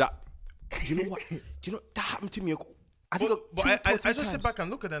phase of that. You know what? You know that happened to me. I think But I just sit back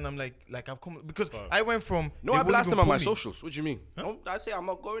and look at it and I'm like I've come because I went from No, they I wouldn't blast even them on put my me. socials. What do you mean? No, I say I'm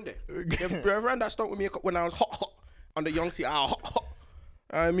not going there. If ran that stunt with me when I was hot on the young sea, hot.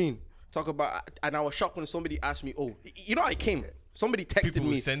 I mean, talk about, and I was shocked when somebody asked me, "Oh, you know, I came." Somebody texted People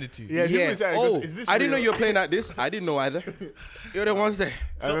me. will send it to you. Yeah, Yeah. people say, Oh, is this I didn't know real? you were playing at this. I didn't know either. You're the ones there.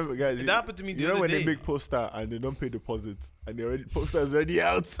 I remember, guys. that happened to me the You know other when day. they make poster and they don't pay deposits and they already poster is already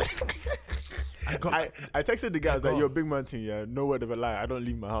out. I texted the guys like, "Yo, big man thing, yeah. No word of a lie. I don't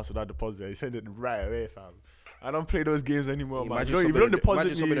leave my house without deposit." He sent it right away, fam. I don't play those games anymore, man. Imagine If you somebody, don't deposit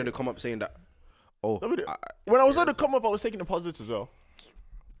imagine somebody me, to come up saying that. Oh, when I was on the come up, I was taking deposits as well.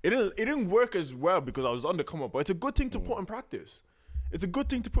 It didn't work as well because I was on the come up, but it's a good thing to put in practice. It's a good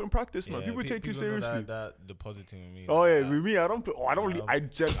thing to put in practice, man. People take you know seriously. That depositing with me. Oh yeah, with me, I don't.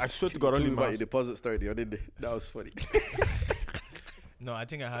 I swear to God, I don't told me leave about my your house. deposit story, didn't they? That was funny. No, I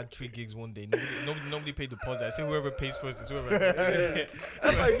think I had 3 gigs one day. Nobody paid deposit. I said whoever pays first is whoever. That's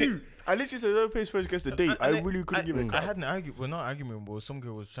what I do. I literally said whoever pays first gets the date. I really couldn't give a I crap. had an argument. Well, not argument, but some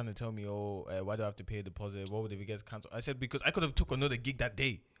girl was trying to tell me, why do I have to pay a deposit? What would if it gets cancelled? I said because I could have took another gig that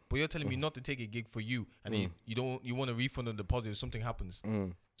day, but you're telling me not to take a gig for you, and then you want a refund on the deposit if something happens.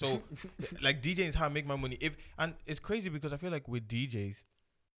 So, like DJing is how I make my money. And it's crazy because I feel like with DJs,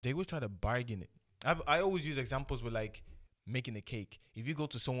 they always try to bargain it. I always use examples with like making a cake. If you go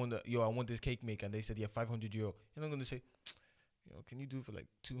to someone that I want this cake make, and they said €500, you're not gonna say, can you do it for like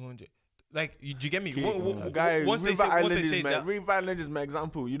 200? Like, you get me? Guy, Once they say that, River Island is my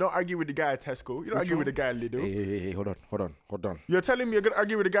example. You don't argue with the guy at Tesco. You don't argue with the guy at Lidl. Hey, hold on. You're telling me you're gonna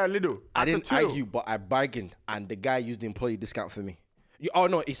argue with the guy at Lidl? I At the didn't till. argue, but I bargained, and the guy used the employee discount for me. Oh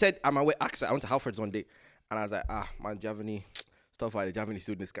no, he said I'm away. Actually, I went to Halford's one day, and I was like, man, do you have any stuff like that? Do you have any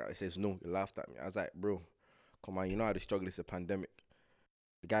student discount? He says no. He laughed at me. I was like, bro, come on, you know how the struggle is a pandemic.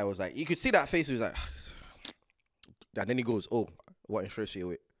 The guy was like, you could see that face. He was like, and then he goes, oh, what insurance are you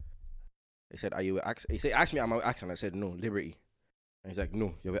with? He said, are you with AXA? He said, ask me, am I with AXA? And I said, no, Liberty. And he's like,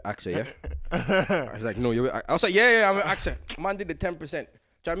 no, you're with AXA, yeah? I was like, no, you're with AXA. I was like, yeah, I'm with AXA. Man did the 10%. Do you know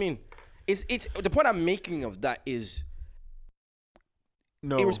what I mean? It's the point I'm making of that is,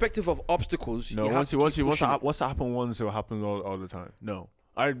 No. irrespective of obstacles, No, you have once to keep pushing it. what's happened once, it will happen all the time. No.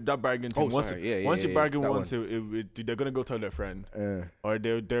 That bargain thing. Oh, once sorry. once you bargain that once, they're gonna go tell their friend, one. or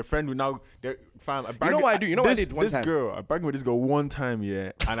their friend will now. Fam, I You know what I do? You know what I did one this time? girl, I bargained with this girl one time,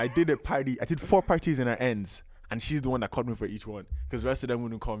 yeah, and I did a party. I did 4 parties in her ends, and she's the one that called me for each one, because the rest of them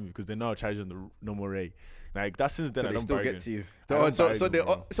wouldn't call me because they're now charging the normal rate. Like that since then, So I they don't still bargain. get to you. I don't So bargain,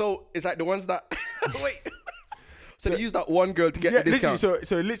 bro. so it's like the ones that wait. So they use that one girl to get the literally. discount.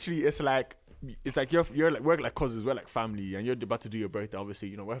 So literally, it's like you're like we're like cousins, we're like family, and you're about to do your birthday. Obviously,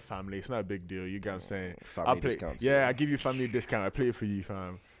 you know we're family. It's not a big deal. You get what I'm saying? Family I'll play. discounts, Yeah, yeah. I give you family discount. I play it for you,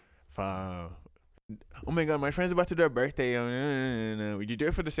 fam. Oh my god, my friend's about to do a birthday. No. Would you do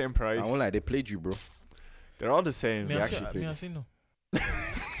it for the same price? I won't lie, they played you, bro. They're all the same. Me, They I actually say, played me, I it. say no.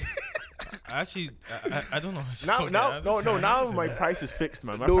 I don't know. Now my price is fixed,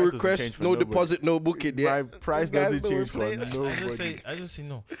 man. My No price doesn't request, change for no nobody. deposit, no booking. My Yeah. price Guys doesn't don't change for play. nobody. I just say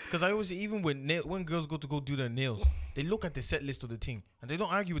no, because I always even when girls go to go do their nails, they look at the set list of the thing and they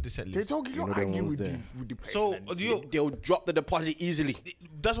don't argue with the set They list. don't, you don't know them argue ones with there. the person. So and- do you? They'll drop the deposit easily.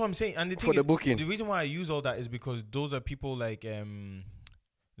 That's what I'm saying. And the thing For the is, booking. the reason why I use all that is because those are people like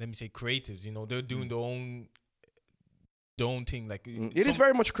let me say creatives. You know, they're doing their own thing. Like It is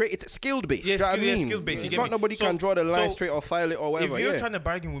very much it's skilled based. Yeah, do you know what I mean? skill based. You It's get not me? nobody So- can draw the line so straight or file it or whatever. If you're Yeah. trying to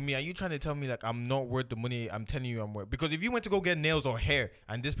bargain with me, are you trying to tell me like I'm not worth the money I'm telling you I'm worth? Because if you went to go get nails or hair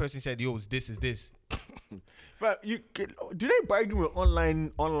and this person said, "Yo, this is this," But do they bargain with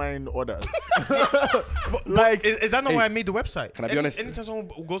online orders? Like, is that not Hey, why I made the website? can I be honest? Anytime someone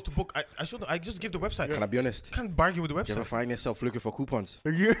goes to book, I just give the website. Can I be honest? You can't bargain with the You ever website. find yourself looking for coupons?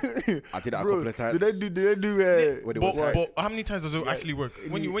 I did that a couple of times. Did they do What it But, was but how many times does it actually work?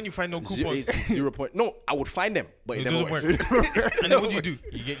 When you find no coupons, 0 point. No, I would find them, but it, it never doesn't works. work. And then what do you do?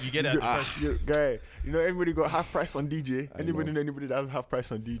 You get it at the price. Guy, you know everybody got half price on DJ. Anybody that have half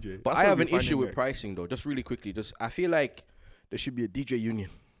price on DJ. But That's I what have we an find issue in with there. pricing though. Just really quickly, I feel like there should be a DJ union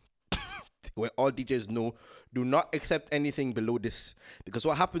where all DJs know do not accept anything below this, because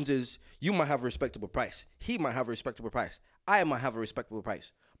what happens is you might have a respectable price, he might have a respectable price, I might have a respectable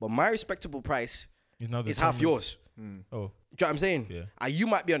price, but my respectable price It's now is half yours. Oh, Do you know what I'm saying? Yeah. And you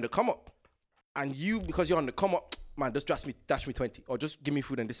might be on the come up, and you, because you're on the come up, man, just dash me 20, or just give me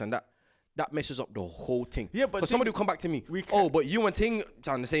food and this and that. That messes up the whole thing. Yeah, but because somebody will come back to me. we Oh, can't- but you and Ting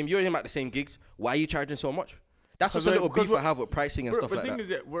on the same. You and him at the same gigs. Why are you charging so much? That's just a little Because beef I have with pricing and Bro, stuff but like the thing that. is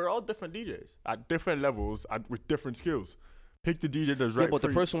that we're all different DJs at different levels with different skills. Pick the DJ that's right Yeah, but for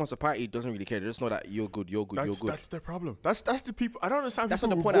the you. person wants a party doesn't really care. They just know that you're good. That's their problem. That's the people. I don't understand That's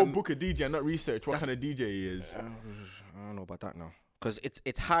people not who the go point book a DJ and not research what kind of DJ he is. I don't know about that now. Because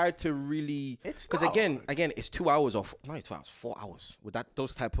it's hard to really. It's Because not. again, it's 2 hours or not. It's 2 hours, 4 hours with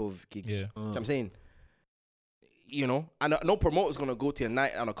those type of gigs. Yeah. You know what I'm saying. You know, and no promoter's gonna go to a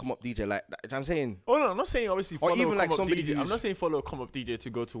night and a come up DJ like that. You know what I'm saying. Oh no, I'm not saying obviously Or follow even a like come up somebody DJ. I'm who's- not saying follow a come up DJ to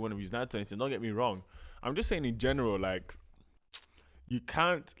go to one of his nights. Don't get me wrong. I'm just saying in general, like you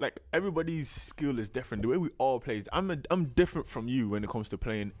can't like everybody's skill is different. The way we all play, I'm different from you when it comes to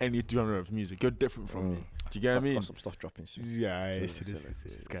playing any genre of music. You're different from me. Do you get what I Got mean? some stuff dropping soon. Yeah, I Say see less, this say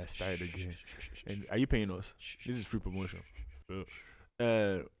less, guy say started less. again. And are you paying us? This is free promotion. But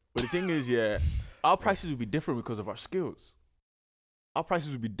the thing is, yeah, our prices will be different because of our skills. Our prices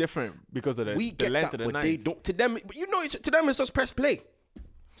will be different because of We the get length that, of the but they night. don't. To them, but you know, to them, it's just press play.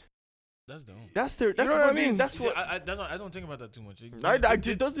 That's dumb. That's their. That's know what I what mean? That's what. I don't think about that too much.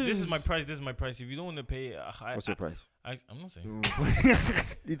 This This is my price. This is my price. If you don't want to pay, What's your price? I'm not saying. What's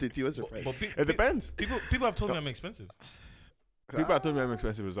your price? But It depends. people have told me I'm expensive. People have told me I'm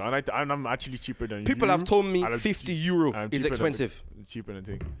expensive as well, and I'm actually cheaper than People you. have told me and I'm 50 euro I'm is cheaper than expensive. Cheaper than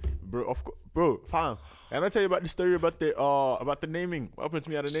thing, bro. Bro, fam. And I tell you about the story about the naming. What happened to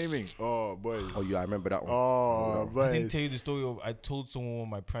me at the naming? Oh boy. Oh, yeah, I remember that one. Oh I boy. didn't tell you the story of I told someone what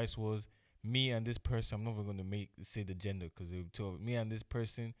my price was. Me and this person, I'm not even gonna say the gender because they told me and this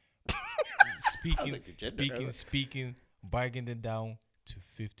person speaking, bargained it down to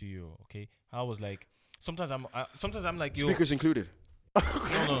 €50. Okay, I was like, sometimes I'm like, yo, Speakers included.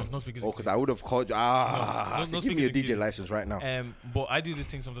 No speakers. Oh, because I would have called you. No So give me a speakers DJ included. license right now. But I do this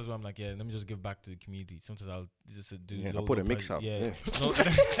thing sometimes where I'm like, yeah, let me just give back to the community. Sometimes I'll just do. Yeah, I'll low- put a low mix price- up. Yeah. Yeah. No,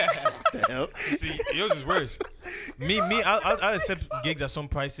 the hell? see, yours is worse. I'll accept gigs at some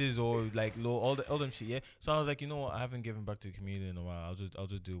prices or like low, all them shit. Yeah. So I was like, you know what? I haven't given back to the community in a while. I'll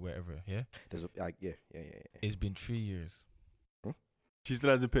just do wherever. Yeah. There's a, yeah. It's been 3 years. She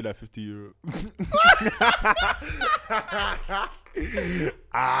still hasn't paid that €50.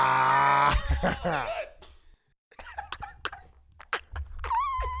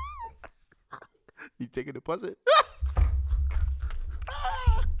 You take a deposit?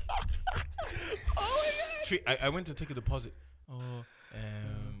 I went to take a deposit.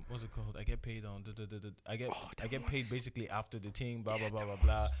 What's it called? I get paid on I get paid basically after the thing. Blah blah blah blah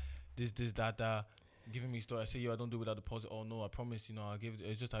blah. This that. Giving me story. I say, yo, I don't do it without deposit. Oh no, I promise. I'll give it.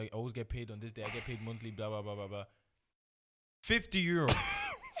 It's just I always get paid on this day. I get paid monthly. Blah blah blah blah blah. €50.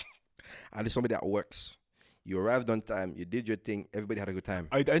 And it's somebody that works. You arrived on time. You did your thing. Everybody had a good time.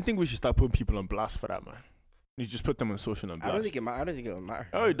 I think we should start putting people on blast for that, man. You just put them on social on blast. I don't think it'll matter.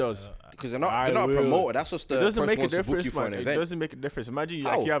 Oh, it does. Because they're not a promoter. That's just the It doesn't person make a wants to book you difference, for man. an It event. doesn't make a difference. Imagine you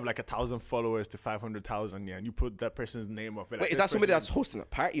How? have like 1,000 followers to 500,000, yeah, and you put that person's name up. Wait, is that somebody that's hosting a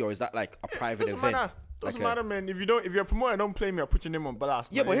party or is that like a private Doesn't event? matter. Doesn't Okay. matter, man. If you're a promoter, don't play me. I put your name on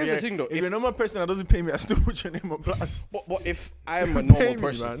blast. Yeah, man. but If here's the you're- thing, though. If If- you're a normal person that doesn't pay me, I still put your name on blast. But if I am a Pay normal me,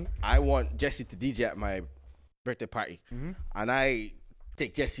 person, man. I want Jesse to DJ at my birthday party, Mm-hmm. and I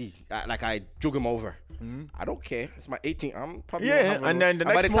take Jesse, like I jug him over. I don't care. It's my 18th. I'm probably gonna Mm-hmm. Yeah, have and then the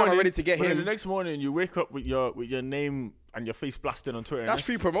by next the time morning, I'm ready to get but then him, the next morning you wake up with your name and your face blasted on Twitter. that's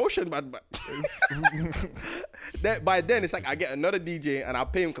free promotion. But by then it's like I get another DJ and I'll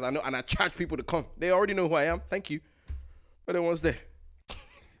pay him because I know, and I charge people to come. They already know who I am. Thank you. But then once there,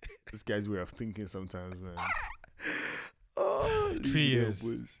 This guy's way of thinking sometimes, man. oh, 3 years.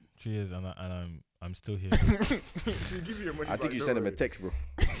 boys. 3 years, and I'm still here. She'll give you your money I think back, you don't sent him a worry. text, bro.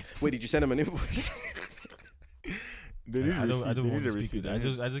 Wait, did you send him an invoice? They need I a don't receipt. They want need to a speak receipt. with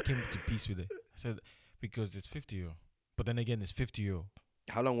it. I just came to peace with it. I said because it's €50, but then again it's €50.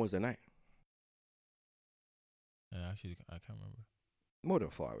 How long was the night? Actually, I can't remember. More than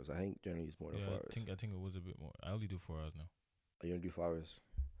 4 hours. I think generally it's more than 4 Yeah, hours. I think it was a bit more. I only do 4 hours now. You don't do 4 hours.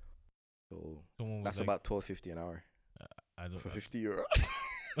 So Someone was that's like, about $12.50 an hour I don't. for €50.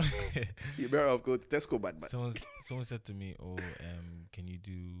 You better off go to Tesco, but Someone said to me, "Oh, can you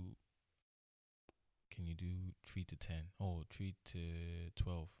do 3 to 10? Oh, 3 to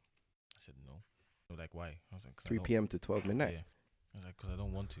 12." I said no. They were like, why? I was like, 'Cause I 3 don't- p.m. to 12 midnight. Yeah. I was like, because I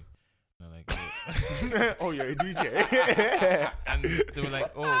don't want to. And they're like, oh. Oh, you're a DJ. And they were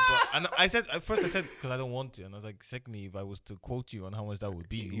like, oh, but and I said at first I said because I don't want to, and I was like, secondly, if I was to quote you on how much that would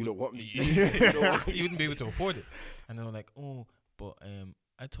be, You don't want me. you wouldn't be able to afford it. And they were like, oh, but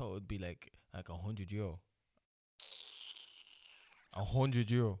I thought it would be like €100.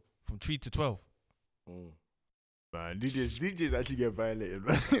 €100 from 3 to 12. Mm. Man, DJs actually get violated,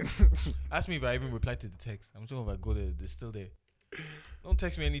 man. Ask me if I even replied to the text. I'm sure if I go there, they're still there. Don't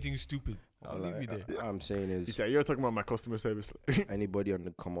text me anything stupid. I'll leave you there. What I'm saying He is, said, you're talking about my customer service. anybody on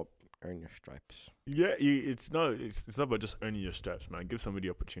the come up, earn your stripes. Yeah, it's not about just earning your stripes, man. Give somebody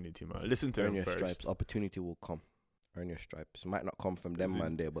opportunity, man. Listen to Earn them your first. stripes. Opportunity will come. Earn your stripes. Might not come from them Doesn't-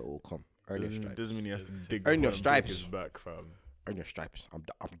 man there, but it will come. Earn your stripes. Doesn't mean he has to dig Earn the your hole and break stripes. his back, fam. Earn your stripes. I'm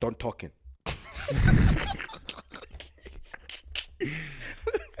done talking.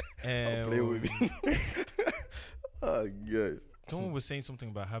 Play with me. Oh, good. Someone was saying something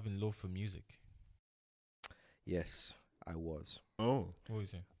about having love for music. Yes, I was. Oh, What were you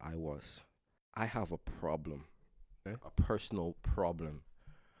saying? I was. I have a problem. Eh? A personal problem.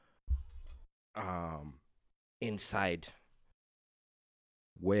 Inside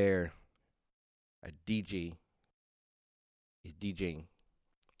where a DJ is DJing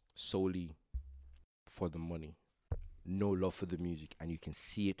solely for the money. No love for the music, and you can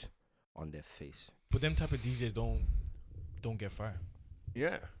see it on their face. But them type of DJs don't get fired.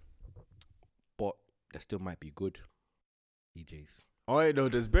 yeah. But there still might be good DJs. Oh, I know.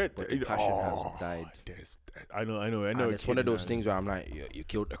 There's bet. But the passion has died. I know. And a it's one of kid, those man. things where I'm like, you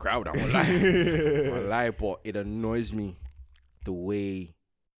killed the crowd. I'm gonna lie. I'm gonna lie, but it annoys me the way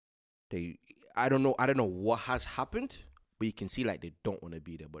I don't know what has happened, but you can see like they don't want to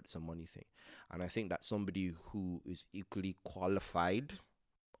be there, but it's a money thing. And I think that somebody who is equally qualified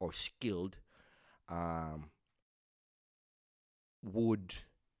or skilled would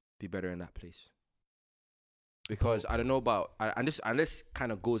be better in that place. Because I don't know about, and this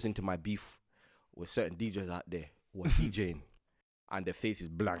kind of goes into my beef with certain DJs out there who are DJing and their face is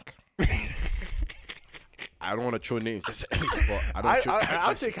blank. I don't want to throw names, but I don't.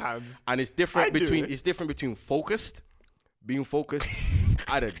 I'll take hands. And it's different I do between it. it's different between focused, being focused,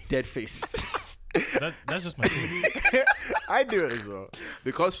 and a dead face. That's just my thing. I do it as well.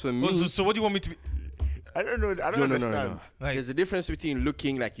 Because for me, So what do you want me to be? I don't know. I don't understand. Like- There's a difference between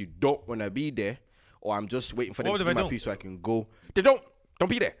looking like you don't want to be there, or I'm just waiting for them What to if do I my don't? piece so I can go. They don't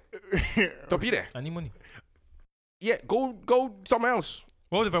be there. Don't be there. I need money. Yeah, go somewhere else.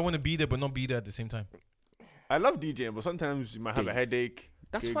 What if I want to be there but not be there at the same time? I love DJing, but sometimes you might have a Dave, headache.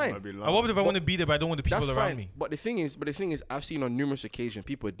 that's Gig fine. might be long. And what if I want to be there but I don't want the people That's around fine. me? But the thing is, I've seen on numerous occasions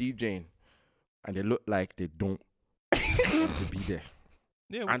people DJing, and they look like they don't want to be there.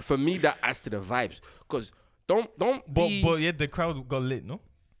 Yeah. And for me, that adds to the vibes. Cause don't be but yet the crowd got lit, no?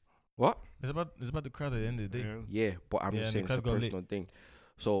 what? It's about the crowd at the end of the day. Yeah. Yeah, but I'm Yeah, just and the saying it's a crowd got lit. personal thing.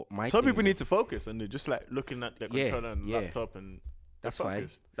 So my Some thing people is- need to focus, and they're just like looking at their Yeah, controller and yeah. laptop, and That's they're fine.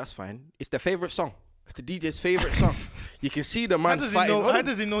 focused. That's fine. It's their favorite song. It's the DJ's favorite song. You can see the man How does he fighting. know? Hold How on.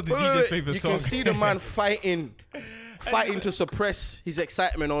 does he know the Wait, wait, DJ's wait. favorite You song? can see the man fighting to suppress his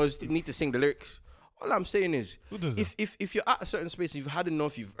excitement, or need to sing the lyrics. All I'm saying is, Who does that? if you're at a certain space, you've had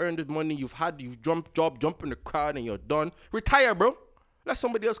enough, you've earned the money, you've jump in the crowd, and you're done. Retire, bro. Let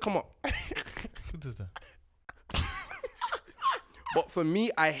somebody else come up. Who does that? But for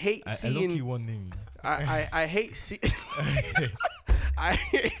me, I hate I seeing. low-key one name. I hate see. I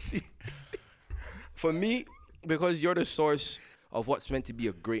hate see. For me, because you're the source of what's meant to be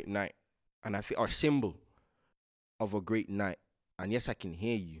a great night, and I feel our symbol of a great night. And yes, I can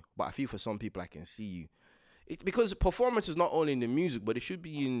hear you, but I feel for some people I can see you. It's because performance is not only in the music, but it should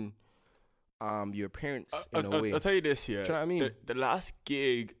be in your appearance in a way. I'll tell you this, yeah. Do you know what I mean? The last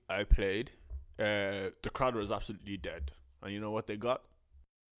gig I played, the crowd was absolutely dead. And you know what they got?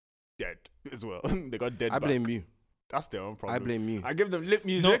 Dead as well. They got dead I back. blame you. That's their own problem. I blame you. I give them lip No,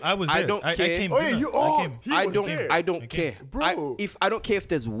 music. I was there. I don't I care. came. Oh, yeah, Bruno. you all. I came. He I was don't. there. I don't Okay. care, Bro. I don't care if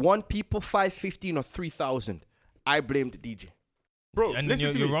there's one people, 5, 15, or 3,000. I blame the DJ. Bro, And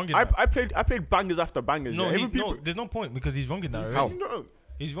listen to you're me. wrong in I that. played bangers after bangers. No, yeah. Even no, there's no point because he's wrong in that. How? Already. No.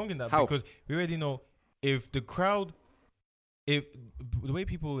 He's wrong in that How? because we already know if the crowd, if the way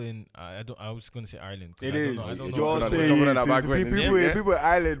people in I was gonna say Ireland. 'cause It I don't is. know, I don't You know. all Don't say put it. that back It's when- people, yeah. people in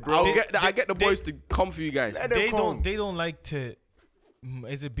Ireland, bro. I get the boys to come for you guys. Let them They come. don't like to.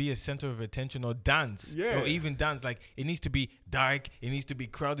 Is it be a center of attention or dance? Yeah. Or even dance. Like it needs to be dark. It needs to be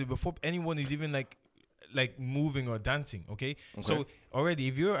crowded before anyone is even like moving or dancing. Okay. So already,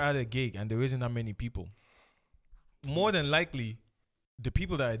 if you're at a gig and there isn't that many people, more than likely, the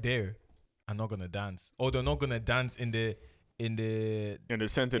people that are there are not gonna dance, or they're not gonna dance in the In the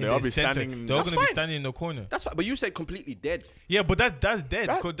center, in they'll the be center. standing. They're all That's gonna be fine. standing in the corner. That's fine. But you said completely dead. Yeah, but that's dead.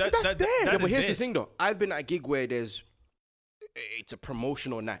 That- 'cause that's dead. Yeah, but is here's the dead. thing though. I've been at a gig where it's a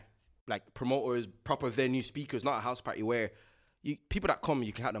promotional night. Like promoters, proper venue, speakers, not a house party where people that come,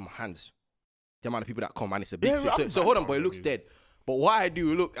 you can have them on hands. The amount of people that come, and it's a big Yeah, thing. I'm So hold on, fine but it with looks you. dead. But what I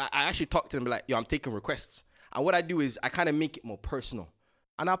do, look, I actually talk to them, be like, yo, I'm taking requests. And what I do is I kind of make it more personal.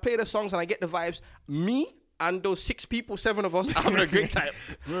 And I play the songs and I get the vibes. Me and those 6 people, 7 of us, are having a great time.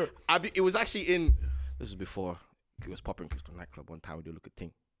 It was actually this was before it was popping Crystal Nightclub one time. We do look at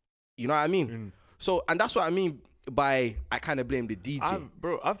thing. You know what I mean? So, and that's what I mean by I kind of blame the DJ. I've Do you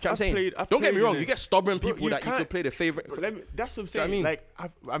know what I'm I've saying? played. I've Don't get me played wrong. in You it. get stubborn Bro, people you that you can't- could play the favorite. Bro, that's what I'm Do you know saying. what I mean?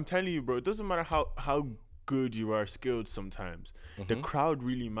 Like I'm telling you, bro. It doesn't matter how good you are skilled. Sometimes the Mm-hmm. crowd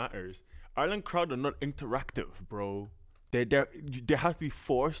really matters. Ireland crowd are not interactive, bro. They have to be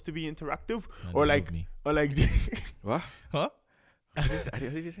forced to be interactive, Man, or they like love me. or like. What? Huh? What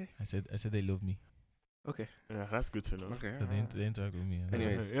did you say? I said they love me. Okay. Yeah, that's good to know. Okay. So they interact with me.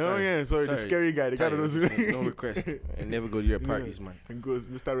 Anyways, Oh yeah, sorry, the Sorry. scary guy, the guy that Tired. doesn't No request. And never go to your parties, man. and goes,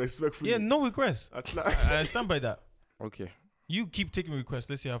 Mr. Respectful. Yeah, no request. That's like, I stand by that. Okay. You keep taking requests.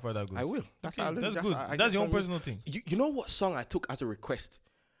 Let's see how far that goes. I will. That's Okay, how I learn. that's good. I That's get your own some- personal thing. You know what song I took as a request,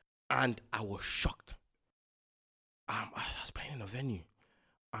 and I was shocked. I was playing in a venue,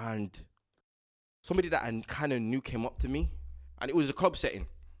 and somebody that I kind of knew came up to me, and it was a club setting,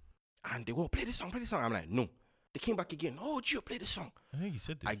 and they play this song. I'm like, no. They came back again. Oh, Gio, play this song. I think you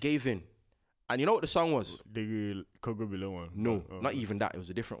said this. I gave in, and you know what the song was? the Coco Below one. No, Oh, not even that. It was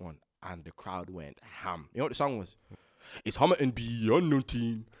a different one, and the crowd went ham. You know what the song was? It's Hammer and B, unknown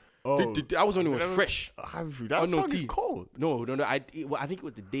team. Oh, That was when it was Never- fresh. Have you? That Oh, no, song is T. cold. No. I think it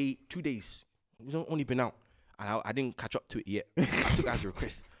was the day, 2 days. It's only been out, and I didn't catch up to it yet. I took it as a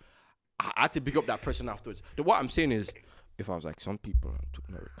request. I had to pick up that person afterwards. What I'm saying is, if I was like some people took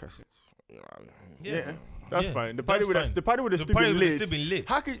my requests, Yeah. That's Yeah, fine. The party that's would have fine. the party would have The still party been would have lit. still been lit.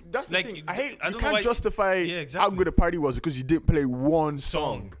 How could that's Like, the thing? I hate I you don't know can't why- justify Yeah, how exactly. good the party was because you didn't play one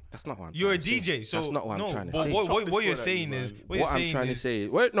Song. That's not what I'm You're a trying to say. DJ, so That's not what no. I'm trying to But say. what you're Chocolate saying for that, is man. what What you're I'm saying trying to is say is,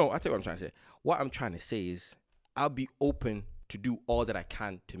 well, no, I tell you what I'm trying to say. What I'm trying to say is, I'll be open to do all that I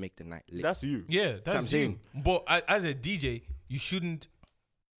can to make the night lit. that's you. yeah, I'm that's you. saying. But as a DJ, you shouldn't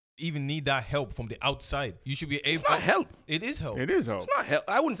even need that help from the outside. You should be able. It's not help. It is help. It is help. It's not help.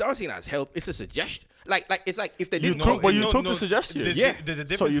 I wouldn't say that's help. It's a suggestion. Like it's like if they You didn't took, come, but you took the suggestion. There's, Yeah. there's a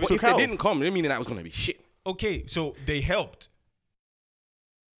difference. So you but took if they help. didn't come, it didn't mean that was gonna be shit. Okay, so they helped.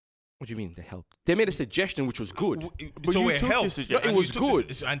 What do you mean they helped? They made a suggestion which was good. But so you it took the helped. suggestion. No, it And was you took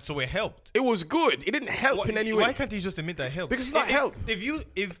good. and so it helped. It was good. It didn't help in any way. Why can't you just admit that helped? Because it's not help.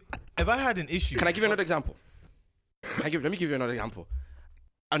 If I had an issue, Can I give you another example? Let me give you another example.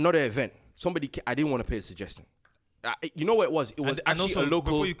 Another event. I didn't want to pay the suggestion. You know what it was? It was and actually also a local.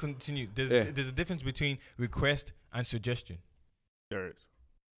 before you continue, there's Yeah. there's a difference between request and suggestion. There is.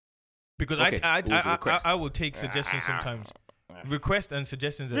 Because Okay, it was a request. I will take suggestions sometimes. Request and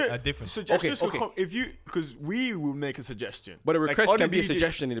suggestions are different. Suggestions Okay. will come if you because we will make a suggestion. But a Like, request other can be a DJ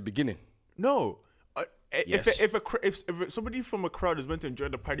suggestion in the beginning. No. Yes. If somebody from a crowd is meant to enjoy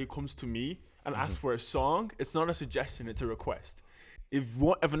the party comes to me and asks for a song, it's not a suggestion, it's a request. If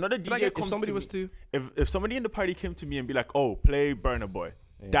another DJ If comes somebody to was me, to, if somebody in the party came to me and be like, "Oh, play Burna Boy,"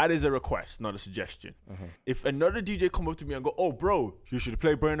 that is a request, not a suggestion. If another DJ come up to me and go, "Oh, bro, you should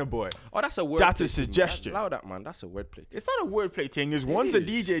play Burna Boy," oh, that's a word. That's a suggestion. Allow that, man. That's a wordplay. thing. it's not a wordplay thing. Is one's a is.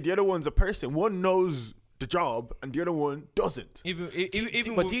 DJ, the other one's a person. One knows the job and the other one doesn't. Even But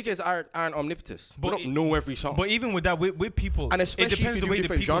with, DJs aren't omnipotent. But We don't know every song. but even with that, with people, And it especially depends if you the do way the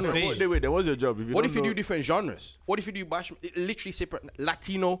different people genres. say What it. Wait, that was your job. If you What don't if you know- do different genres? What if you do literally separate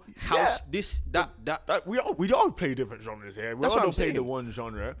Latino, house, this, that? We all play different genres here. We That's all what don't I'm play saying. the one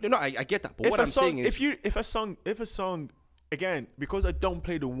genre. No, I get that. But what I'm saying is, if a song again, because I don't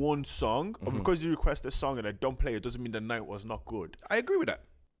play the one song, or because you request a song and I don't play it, doesn't mean the night was not good. I agree with that.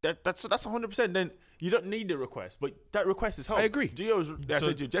 That's 100%. Then you don't need the request, but that request is help. I agree.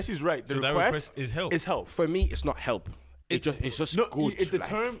 Jesse's right. The So that request request is help. is help. For me, it's not help. It's just No, good. the like-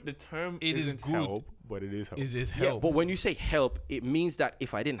 term It is isn't good. help, but it is help. Is it Yeah, help? but when you say help, it means that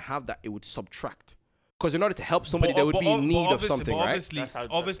if I didn't have that, it would subtract. Because in order to help somebody, they would be in need of something, right? That's how-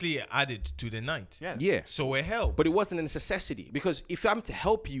 Obviously, it added to the night. Yeah. Yeah. So it helped. But it wasn't a necessity. Because if I'm to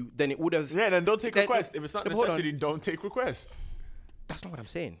help you, then it would have. Yeah, then don't take Then- request. If it's not but hold on. necessity, don't take request. That's not what I'm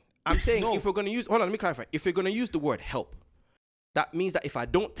saying. I'm saying if we're going to use. Hold on, let me clarify. If we're going to use the word help, that means that if I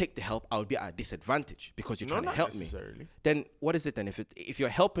don't take the help, I would be at a disadvantage because you're trying to not help me. necessarily. Then what is it then? If you're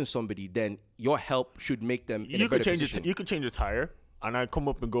helping somebody, then your help should make them in You a could better change position. it. You could change a tire, and I come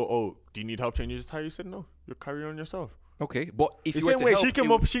up and go, "Oh, do you need help changing the tire?" You said no. You're carrying on yourself. Okay, but if The you were same to way help, she it came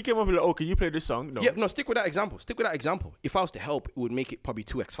would- up. She came up and like, "Oh, can you play this song?" No. Yeah, no, stick with that example. If I was to help, it would make it probably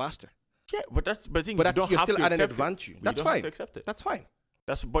 2x faster. Yeah, but the thing. But you don't you're have still to at an accept it. advantage. You That's don't have fine. to accept it. That's fine.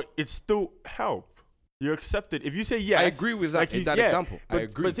 But it's still help. You accept it. If you say yes, I agree with that- in that example. I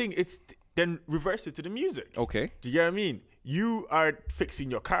agree. But the thing, it's then reverse it to the music. Okay. Do you get what I mean? You are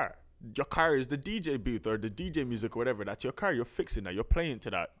fixing your car. Your car is the DJ booth or the DJ music or whatever. That's your car. You're fixing that. You're playing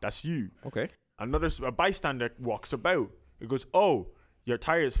to that. That's you. Okay. A bystander walks about. It goes, "Oh, your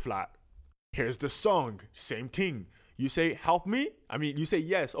tire is flat. Here's the song." Same thing. You say, "Help me." I mean, you say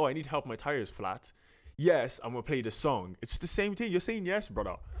yes. "Oh, I need help. My tire is flat." Yes, I'm gonna play the song. It's the same thing. You're saying yes,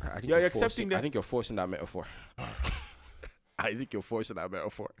 brother. I think You're you're accepting that. I think you're forcing that metaphor. I think you're forcing that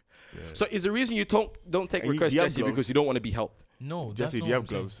metaphor. So is the reason you don't take And requests, you have Jesse, gloves. because you don't want to be helped? No, that's Jesse, not do you what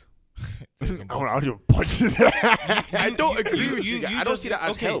have I'm gloves? saying. I want to punch his I don't agree with you. I don't just- see that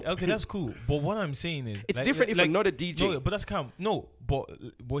as okay, help. Okay, that's cool. But what I'm saying is, It's different if another DJ. No, but that's calm. No, but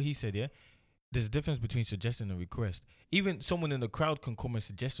what he said, yeah, there's a difference between suggestion and request. Even someone in the crowd can come and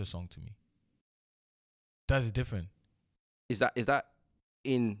suggest a song to me. That's different. Is that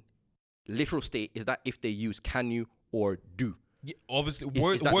in literal state? Is that if they use can you or do? Yeah, obviously,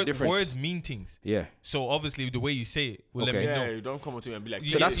 is that the difference? words mean things. Yeah. So obviously, the way you say it will let Okay. me know. Yeah, you don't come up to me and be like,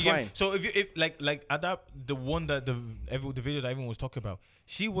 So that's get- fine. So if like at that the one that the video that everyone was talking about,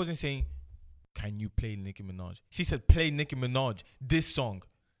 she wasn't saying, "Can you play Nicki Minaj?" She said, "Play Nicki Minaj this song."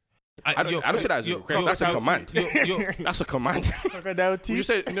 I don't see that as a request. That's a command. That's a command. You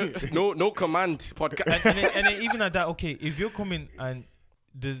said no command podcast. and then even at that, okay, if you're coming and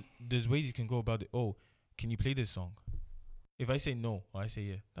there's ways you can go about it. Oh, can you play this song? If I say no, or I say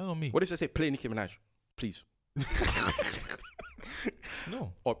yeah, that's on me. What if I say play Nicki Minaj, please?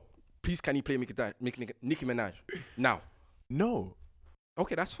 No. Or please can you play Nicki Minaj now? No.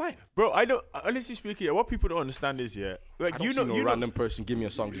 Okay, that's fine. Bro, I don't. Honestly speaking, what people don't understand is like I don't you see know, no you know, random person give me a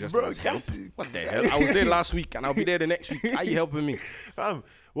song just bro. as help. That's What the hell? I was there last week and I'll be there the next week. How you helping me?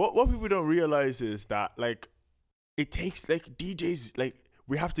 What people don't realize is that like it takes like DJs like.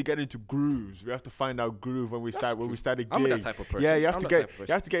 We have to get into grooves. We have to find our groove when we start a gig. I'm that type of person. Yeah, you have I'm to that get type of person.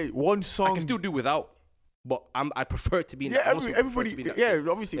 you have to get one song. I can still do without, but I prefer to be in Yeah, that. Most people prefer to everybody. be in that Yeah, state.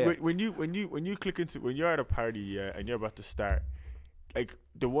 obviously, Yeah. when you click into when you're at a party, and you're about to start, like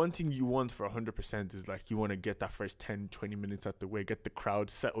the one thing you want for 100% is like you want to get that first 10, 20 minutes out the way, get the crowd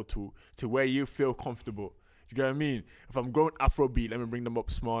settled to where you feel comfortable. You get what I mean? If I'm going Afrobeat, let me bring them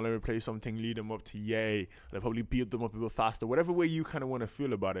up small, let me play something, lead them up to yay, and I probably build them up a bit faster. Whatever way you kind of want to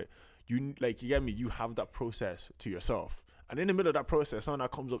feel about it, you get me? You have that process to yourself. And in the middle of that process, someone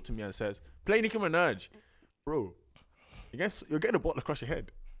that comes up to me and says, play Nicki Minaj. Bro, you'll get a bottle across your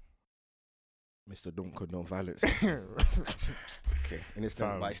head. Mr. Don't condone violence. Okay,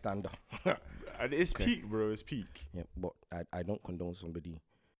 innocent bystander. And it's Okay. peak, bro. It's peak. Yeah, but I don't condone somebody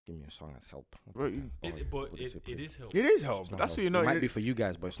give me a song as help. Bro, It is help. it is help. It's not That's help. what you know. It might be for you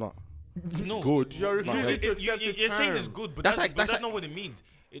guys, but it's not. No, good. You're It's not refusing help. to accept the You're saying it's term. good, but That's that's, like- but that's that's like- not what it means.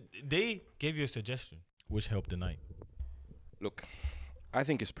 They gave you a suggestion, which helped the night. Look, I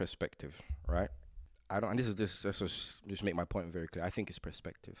think it's perspective, right? I don't. And this is just make my point very clear. I think it's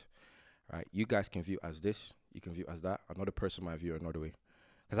perspective, right? You guys can view it as this. You can view it as that. Another person might view it another way.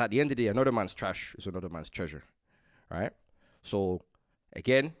 Because at the end of the day, another man's trash is another man's treasure, right? So,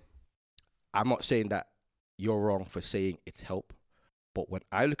 again, I'm not saying that you're wrong for saying it's help, but when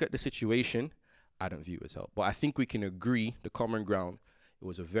I look at the situation, I don't view it as help. But I think we can agree the common ground. It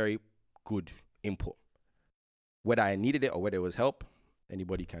was a very good input. Whether I needed it or whether it was help,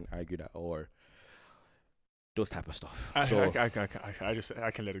 anybody can argue that or those type of stuff. I So, I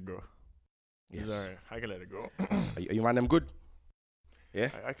can let it go. yes. It's alright. I can let it go. Are you man them good? Yeah,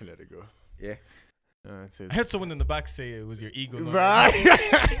 I can let it go. yeah. I had someone in the back say it was your ego. not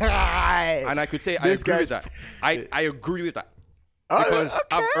Right. And I could say I This agree with guy's that. I agree with that Oh, because okay.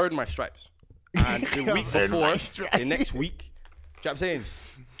 I've earned my stripes. And the week I've earned my before, stripes. the next week, do you know what I'm saying?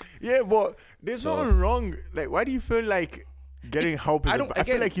 Yeah, but there's So- nothing wrong. Like, why do you feel like getting help is I I don't- I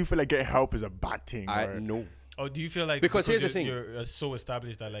feel again- like you feel like getting help is a bad thing. I or- know. Oh, do you feel like Because here's the you're- thing. you're so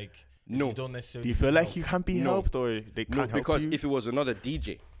established that like No. you don't necessarily Do you feel like help? you can't be No. helped or they can't No, help because you? if it was another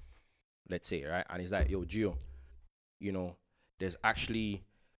DJ, let's say, right, and he's like, yo, Gio, you know, there's actually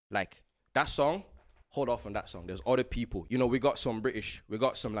like that song, hold off on that song. There's other people. You know, we got some British, we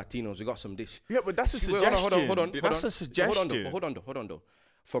got some Latinos, we got some this. Yeah, but that's a See, wait, suggestion. hold on. That's a suggestion. Hold on though.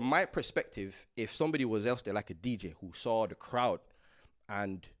 From my perspective, if somebody was else there like a DJ who saw the crowd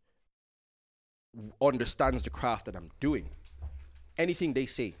and understands the craft that I'm doing, anything they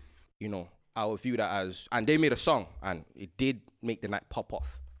say, you know, I would view that as, and they made a song and it did make the night pop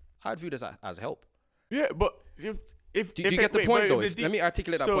off. I'd view this as help. Yeah, but if Do you get the point though? Let me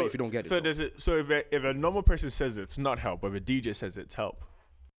articulate that point if you don't get it. So though. if a normal person says it's not help, but if a DJ says it's help,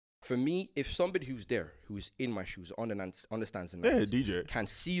 For me, if somebody who's there, who's in my shoes, understands the yeah, night, DJ. can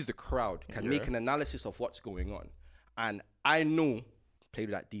see the crowd, can Yeah. make an analysis of what's going on, and I know, played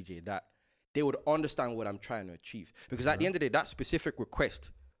with that DJ, that they would understand what I'm trying to achieve. Because at the end of the day, that specific request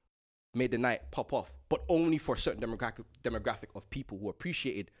made the night pop off, but only for a certain demographic of people who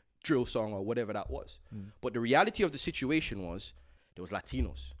appreciated drill song or whatever that was. But the reality of the situation was there was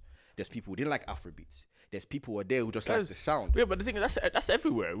Latinos, there's people who didn't like Afrobeats, there's people who were there who just like the sound. Yeah, but the thing is, that's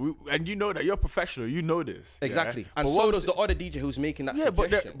everywhere. And you know that you're a professional. You know this. yeah? Exactly. And But so what does the other DJ who's making that Yeah,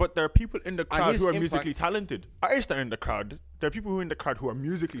 suggestion. but there are people in the crowd his who are impact- musically talented. Artists are in the crowd. There are people who are in the crowd who are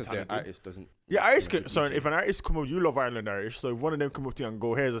musically Because their talented. artist doesn't. Yeah, artists can. DJ. Sorry, if an artist come up, you love Ireland artists. So if one of them come up to you and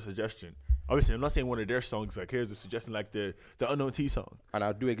go, "Here's a suggestion." Obviously, I'm not saying one of their songs like, "Here's a suggestion," like the Unknown T song. And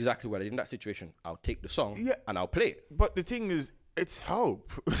I'll do exactly what I did in that situation. I'll take the song Yeah. and I'll play it. But the thing is, it's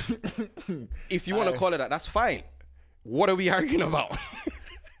help. If you want to call it that, that's fine. What are we arguing about?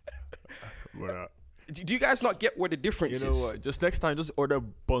 But, Do you guys not get where the difference you is? know what? Just next time, just order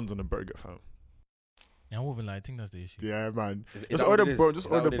buns on a burger, fam. Yeah, I'm moving. I think that's the issue. Yeah, man. Is Just that order what it is? buns. Is Just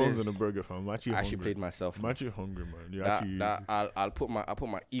that order what it buns is? on a burger, fam. I'm actually I actually hungry. played myself. I'm actually hungry, man. You That, actually. that I'll put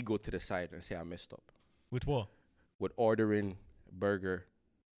my ego to the side and say I messed up With what? with ordering burger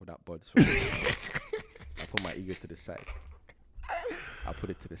without buds. I put my ego to the side. I'll put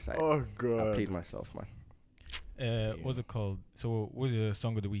it to the side. Oh I god. played myself, man. What's it called? So, what's your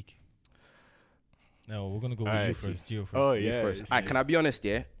song of the week? No, we're gonna go with you Alright, first. Gio first. Oh You yeah. first. it's- Alright, can I be honest?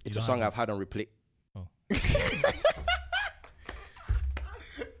 Yeah, it's a don't song have I've had on replay.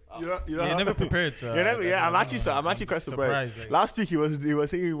 You know, Yeah, how- never prepared. So You never, yeah, I'm actually quite surprised. surprised. Like, Last week he was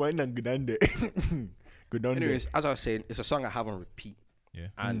singing Wine and Gudande. Gudande. Anyways, as I was saying, it's a song I have on repeat. Yeah.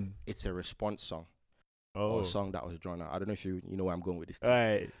 and it's a response song or a song that was drawn out. I don't know if you know where I'm going with this.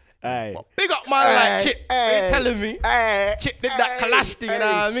 Hey, hey. But big up man like Chip. Are you telling me? Chip did that clash thing, you know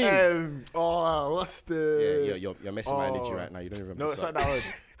what I mean? What's the? Yeah, you're messing my energy right now. You don't even remember. No, it's not that one.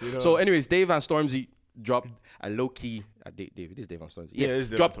 You know. So, anyways, Dave and Stormzy dropped a low key. Dave, it is Dave and Stormzy. Yeah, it's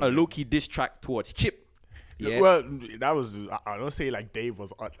Dave dropped and a Stormzy. low key diss track towards Chip. Yeah. Well, that was. I don't say like Dave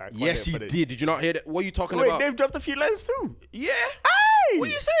was like. Yes, he did. Did you not hear that? What are you talking Wait, about? Dave dropped a few lines too. Yeah. Hey! What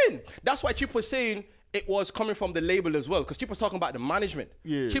are you saying? That's why Chip was saying it was coming from the label as well, because Chip was talking about the management.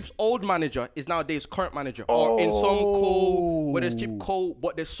 Yeah. Chip's old manager is now Dave's current manager, or in some where there's Chip Cole,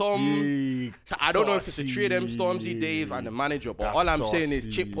 but there's some. Yeah, So I don't know if it's the three of them, saucy. Stormzy, Dave, and the manager. But That's all I'm saying is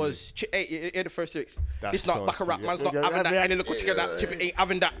saucy. Chip was. Hey, hear the first lyrics. That's It's not baccarat, saucy. man's not Yeah, having that. yeah, Any little together. Chip ain't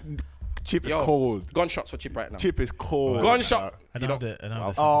having that. Chip is Yo, cold. Gunshots for Chip right now. Chip is cold. Gunshot. I don't have the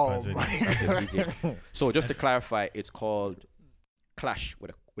Oh, sample cards ready. So just to clarify, it's called Clash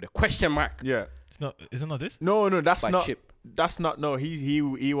with a question mark. Yeah. It's not. Is it not this? No, that's By not. Chip. That's not. No,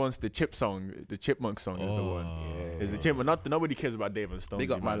 he wants the Chip song. The Chipmunk song is the one. Oh. Is the Chipmunk? Nobody cares about Dave and Stormzy.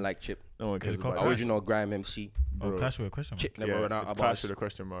 Big up man like Chip. No one cares Is it called about that. Original grime MC. Oh, Bro. Clash with a question mark. Chip never Yeah, run out of Clash bars. with a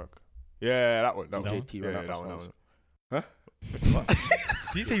question mark. Yeah, that one. That one. JT run Yeah, out that of one. That songs. one.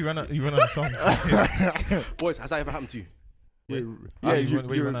 Did you say you run out of songs? Boys, has that ever happened to you? Yeah, you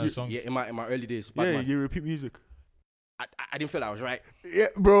run out of songs. Yeah, in my early days. Yeah, Batman. you repeat music. I didn't feel I was right. Yeah,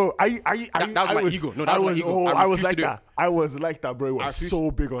 bro. That was my ego. No, that was my ego. Oh, I I was refused like to do that. I was like that, bro. I was refused- so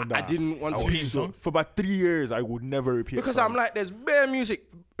big on that. I didn't want I to was repeat so, songs? for about 3 years. I would never repeat. because a song. I'm like, there's bare music.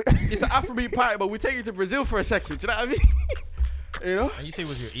 It's an Afrobeat party, but we take it to Brazil for a second. Do you know what I mean? You know And you say it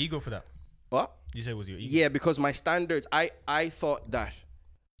was your ego for that? what? You say it was your ego? Yeah, because my standards, I thought that.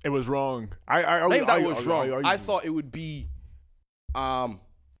 it was wrong. I think that was wrong. I thought it would be, how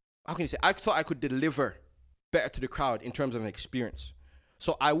can you say? I thought I could deliver better to the crowd in terms of an experience.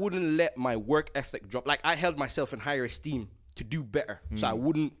 So I wouldn't let my work ethic drop. Like I held myself in higher esteem to do better. So I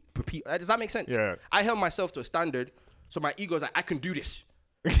wouldn't repeat. Does that make sense? Yeah. I held myself to a standard. So my ego is like, I can do this.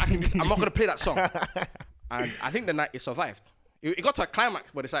 I'm not going to play that song. And I think the night it survived. It got to a climax,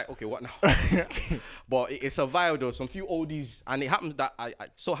 but it's like, okay, what now? But it survived. There was some few oldies. And it happened that I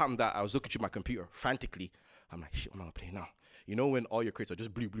happened that I was looking through my computer frantically. I'm like, shit, what am I going to play now? You know when all your crates are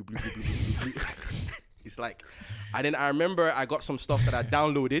just blue. It's like, and then I remember I got some stuff that I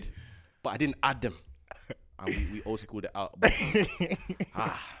downloaded, but I didn't add them. And we old schooled it out.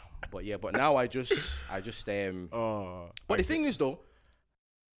 But now I just But the thing is though,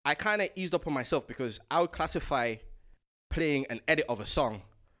 I kind of eased up on myself because I would classify playing an edit of a song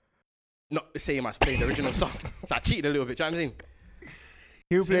not the same as playing the original song. So I cheated a little bit. Do you know what I'm saying?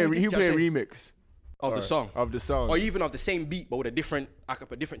 He'll play a Just remix Of the song. Of the song. Or even of the same beat, but with a different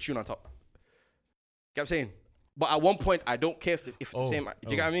tune on top. You know what I'm saying? But at one point, I don't care if it's the same. Do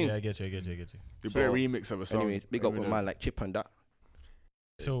you get what I mean? Yeah, I get you. You play a remix of a song. Anyways, big up with man like Chip and that.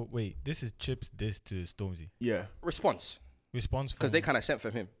 So wait, this is Chip's diss to Stormzy. Yeah. Response. Response Because from they kind of sent for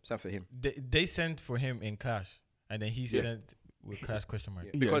him. they sent for him in Clash, and then he sent with Clash question mark.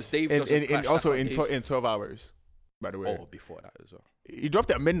 Because Dave and, doesn't and, clash, and also that's what Dave- in 12 hours, by the way. Oh, before that as well. He dropped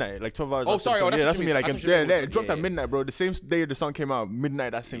it at midnight, like 12 hours. Oh, after sorry, the oh, song. that's Yeah, what that's you me. mean. Like, I thought you meant it dropped yeah, at midnight, bro. The same day the song came out,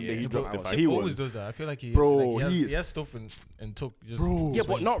 midnight that same day he dropped it. Chip He always was, does that. I feel like Bro, he he has stuff and took just bro. Yeah,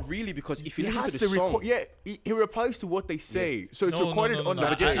 but not really because if you He listen has to to the song, record. Yeah, he replies to what they say, so it's No, recorded no, on no, the.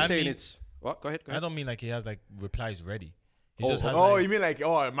 but just I saying mean- it's what? Go ahead. I don't mean like he has like replies ready. He just has Oh, like, you mean like,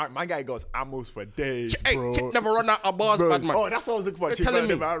 oh, my guy goes ammos for days, Hey, bro. Chip never run out of bars, Bro. bad man. Oh, that's what I was looking for. You're Chip telling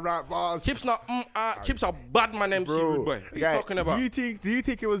me. never rap bars. Chip's not. Chip's a bad man MC, Bro, rude boy. What are you guy, talking about? Do you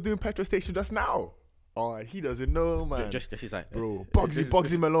think he was doing petrol station just now? Oh, he doesn't know, man. Just he's like, Bro, this-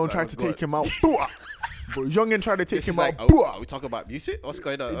 Bugsy Malone tried to take him out. Bro, Youngin tried to take This him is like, out. oh, we talk about music. What's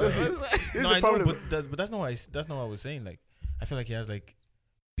going on? This no, is the I know, problem. but that's not what I was saying. Like, I feel like he has like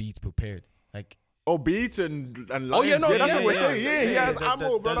beats prepared. Like, Oh, beats and lines. Oh, yeah, no, that's yeah, what we're yeah, saying. Yeah, he yeah, has that-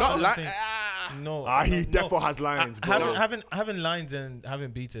 ammo, that- bro. that's not what like. I'm saying. no, He no. definitely has lines, bro. Having lines and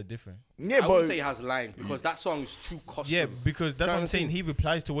having beats are different. Yeah, I but wouldn't say he has lines because that song is too custom. Yeah, because that's know what what I'm I'm saying. saying? He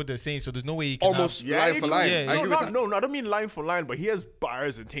replies to what they're saying, so there's no way he can Almost have, line for line. Yeah, I agree with that. no, I don't mean line for line, but he has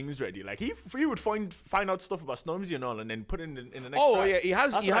bars and things ready. Like he would find out stuff about Stormzy and all, and then put it in the next. Oh track. yeah, he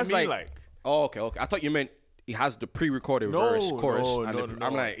has. That's He what has I mean, like. Oh, okay. I thought you meant he has the pre-recorded verse, chorus. And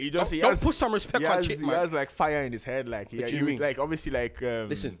I'm like, he don't has, put some respect he on has, Chip, he man. has like fire in his head, like What he you would, mean? like obviously like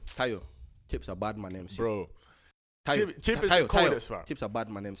Listen, Tayo, Chip's a bad man MC. bro. Tayo, Chip is the coldest, fam. Chip's a bad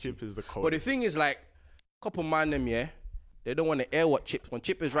man MC. Chip is the But the coldest. thing is, like, couple man them, yeah, they don't want to air what Chip. When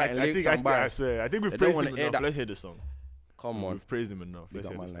Chip is writing I lyrics think and bars, I think we've They don't praised wanna him air enough. that. Let's hear the song. come on. We've praised him enough. You Let's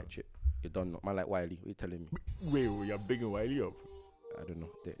got hear man the like song. Chip. You don't know. Man like Wiley. What you telling me? Wait, you're bigging Wiley up. I don't know.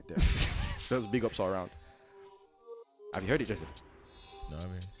 Those big ups all around. Have you heard it, Jesse? No, I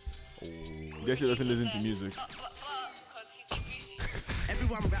mean, Jesse doesn't listen to music.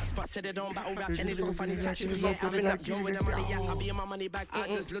 Everyone raps but said they don't battle rap. Any little funny chat shit, yeah, having that yo with the money, yeah. I'll be in my money bag. I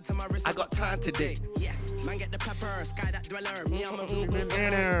just looked at my wrist. I got time today. Yeah, man, get the pepper, sky that dweller. Me, I'm a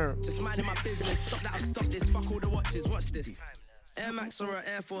just minding my business. Stop that, I'll stop this. Fuck all the watches, watch this. Air Max or an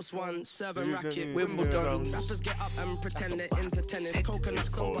Air Force One, 7 racket, Wimbledon. Rappers get up and pretend they're into tennis. Coconut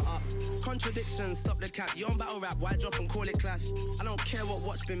sober up. Contradictions, stop the cap. You on battle rap, why drop and call it clash? I don't care what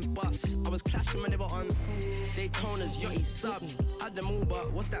watch been bust. I was clashing when they were on Daytona's Yachty sub. Had them all,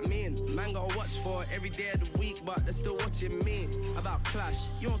 but what's that mean? Man got a watch for every day of the week, but they're still watching me. About clash,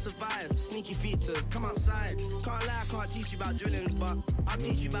 you won't survive. Sneaky features, come outside. Can't lie, I can't teach you about drillings, but I'll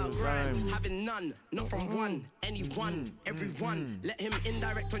teach you about grime. Having none, not from one, anyone, everyone. Let him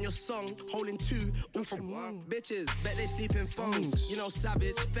indirect on your song, holding two, all from one. Bitches, bet they sleep in phones. You know,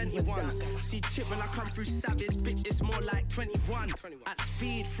 savage, Fenty ones. See chip when I come through savage, bitch, it's more like 21. At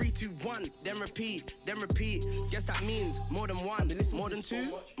speed, 3, 2, 1, then repeat, then repeat. Guess that means more than one, more than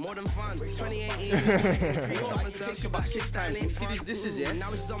two, more than fun. 2018. Stop and search about 6 times. This is it.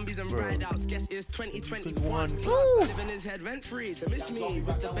 Now it's zombies and ride outs. Guess it's 2021. Plus, I live in his head rent free. So miss me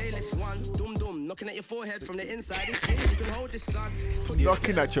with the bailiff ones. Doom doom, knocking at your forehead from the inside. It's me, you can hold this, son.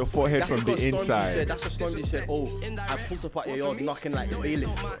 Knocking at your forehead from the inside. That's what Stormzy said. Oh, I pulled up at your yard knocking like the bailiff.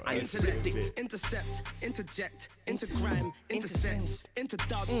 And he flipped it. Intercept, interject, into crime, intersex, into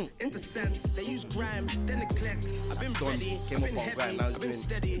dubs, into sense. They use grime, then neglect. I've been ready, I've been heavy, I've been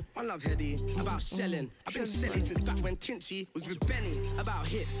steady. I love heady, about shelling. I've been shelly since back when Tinchy was with Benny. About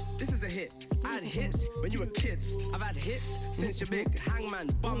hits, this is a hit. I had hits when you were kids. I've had hits since your big hangman,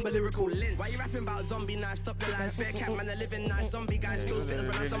 bumble lyrical lynch. Why you rapping about zombie knife? Stop the lies, bear cat man, they're living nice. Zombie guys, skills fitters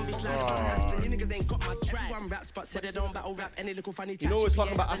when I zombie slash. You niggas ain't got my drive. One raps but said they don't battle rap. Any little funny chat. You know what's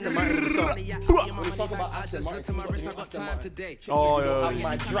talking about Aston Martin in the song? When he's talking about Aston Martin, I got time today. Oh,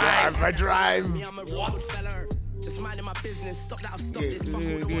 my my drive. I'm a real good fella. Just minding my business. Stop that, I'll stop this. Fuck all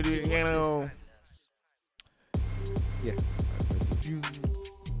the watches, watch Yeah.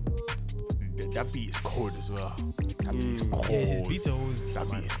 That beat is cold as well. That beat is cold. yeah, his beats are always. That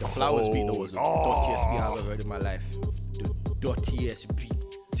beat is The cold. Flowers beat though was the dirtiest beat I've ever heard in my life. The dirtiest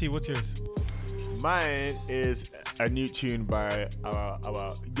beat. T, what's yours? Mine is a new tune by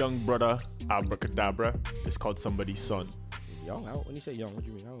our young brother Abracadabra. It's called Somebody's Son. Young? When you say young, what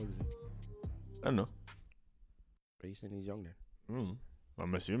do you mean? How old is he? I don't know. Are you saying he's young then?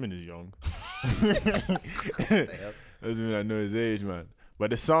 I'm assuming he's young. What the hell? Doesn't mean I know his age, man. But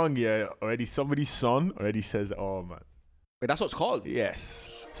the song, yeah, already Somebody's Son already says, oh man. Wait, that's what it's called?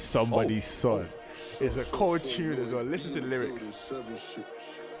 Yes, Somebody's Son. It's a cold tune as well. Listen to the lyrics. Oh,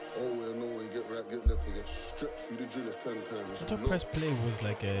 well, no way, get right, get left, get stretched through the drillers 10 times. I thought Press Play was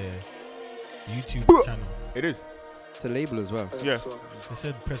like a YouTube channel. It is. It's a label as well. Yeah. They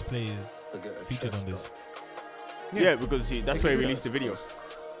said Press Play is featured on this. Yeah, because see, that's where he released the video.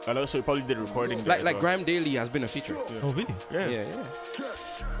 And also he probably did a recording there as Like well. Graham Daly has been a feature. Oh, really? Yeah. Yeah.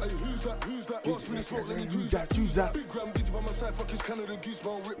 Hey, who's that? Pass me the smoke, let me do that. Use that. Big Graham beats by my side, fuck his Canada goose,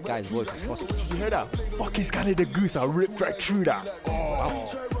 man, rip Guy's voice is husky. You hear that? Fuck his Canada goose. I ripped right through that.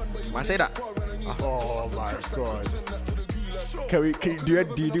 I say that. Oh my god. Can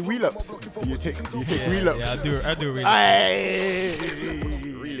you do wheel ups? Do you take wheel ups? Yeah, I do really.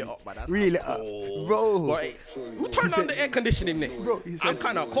 Really up, man. That's Really up. Bro. Boy, who turned on the air conditioning there? Bro, he I'm said,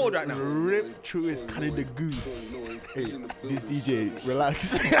 kind of cold right now. rip through his Canada goose. Hey, this DJ,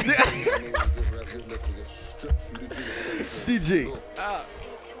 relax. DJ.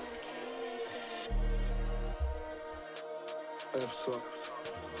 F-Suck.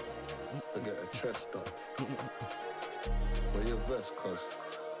 I get a chest up. Wear your vest, cuz.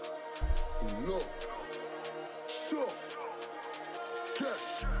 You know. Sure.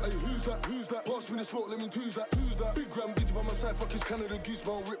 Hey, who's that? Pass me the smoke, let me choose that. Who's that? Big Graham beats by my side, fuck his Canada goose,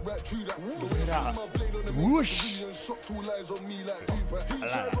 man, rip right through that. The way I swing my blade on the Whoosh. and shot 2 lines on me like Cooper. He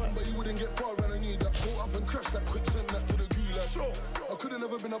tried run, but he wouldn't get far, and I need that. Go up and crash that quick, send that to the gulag. I could've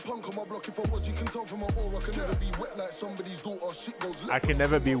never been a punk on my block if I was. You can tell from my aura, I can never be wet like somebody's daughter. Shit goes left. I can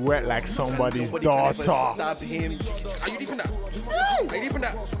never be wet like somebody's Nobody can ever daughter. stab him. Are you leaving that? Are you leaving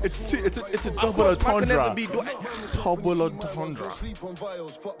that? It's a double I can never entendre. be Double entendre. Sleep on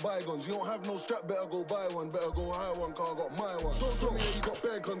vials, fuck bygones. You don't have no strap, better go buy one. Better go high one, car got my one. Don't tell me that you got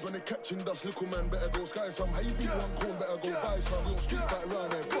bare guns when they catching dust. Little man, better go sky some. How you beat one corn, better go buy some. We don't street fight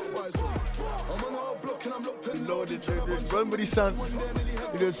round there, fuck buy some. I'm on our block and I'm locked and loaded. Somebody's son.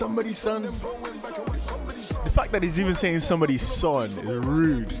 You know, somebody's son. The fact that he's even saying somebody's son is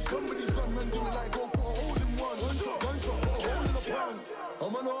rude. Somebody's gunman do it like go put a hole in one. Gunshot, put a hole in the pan.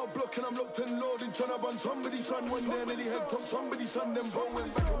 block and I'm locked and loaded, tryna bun somebody's son. One day nearly head top somebody's son, then bro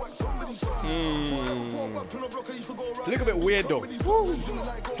went back and whacked somebody's son. Look a bit weird though.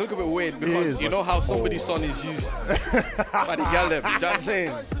 Look a bit weird because you know how somebody's son is used by the gal them. You know what I'm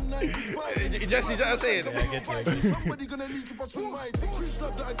saying? You just see what I'm saying? Yeah, I get you. Somebody gonna leak if I swing my thing. True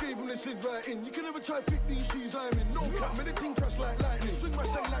slap that I gave him, they slid right in. You can never try fit these shoes I'm in. No cap, made the thing crash like lightning. Swing my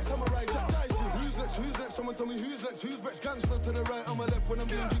stang like samurai Jack Tyson. Who's next? Who's next? Someone tell me who's next. Who's next? Gangster to the right, on my left. When I'm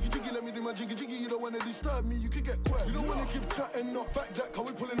doing jiggy jiggy, let me do my jiggy jiggy. You don't wanna disturb me, you could get quiet. You don't wanna give chat and not back that. Cause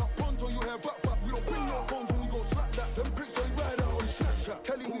we pulling up Ponto, you hear back. We don't bring no phones when we go slap that. Them bricks they ride out on Snapchat.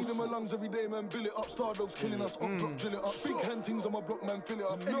 Kelly needs in my lungs every day, man. Bill it up. Star dogs killing us. Up block, drill it up. Big hand things on my block, man. Fill it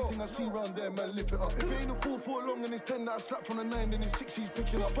up. Anything I see round there, man. Lift it up. If it ain't a 4-4 long and it's 10 that I slap from the 9, then it's 6 he's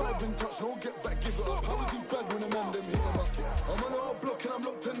picking up. 5 in touch, no get back, give it up. How is he bad when a man them hit him up? I'm on a block and I'm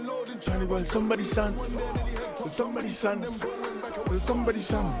locked and loaded. Trying to run somebody's son. Somebody's son. Somebody's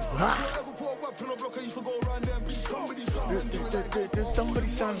son. There's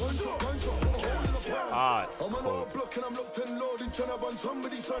somebody's son. Ah, it's I'm on cold. a block and I'm locked and loaded, tryna bun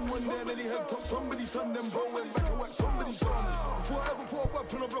somebody's son. One day nearly head top somebody's son, then bro went back and whacked somebody's son. Before I ever put a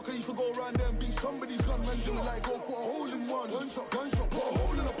weapon on a block, I used to go around there and beat somebody's gun. Man, do it like go put a hole in one. Gunshot, put a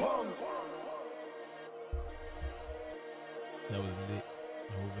hole in a palm. That was lit.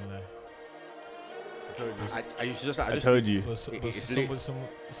 I wouldn't lie. I used to just like, I told you. Was it's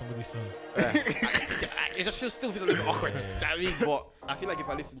somebody's son. it just still feels a little bit awkward. Do you know what I mean? But I feel like if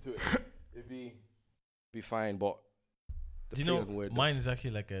I listen to it, it'd be fine. But the Do you know, feeling weird, mine is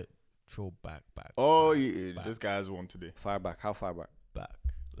actually like a throwback back. Oh, yeah, Back. this guy's one today. far back. How far back? Back.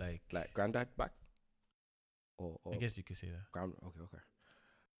 Like Granddad back? Or I guess you could say that. okay.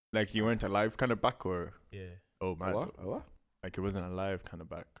 Like you weren't alive kind of back, or Yeah. oh man, What? like it wasn't alive kind of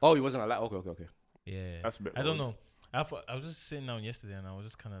back. Oh, he wasn't alive. Okay. Yeah. That's a bit I don't old. know. I was just sitting down yesterday and I was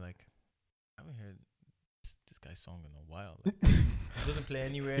just kind of like, I haven't heard this guy's song in a while. Like, it doesn't play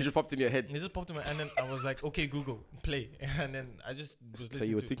anywhere. He just popped in your head. It just popped in my, and then I was like, okay, Google, play, and then I just was listening So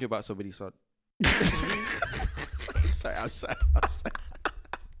you were to thinking about somebody's son. I'm sorry.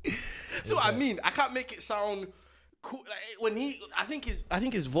 So I mean, I can't make it sound cool. Like when I think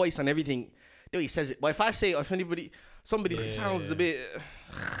his voice and everything, the way he says it. But if I say it, or if somebody, it sounds a bit.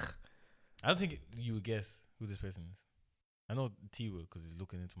 I don't think you would guess who this person is. I know T will because he's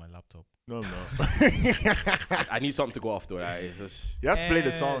looking into my laptop. No, I'm not. I need something to go after. Right? It's just, You have to play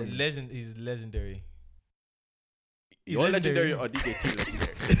the song. He's legendary. He's you're legendary or DJ T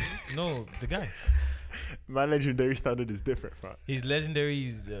legendary. No, the guy. My legendary standard is different, fam. He's legendary.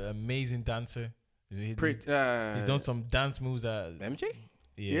 He's an amazing dancer. He's done some dance moves that. MJ?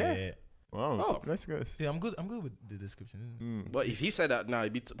 Yeah. Wow, Oh. that's good. Yeah, I'm good with the description. But if he said that now,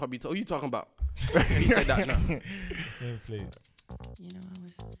 he'd be probably. Who you talking about? If he said that now. Let me play it. You know, I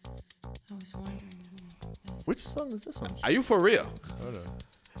was wondering. Which song is this one? Are you for real? Hold on.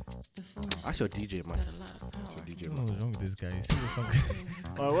 The force That's your DJ, man. got a lot of power. I don't know what's wrong with this guy. He said the song.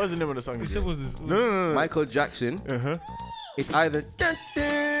 Oh, what was the name of the song? He said was this. No. Michael Jackson. Uh-huh. It's either.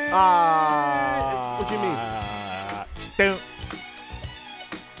 Ah. What do you mean? Don't.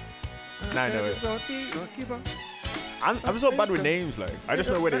 Nah, I know it. I'm so bad with names, like I just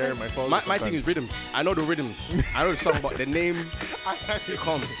know where they are in my phone. My thing is rhythms. I know the rhythms. I know the song, but the name, you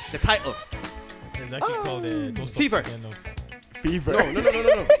call me. The title. It's actually called Don't Stop Fever. Thinking of- Fever. No.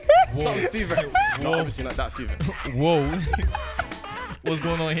 Something fever. No, obviously not that fever. Whoa. What's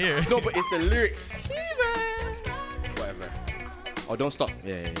going on here? No, but it's the lyrics. Fever. Whatever. Oh, don't stop.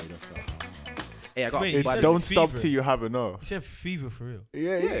 Yeah, don't stop. Hey, I got. Wait, It's said don't stop fever. till you have enough. He said fever for real.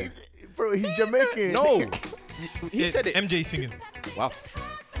 Yeah. Bro, he's Jamaican. No. He said it. MJ singing. Wow.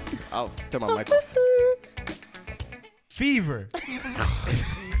 I'll turn my mic off. Fever.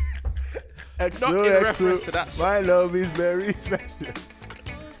 Not in reference to that song. My love is very special.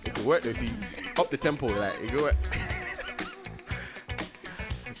 It could work though if you up the tempo, like it could work.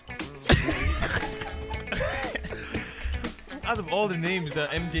 Out of all the names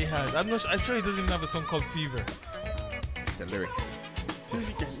that MJ has, I'm sure he doesn't even have a song called Fever. It's the lyrics.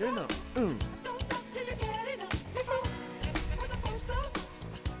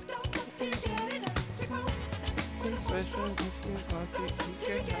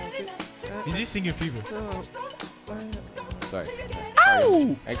 Is he singing Fever? Sorry.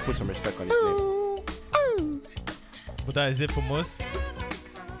 Ow! I put some respect on his name. But that is it from us.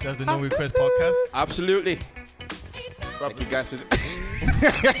 That's the No Request podcast. Absolutely. Thank you guys.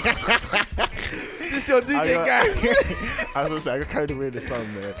 This is your DJ guy. I was gonna say I got carried away with the song,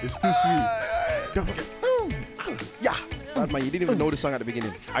 man. It's too sweet. Yeah. Bad man, you didn't even know the song at the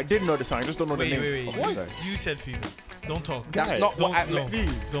beginning. I did know the song. I just don't know the name. Wait. of the song. You said Fever. Don't talk. That's Guys, not what I no. meant.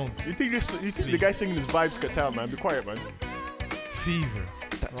 Please. Don't. You think the Please. guy singing his vibes could tell, man? Be quiet, man. Fever.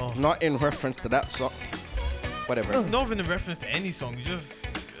 Oh. Not in reference to that song. Whatever. Not even in reference to any song. You're just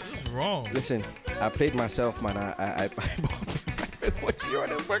wrong. Listen, I played myself, man. I spent 40 euros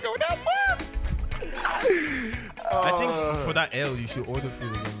on a burger with that man. I think for that L, you should order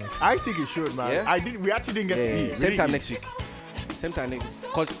food again. Man. I think it should, man. Yeah? We actually didn't get to eat. We Same didn't time eat. next week. Same time next week.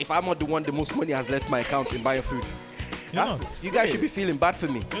 Because if I'm not the one, the most money has left my account in buying food. You're That's not. You guys should be feeling bad for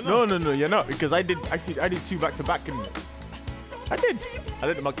me. You're No, not. you're not, because I did 2 back to back, and I did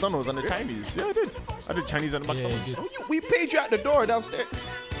the McDonald's and the Chinese. Yeah, I did. I did Chinese and the Yeah, McDonald's. you did. We paid you at the door downstairs.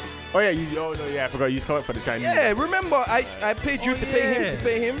 Oh yeah, I forgot you called for the Chinese. Yeah, remember I paid you Oh, to pay him yeah. to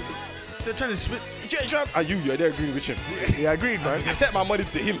pay him. They're trying to split. And you're there agreeing with him. Yeah, agreed, man. I sent my money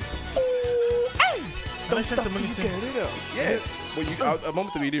to him. And I sent the money to him. it up. Yeah. But you, a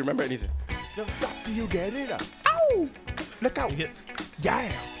moment ago, you didn't remember anything. Don't stop till you get it up. Ow! Look out. You get- Yeah.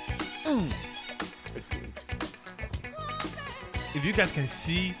 It's good. If you guys can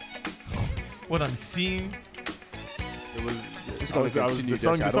see what I'm seeing, It was. Just gonna continue the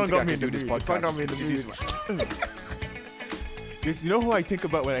song, this. I the song don't got me think in I the can do mood. this The song podcast. got me in the Just mood. continue this. This, you know who I think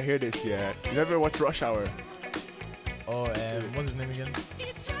about when I hear this? Yeah. You never watch Rush Hour? what's his name again?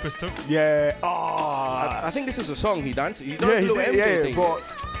 Chris Tuck. Yeah. I think this is a song he danced. He done Yeah, a he little did, MJ yeah, thing. but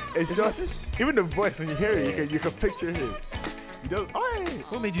it's Isn't just even the voice when you hear it, you can picture him. He does.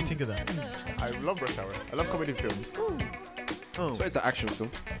 What made you think of that? I love Rush Hour. I love comedy films. So it's an action film.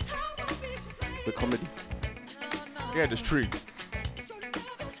 The comedy. Yeah, this tree.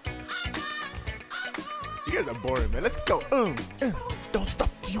 You guys are boring, man. Let's go. Don't stop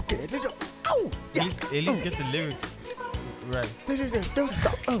till you get it up. Oh, yeah. At least get the lyrics right. Don't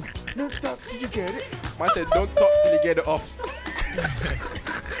stop. Don't stop till you get it. I said, don't talk till you get it off.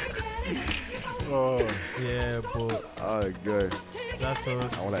 Oh, Yeah, but Oh, good. that's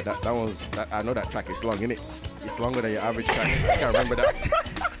us. I like that. I know that track is long, innit? It's longer than your average track. I can't remember that.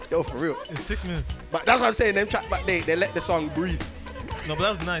 Yo, for real. It's 6 minutes. But that's what I'm saying. Them tracks back there, they let the song breathe. No,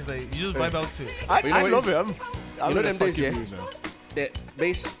 but that's nice. Like you just vibe out to it. I But you know what love it it. I'm You know in a them days, fucking yeah? mood now. The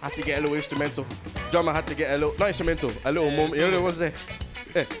bass had to get a little instrumental. Drummer had to get a little, not instrumental, a little moment. You know what was there?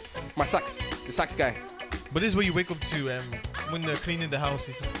 Yeah, my sax, the sax guy. But this is where you wake up to when they're cleaning the house.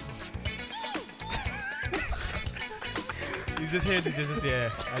 You just hear this. It's just yeah.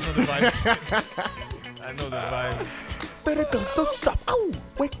 I know the vibes. I know the vibes. Don't stop. Oh,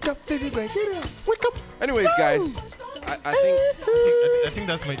 wake up till you get it up. Wake up. Anyways, guys, I think, I think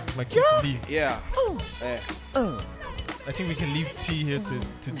that's my cue to leave. yeah. I think we can leave T here to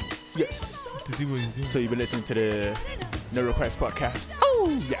Yes. do what he's doing. So you've been listening to the No Request podcast. Oh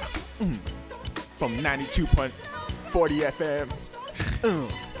yeah. From 92.40 FM.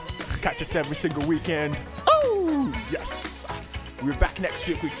 Catch us every single weekend. Oh yes. We're back next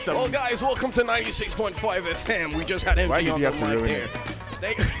week. Week 7. Well, guys, welcome to 96.5 FM. We just had Why MG did on you the have to mic ruin here.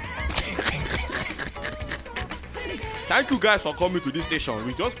 it? Thank you guys for coming to this station.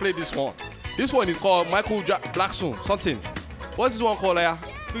 We just played this one. This one is called Michael Blackson, something. What's this one called, Aya?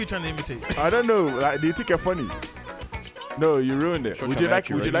 Who are you trying to imitate? I don't know. Like, do you think you're funny? No, you ruined it. Shut Would your you like?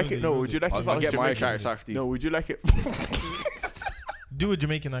 mouth, Would you right? like it? No. Would you like I it? was if gonna was get my Jamaican? shot after you. No. Would you like it? Do a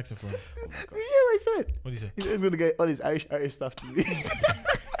Jamaican accent for him. Yeah, I said. What do you say? He's gonna get all his Irish stuff to me.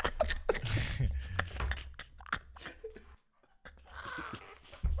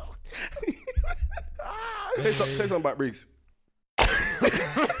 Say something about Briggs.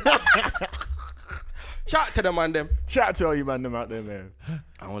 Shout out to them, man, them. Shout out to all you man them out there, man.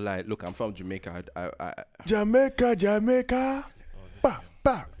 I don't like, look, I'm from Jamaica. Jamaica. Ba,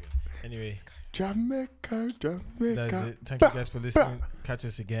 ba. Anyway, Jamaica. that's it. Thank you guys for listening. Catch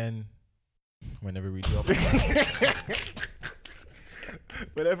us again whenever we drop.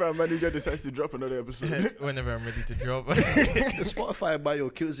 Whenever our manager decides to drop another episode. Whenever I'm ready to drop. The Spotify bio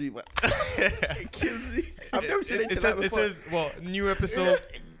kills me, man. It kills me. I've never seen It says, well, new episode.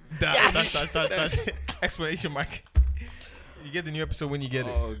 Dash. Exclamation mark. You get the new episode when you get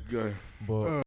it. Oh, God. But